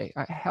will say.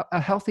 A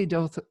healthy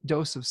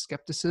dose of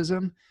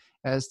skepticism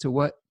as to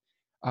what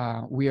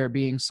we are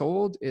being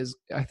sold is,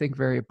 I think,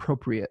 very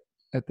appropriate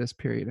at this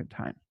period in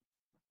time.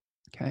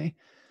 Okay,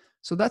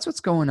 so that's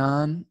what's going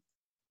on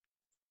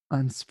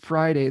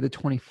Friday the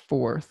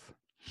 24th.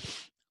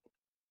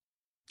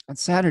 On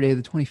Saturday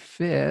the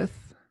 25th,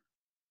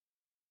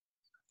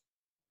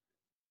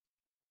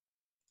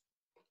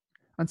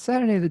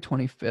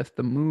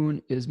 the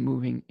moon is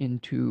moving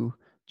into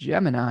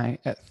Gemini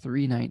at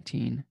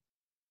 3:19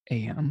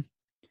 a.m.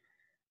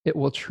 It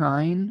will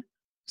trine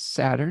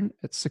Saturn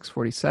at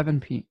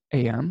 6:47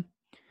 a.m.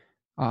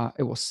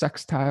 It will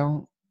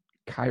sextile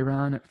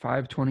Chiron at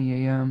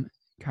 5:20 a.m.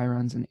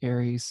 Chiron's in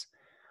Aries.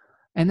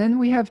 And then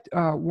we have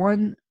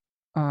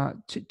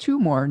two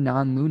more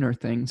non-lunar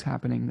things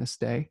happening this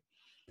day.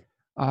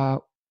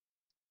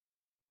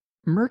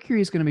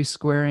 Mercury is going to be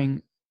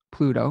squaring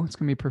Pluto. It's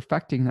going to be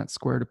perfecting that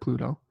square to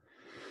Pluto.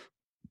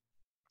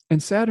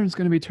 And Saturn's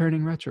going to be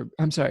turning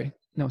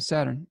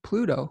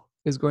Pluto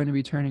is going to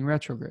be turning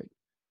retrograde.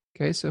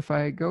 Okay, so if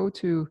I go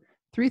to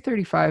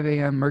 3:35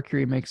 a.m.,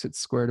 Mercury makes its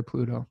square to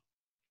Pluto.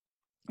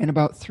 And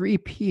about 3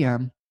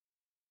 p.m.,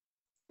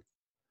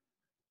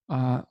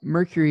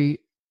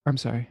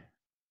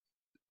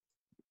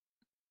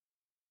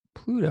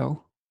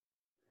 Pluto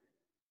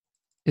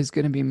is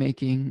going to be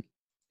making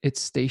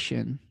its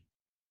station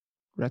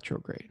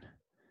retrograde.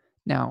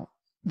 Now,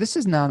 this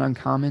is not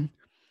uncommon.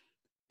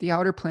 The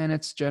outer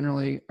planets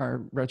generally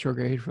are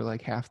retrograde for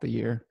like half the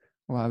year,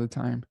 a lot of the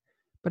time.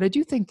 But I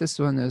do think this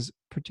one is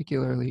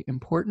particularly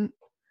important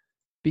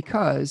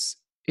because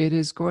it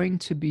is going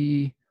to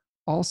be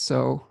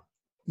also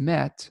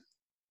met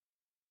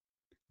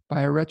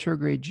by a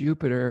retrograde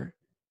Jupiter,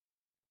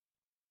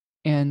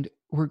 and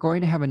we're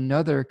going to have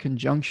another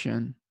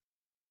conjunction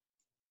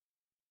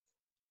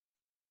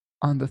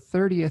on the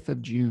 30th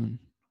of June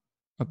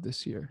of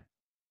this year.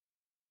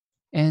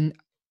 And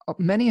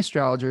many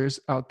astrologers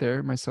out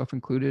there, myself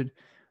included,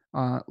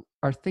 are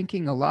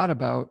thinking a lot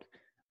about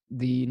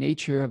the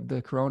nature of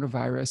the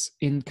coronavirus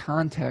in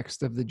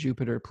context of the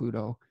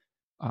Jupiter-Pluto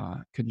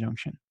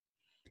conjunction,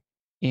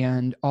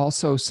 and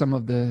also some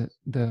of the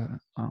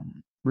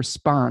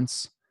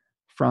response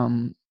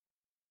from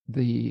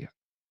the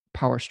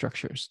power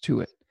structures to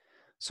it.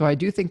 So I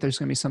do think there's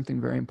going to be something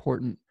very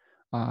important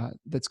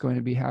that's going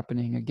to be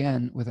happening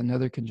again with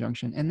another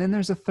conjunction. And then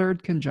there's a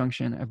third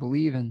conjunction, I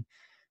believe, in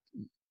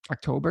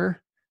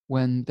October,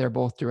 when they're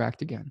both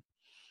direct again.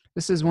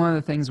 This is one of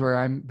the things where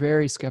I'm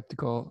very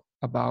skeptical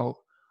about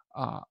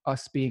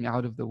us being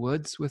out of the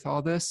woods with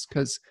all this,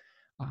 because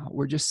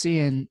we're just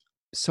seeing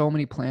so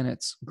many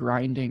planets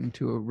grinding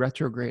to a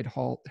retrograde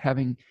halt.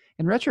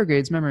 And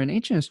retrogrades, remember in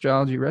ancient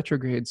astrology,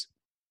 retrogrades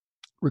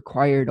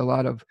required a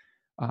lot of,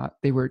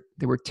 they were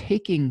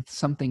taking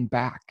something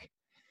back.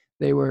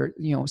 They were,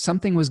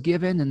 something was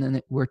given and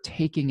then we're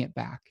taking it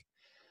back.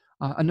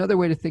 Another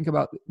way to think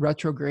about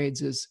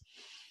retrogrades is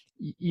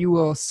you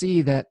will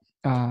see that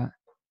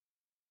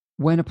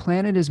when a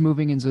planet is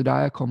moving in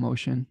zodiacal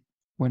motion,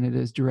 when it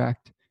is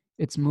direct,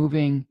 it's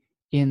moving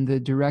in the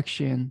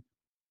direction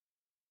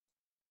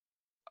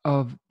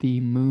of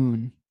the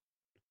moon.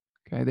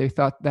 Okay, they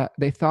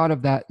thought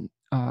of that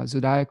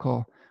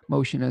zodiacal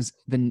motion as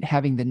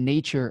having the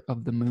nature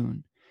of the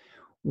moon.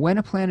 When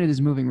a planet is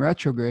moving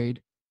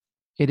retrograde,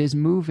 it is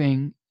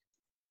moving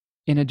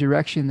in a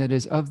direction that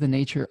is of the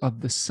nature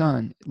of the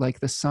sun, like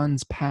the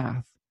sun's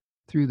path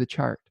through the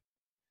chart.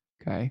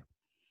 Okay,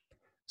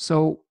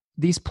 so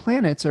these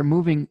planets are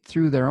moving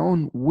through their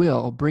own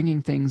will,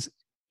 bringing things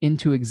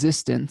into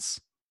existence.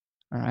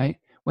 All right.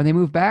 When they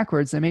move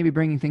backwards, they may be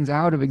bringing things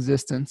out of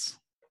existence,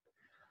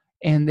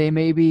 and they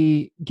may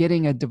be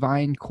getting a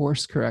divine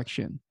course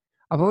correction.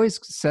 I've always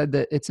said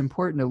that it's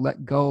important to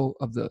let go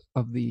of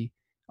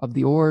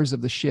the oars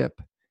of the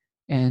ship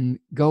and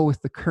go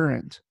with the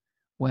current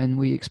when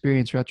we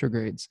experience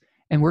retrogrades.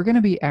 And we're going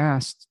to be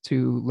asked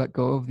to let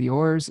go of the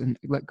oars and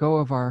let go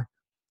of our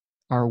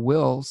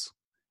wills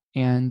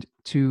and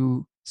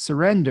to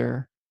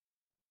surrender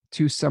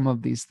to some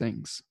of these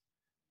things.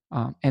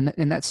 And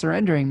that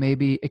surrendering may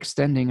be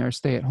extending our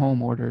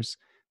stay-at-home orders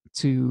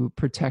to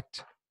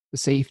protect the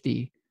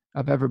safety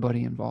of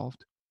everybody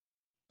involved.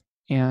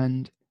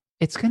 And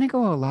it's going to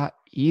go a lot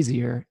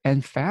easier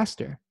and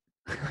faster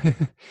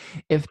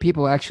if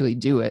people actually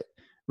do it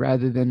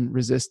rather than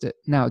resist it.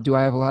 Now, do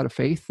I have a lot of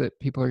faith that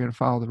people are going to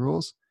follow the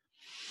rules?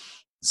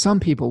 Some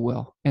people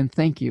will, and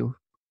thank you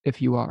if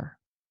you are.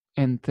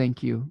 And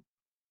thank you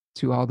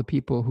to all the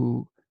people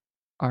who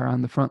are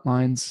on the front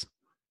lines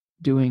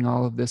doing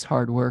all of this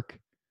hard work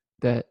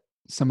that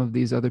some of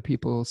these other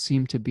people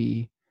seem to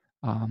be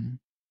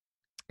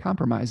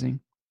compromising.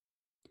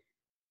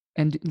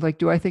 And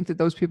do I think that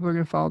those people are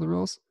going to follow the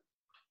rules?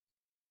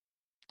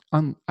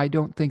 I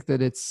don't think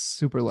that it's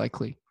super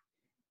likely.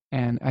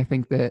 And I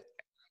think that,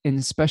 and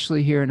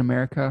especially here in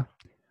America,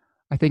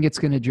 I think it's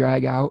going to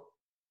drag out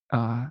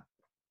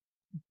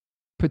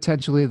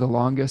potentially the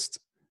longest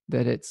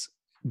that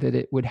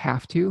it would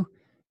have to,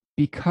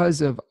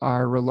 because of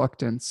our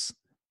reluctance,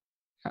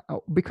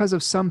 because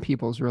of some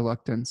people's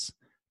reluctance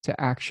to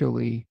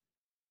actually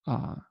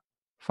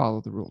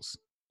follow the rules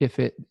if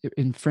it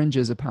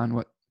infringes upon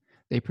what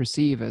they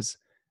perceive as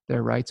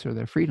their rights or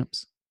their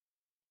freedoms.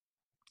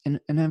 And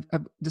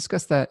I've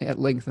discussed that at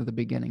length at the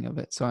beginning of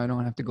it, so I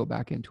don't have to go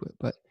back into it.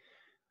 But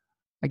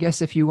I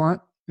guess if you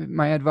want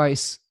my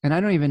advice, and I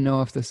don't even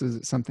know if this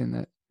is something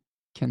that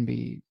can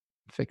be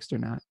fixed or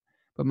not,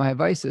 but my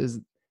advice is,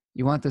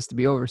 you want this to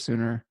be over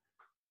sooner,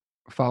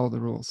 follow the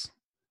rules.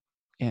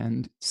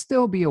 And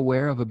still be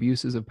aware of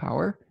abuses of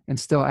power and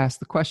still ask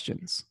the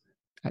questions.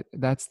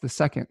 That's the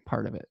second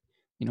part of it.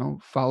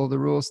 Follow the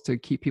rules to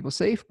keep people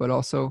safe, but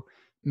also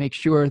make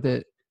sure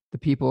that the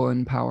people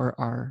in power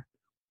are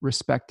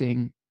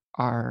respecting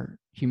our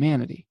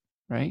humanity,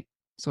 right?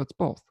 So it's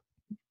both,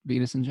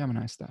 Venus and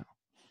Gemini style.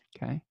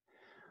 Okay.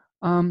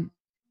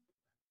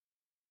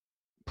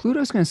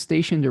 Pluto's going to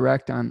station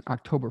direct on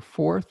October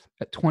 4th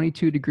at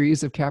 22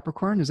 degrees of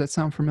Capricorn. Does that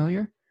sound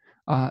familiar?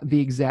 The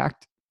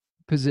exact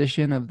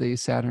position of the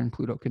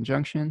Saturn-Pluto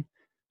conjunction.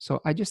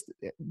 So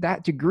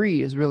that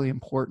degree is really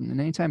important. And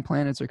anytime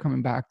planets are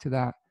coming back to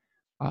that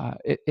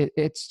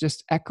It's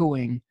just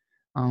echoing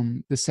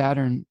the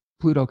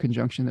Saturn-Pluto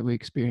conjunction that we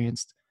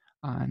experienced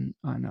on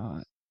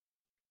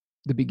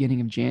the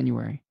beginning of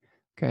January.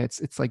 Okay,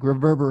 it's like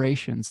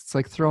reverberations. It's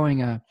like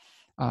throwing a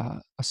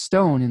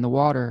stone in the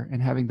water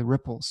and having the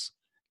ripples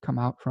come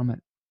out from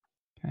it.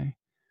 Okay.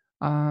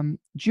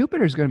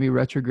 Jupiter is going to be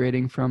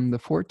retrograding from the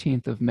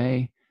 14th of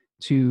May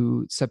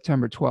to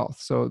September 12th.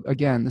 So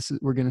again,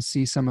 we're going to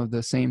see some of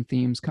the same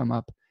themes come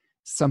up.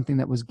 Something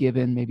that was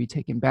given, maybe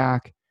taken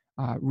back,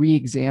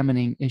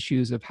 re-examining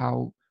issues of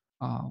how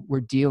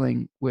we're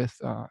dealing with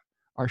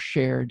our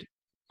shared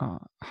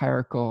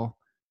hierarchical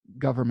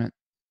government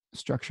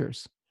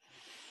structures.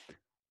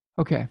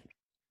 Okay.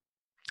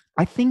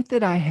 I think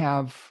that I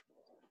have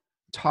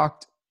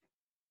talked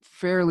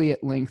fairly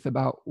at length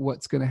about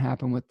what's going to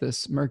happen with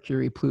this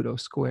Mercury-Pluto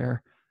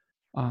square.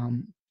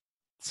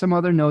 Some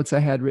other notes I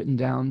had written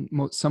down,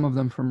 some of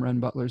them from Ren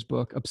Butler's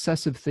book: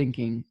 obsessive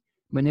thinking,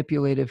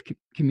 manipulative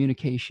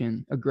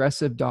communication,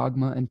 aggressive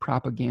dogma and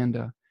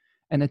propaganda,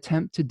 an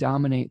attempt to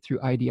dominate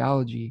through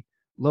ideology,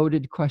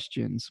 loaded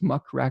questions,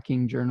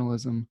 muckraking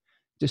journalism,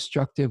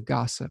 destructive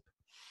gossip.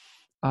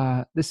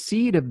 The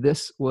seed of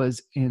this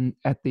was on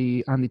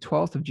the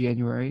 12th of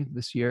January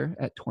this year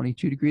at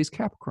 22 degrees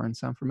Capricorn.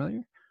 Sound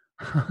familiar?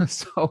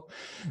 So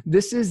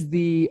this is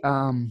the,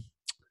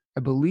 I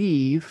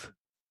believe,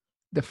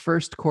 the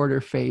first quarter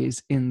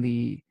phase in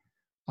the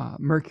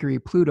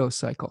Mercury-Pluto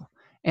cycle.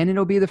 And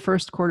it'll be the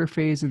first quarter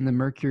phase in the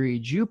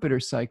Mercury-Jupiter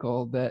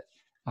cycle that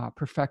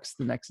perfects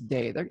the next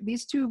day.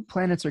 These two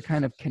planets are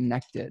kind of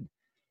connected.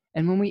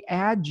 And when we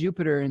add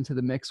Jupiter into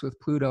the mix with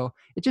Pluto,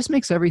 it just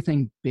makes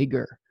everything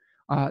bigger.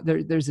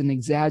 There's an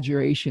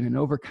exaggeration and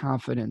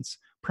overconfidence,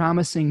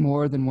 promising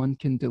more than one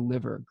can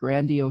deliver,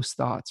 grandiose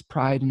thoughts,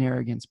 pride and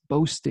arrogance,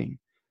 boasting,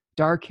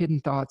 dark hidden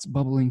thoughts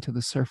bubbling to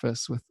the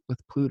surface with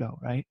Pluto,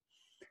 right?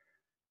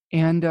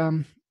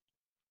 And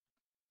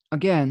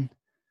again,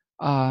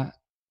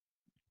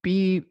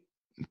 be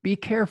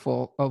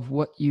careful of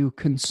what you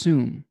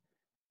consume,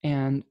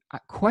 and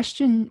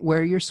question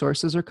where your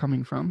sources are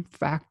coming from.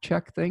 Fact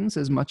check things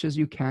as much as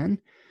you can.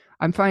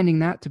 I'm finding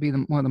that to be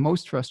one of the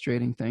most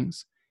frustrating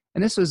things.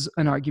 And this was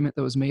an argument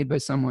that was made by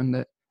someone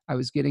that I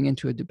was getting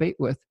into a debate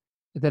with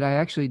that I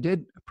actually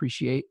did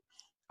appreciate.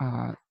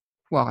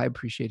 Well, I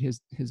appreciate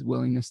his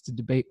willingness to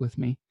debate with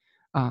me.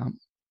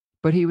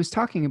 But he was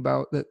talking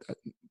about that.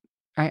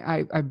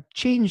 I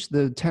changed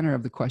the tenor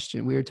of the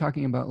question. We were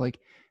talking about like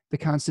the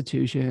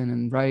Constitution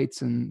and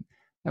rights, and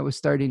that was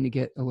starting to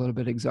get a little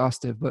bit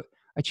exhaustive. But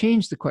I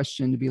changed the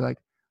question to be like,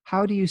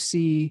 how do you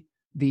see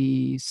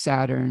the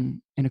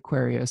Saturn in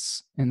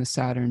Aquarius and the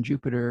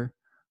Saturn-Jupiter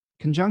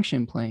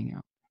conjunction playing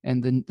out,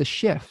 and then the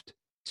shift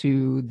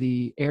to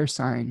the air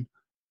sign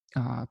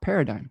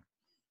paradigm?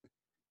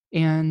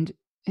 And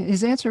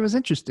his answer was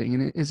interesting,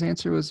 and his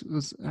answer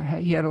was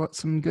he had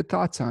some good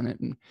thoughts on it.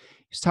 And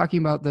he's talking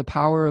about the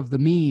power of the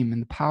meme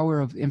and the power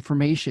of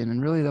information,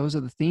 and really those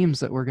are the themes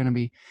that we're going to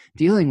be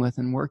dealing with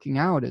and working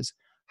out. Is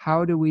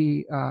how do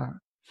we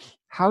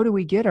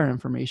get our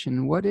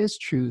information? What is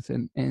truth?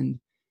 And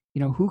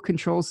who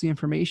controls the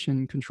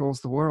information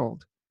controls the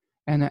world.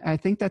 And I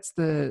think that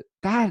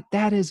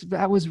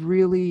was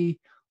really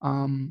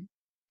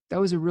that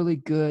was a really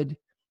good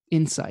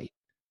insight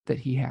that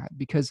he had,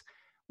 because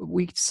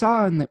we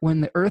saw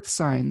when the earth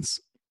signs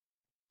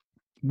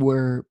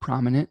were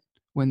prominent,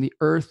 when the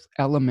earth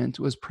element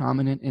was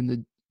prominent in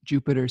the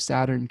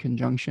Jupiter-Saturn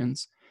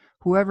conjunctions,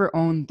 whoever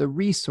owned the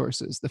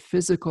resources, the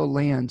physical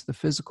land, the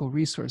physical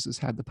resources,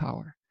 had the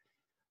power.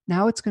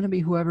 Now it's going to be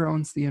whoever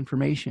owns the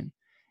information.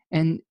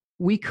 And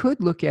we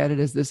could look at it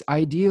as this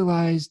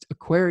idealized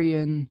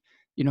Aquarian,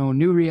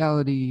 new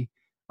reality.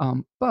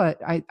 But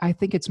I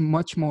think it's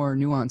much more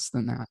nuanced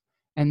than that.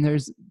 And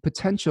there's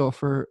potential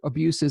for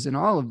abuses in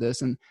all of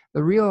this. And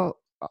the real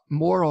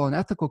moral and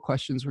ethical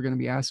questions we're going to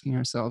be asking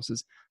ourselves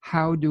is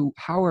how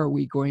are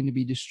we going to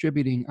be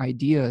distributing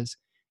ideas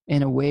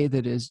in a way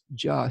that is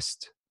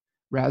just,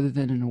 rather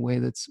than in a way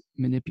that's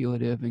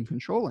manipulative and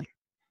controlling?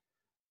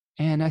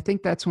 And I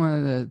think that's one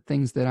of the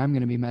things that I'm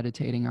going to be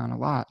meditating on a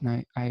lot.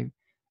 And I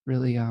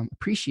really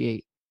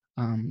appreciate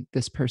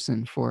this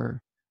person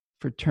for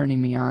turning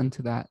me on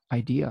to that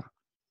idea.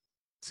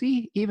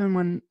 See, even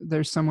when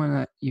there's someone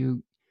that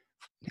you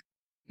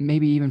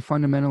maybe even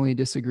fundamentally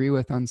disagree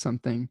with on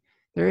something,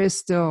 there is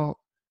still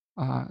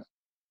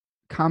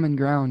common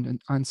ground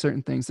on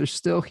certain things. There's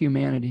still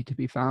humanity to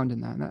be found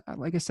in that.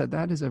 And like I said,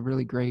 that is a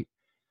really great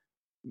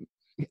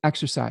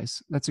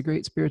exercise. That's a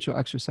great spiritual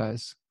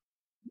exercise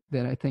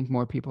that I think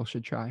more people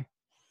should try.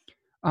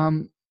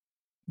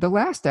 The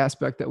last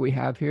aspect that we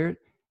have here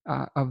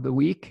of the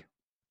week,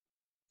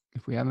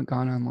 if we haven't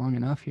gone on long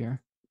enough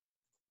here,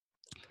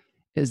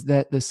 is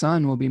that the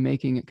sun will be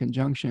making a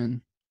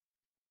conjunction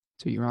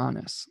to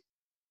Uranus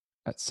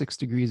at 6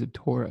 degrees of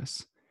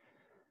Taurus.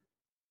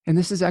 And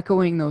this is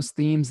echoing those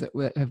themes that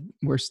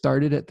were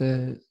started at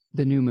the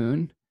new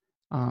moon.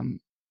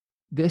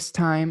 This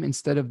time,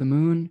 instead of the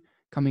moon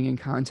coming in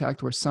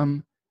contact where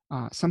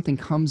something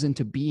comes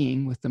into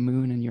being with the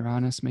moon and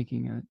Uranus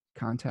making a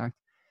contact,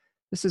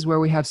 This is where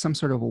we have some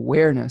sort of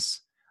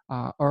awareness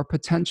or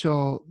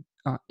potential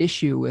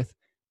issue with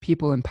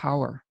people in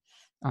power.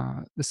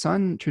 The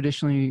sun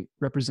traditionally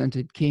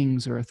represented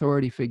kings or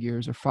authority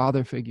figures or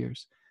father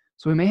figures.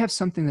 So we may have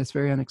something that's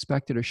very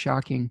unexpected or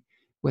shocking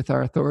with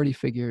our authority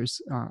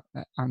figures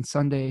on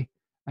Sunday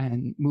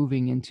and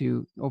moving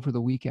into over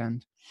the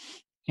weekend,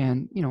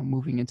 and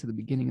moving into the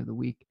beginning of the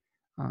week.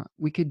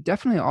 We could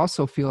definitely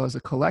also feel as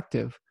a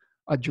collective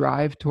a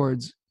drive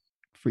towards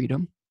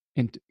freedom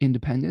and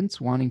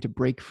independence, wanting to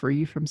break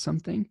free from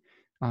something.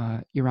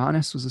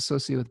 Uranus was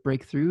associated with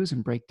breakthroughs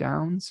and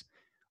breakdowns.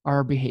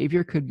 Our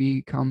behavior could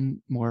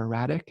become more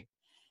erratic.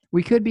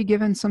 We could be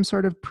given some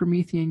sort of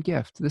Promethean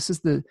gift. This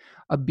is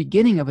a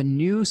beginning of a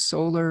new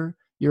solar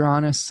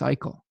Uranus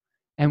cycle.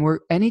 And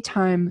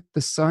anytime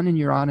the sun and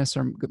Uranus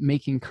are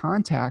making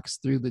contacts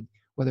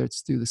whether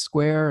it's through the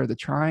square or the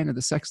trine or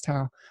the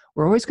sextile,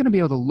 we're always going to be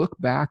able to look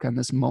back on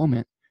this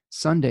moment,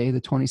 Sunday,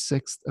 the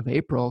 26th of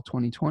April,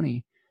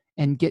 2020,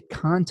 and get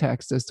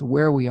context as to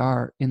where we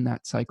are in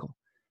that cycle.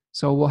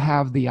 So we'll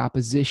have the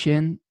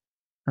opposition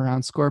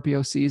around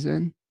Scorpio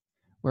season,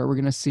 where we're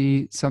going to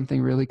see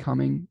something really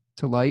coming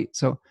to light.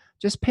 So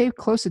just pay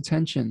close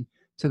attention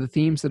to the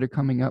themes that are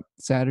coming up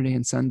Saturday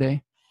and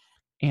Sunday,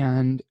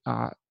 and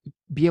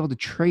be able to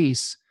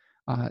trace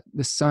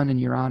the sun and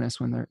Uranus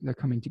when they're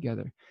coming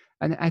together.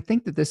 And I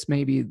think that this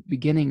may be the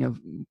beginning of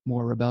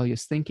more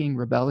rebellious thinking,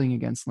 rebelling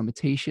against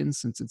limitations,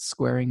 since it's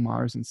squaring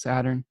Mars and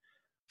Saturn,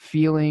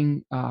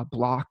 feeling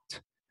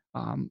blocked.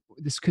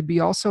 This could be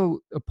also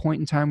a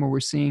point in time where we're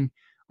seeing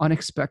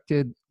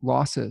unexpected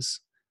losses.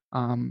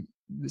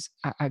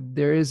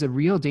 There is a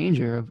real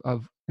danger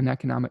of an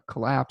economic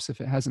collapse,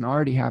 if it hasn't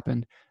already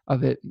happened,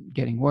 of it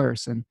getting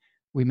worse. And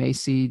we may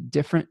see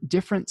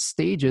different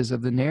stages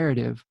of the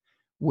narrative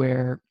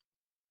where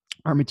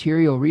our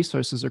material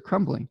resources are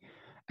crumbling.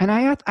 And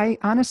I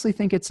honestly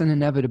think it's an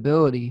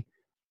inevitability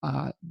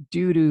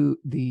due to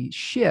the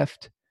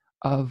shift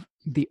of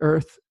the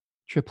earth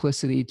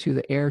triplicity to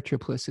the air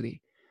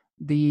triplicity.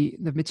 The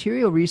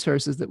material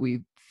resources that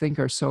we think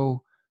are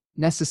so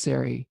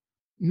necessary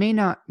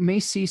may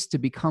cease to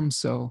become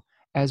so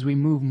as we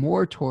move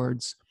more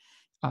towards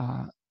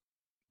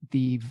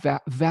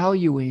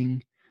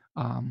valuing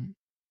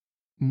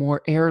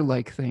more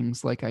air-like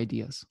things like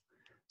ideas.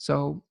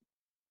 So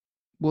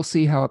we'll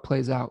see how it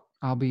plays out.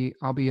 I'll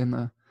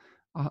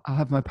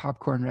have my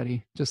popcorn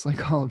ready, just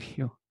like all of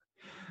you.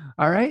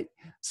 All right.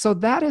 So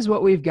that is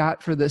what we've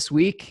got for this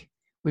week.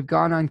 We've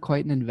gone on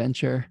quite an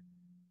adventure.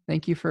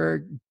 Thank you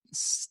for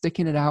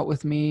sticking it out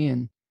with me,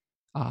 and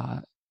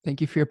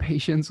thank you for your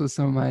patience with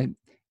some of my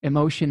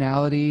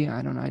emotionality.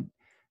 I don't know. I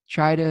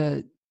try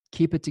to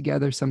keep it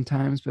together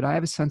sometimes, but I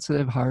have a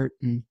sensitive heart,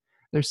 and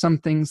there's some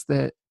things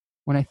that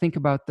when I think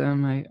about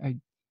them,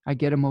 I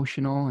get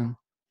emotional, and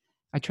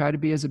I try to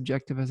be as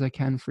objective as I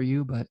can for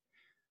you. But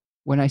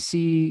when I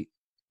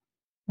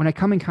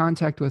come in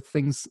contact with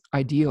things,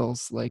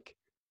 ideals like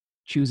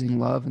choosing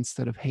love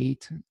instead of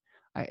hate,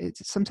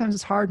 sometimes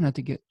it's hard not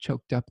to get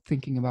choked up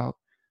thinking about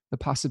the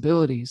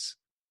possibilities.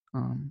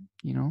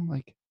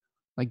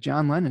 Like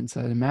John Lennon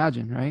said,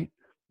 imagine, right?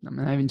 I'm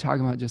not even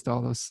talking about just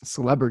all those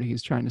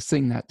celebrities trying to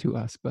sing that to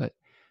us, but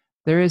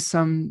there is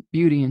some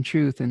beauty and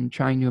truth in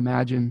trying to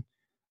imagine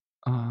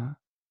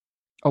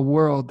a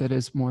world that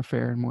is more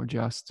fair and more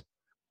just.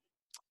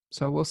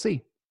 So we'll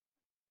see.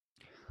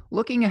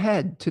 Looking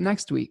ahead to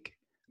next week,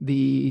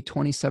 the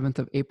 27th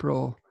of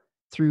April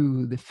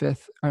through the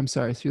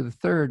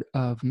 3rd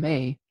of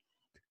May,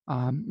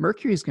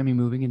 Mercury is going to be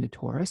moving into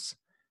Taurus.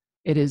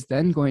 It is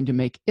then going to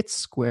make its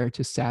square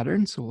to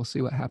Saturn, so we'll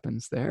see what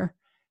happens there.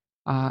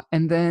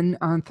 And then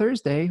on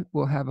Thursday,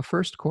 we'll have a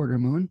first quarter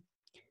moon.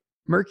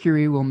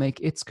 Mercury will make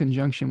its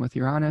conjunction with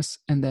Uranus,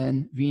 and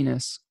then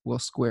Venus will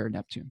square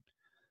Neptune.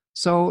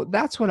 So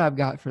that's what I've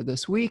got for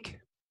this week.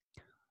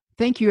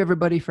 Thank you,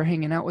 everybody, for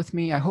hanging out with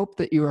me. I hope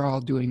that you are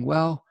all doing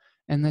well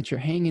and that you're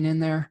hanging in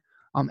there.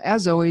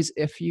 As always,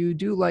 if you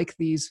do like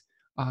these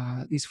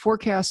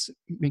forecasts,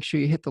 make sure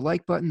you hit the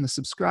like button, the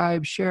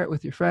subscribe, share it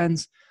with your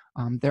friends.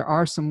 There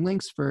are some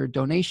links for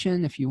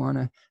donation if you want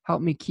to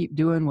help me keep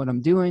doing what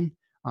I'm doing.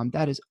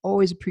 That is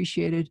always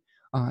appreciated.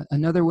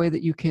 Another way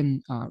that you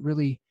can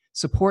really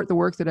support the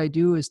work that I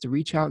do is to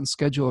reach out and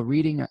schedule a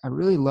reading. I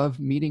really love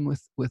meeting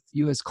with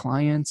you as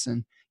clients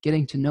and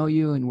getting to know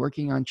you and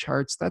working on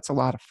charts. That's a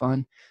lot of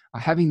fun.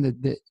 Having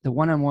the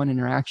one-on-one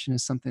interaction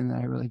is something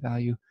that I really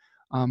value.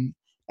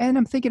 And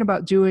I'm thinking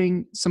about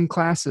doing some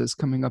classes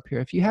coming up here.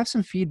 If you have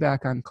some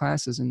feedback on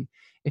classes, and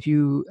if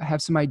you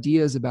have some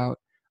ideas about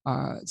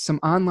some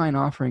online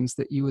offerings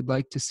that you would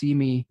like to see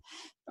me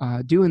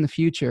do in the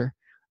future,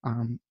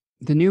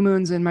 the new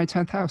moon's in my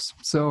 10th house.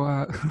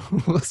 So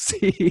we'll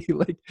see.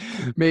 Like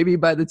maybe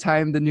by the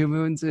time the new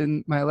moon's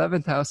in my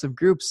 11th house of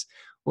groups,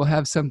 we'll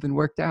have something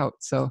worked out.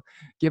 So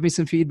give me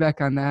some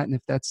feedback on that. And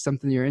if that's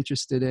something you're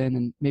interested in,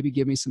 and maybe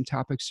give me some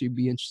topics you'd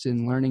be interested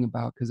in learning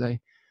about, because I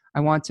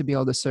want to be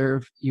able to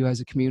serve you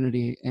as a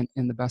community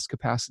in the best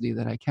capacity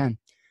that I can.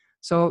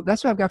 So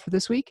that's what I've got for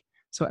this week.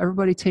 So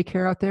everybody take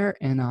care out there,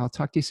 and I'll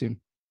talk to you soon.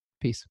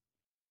 Peace.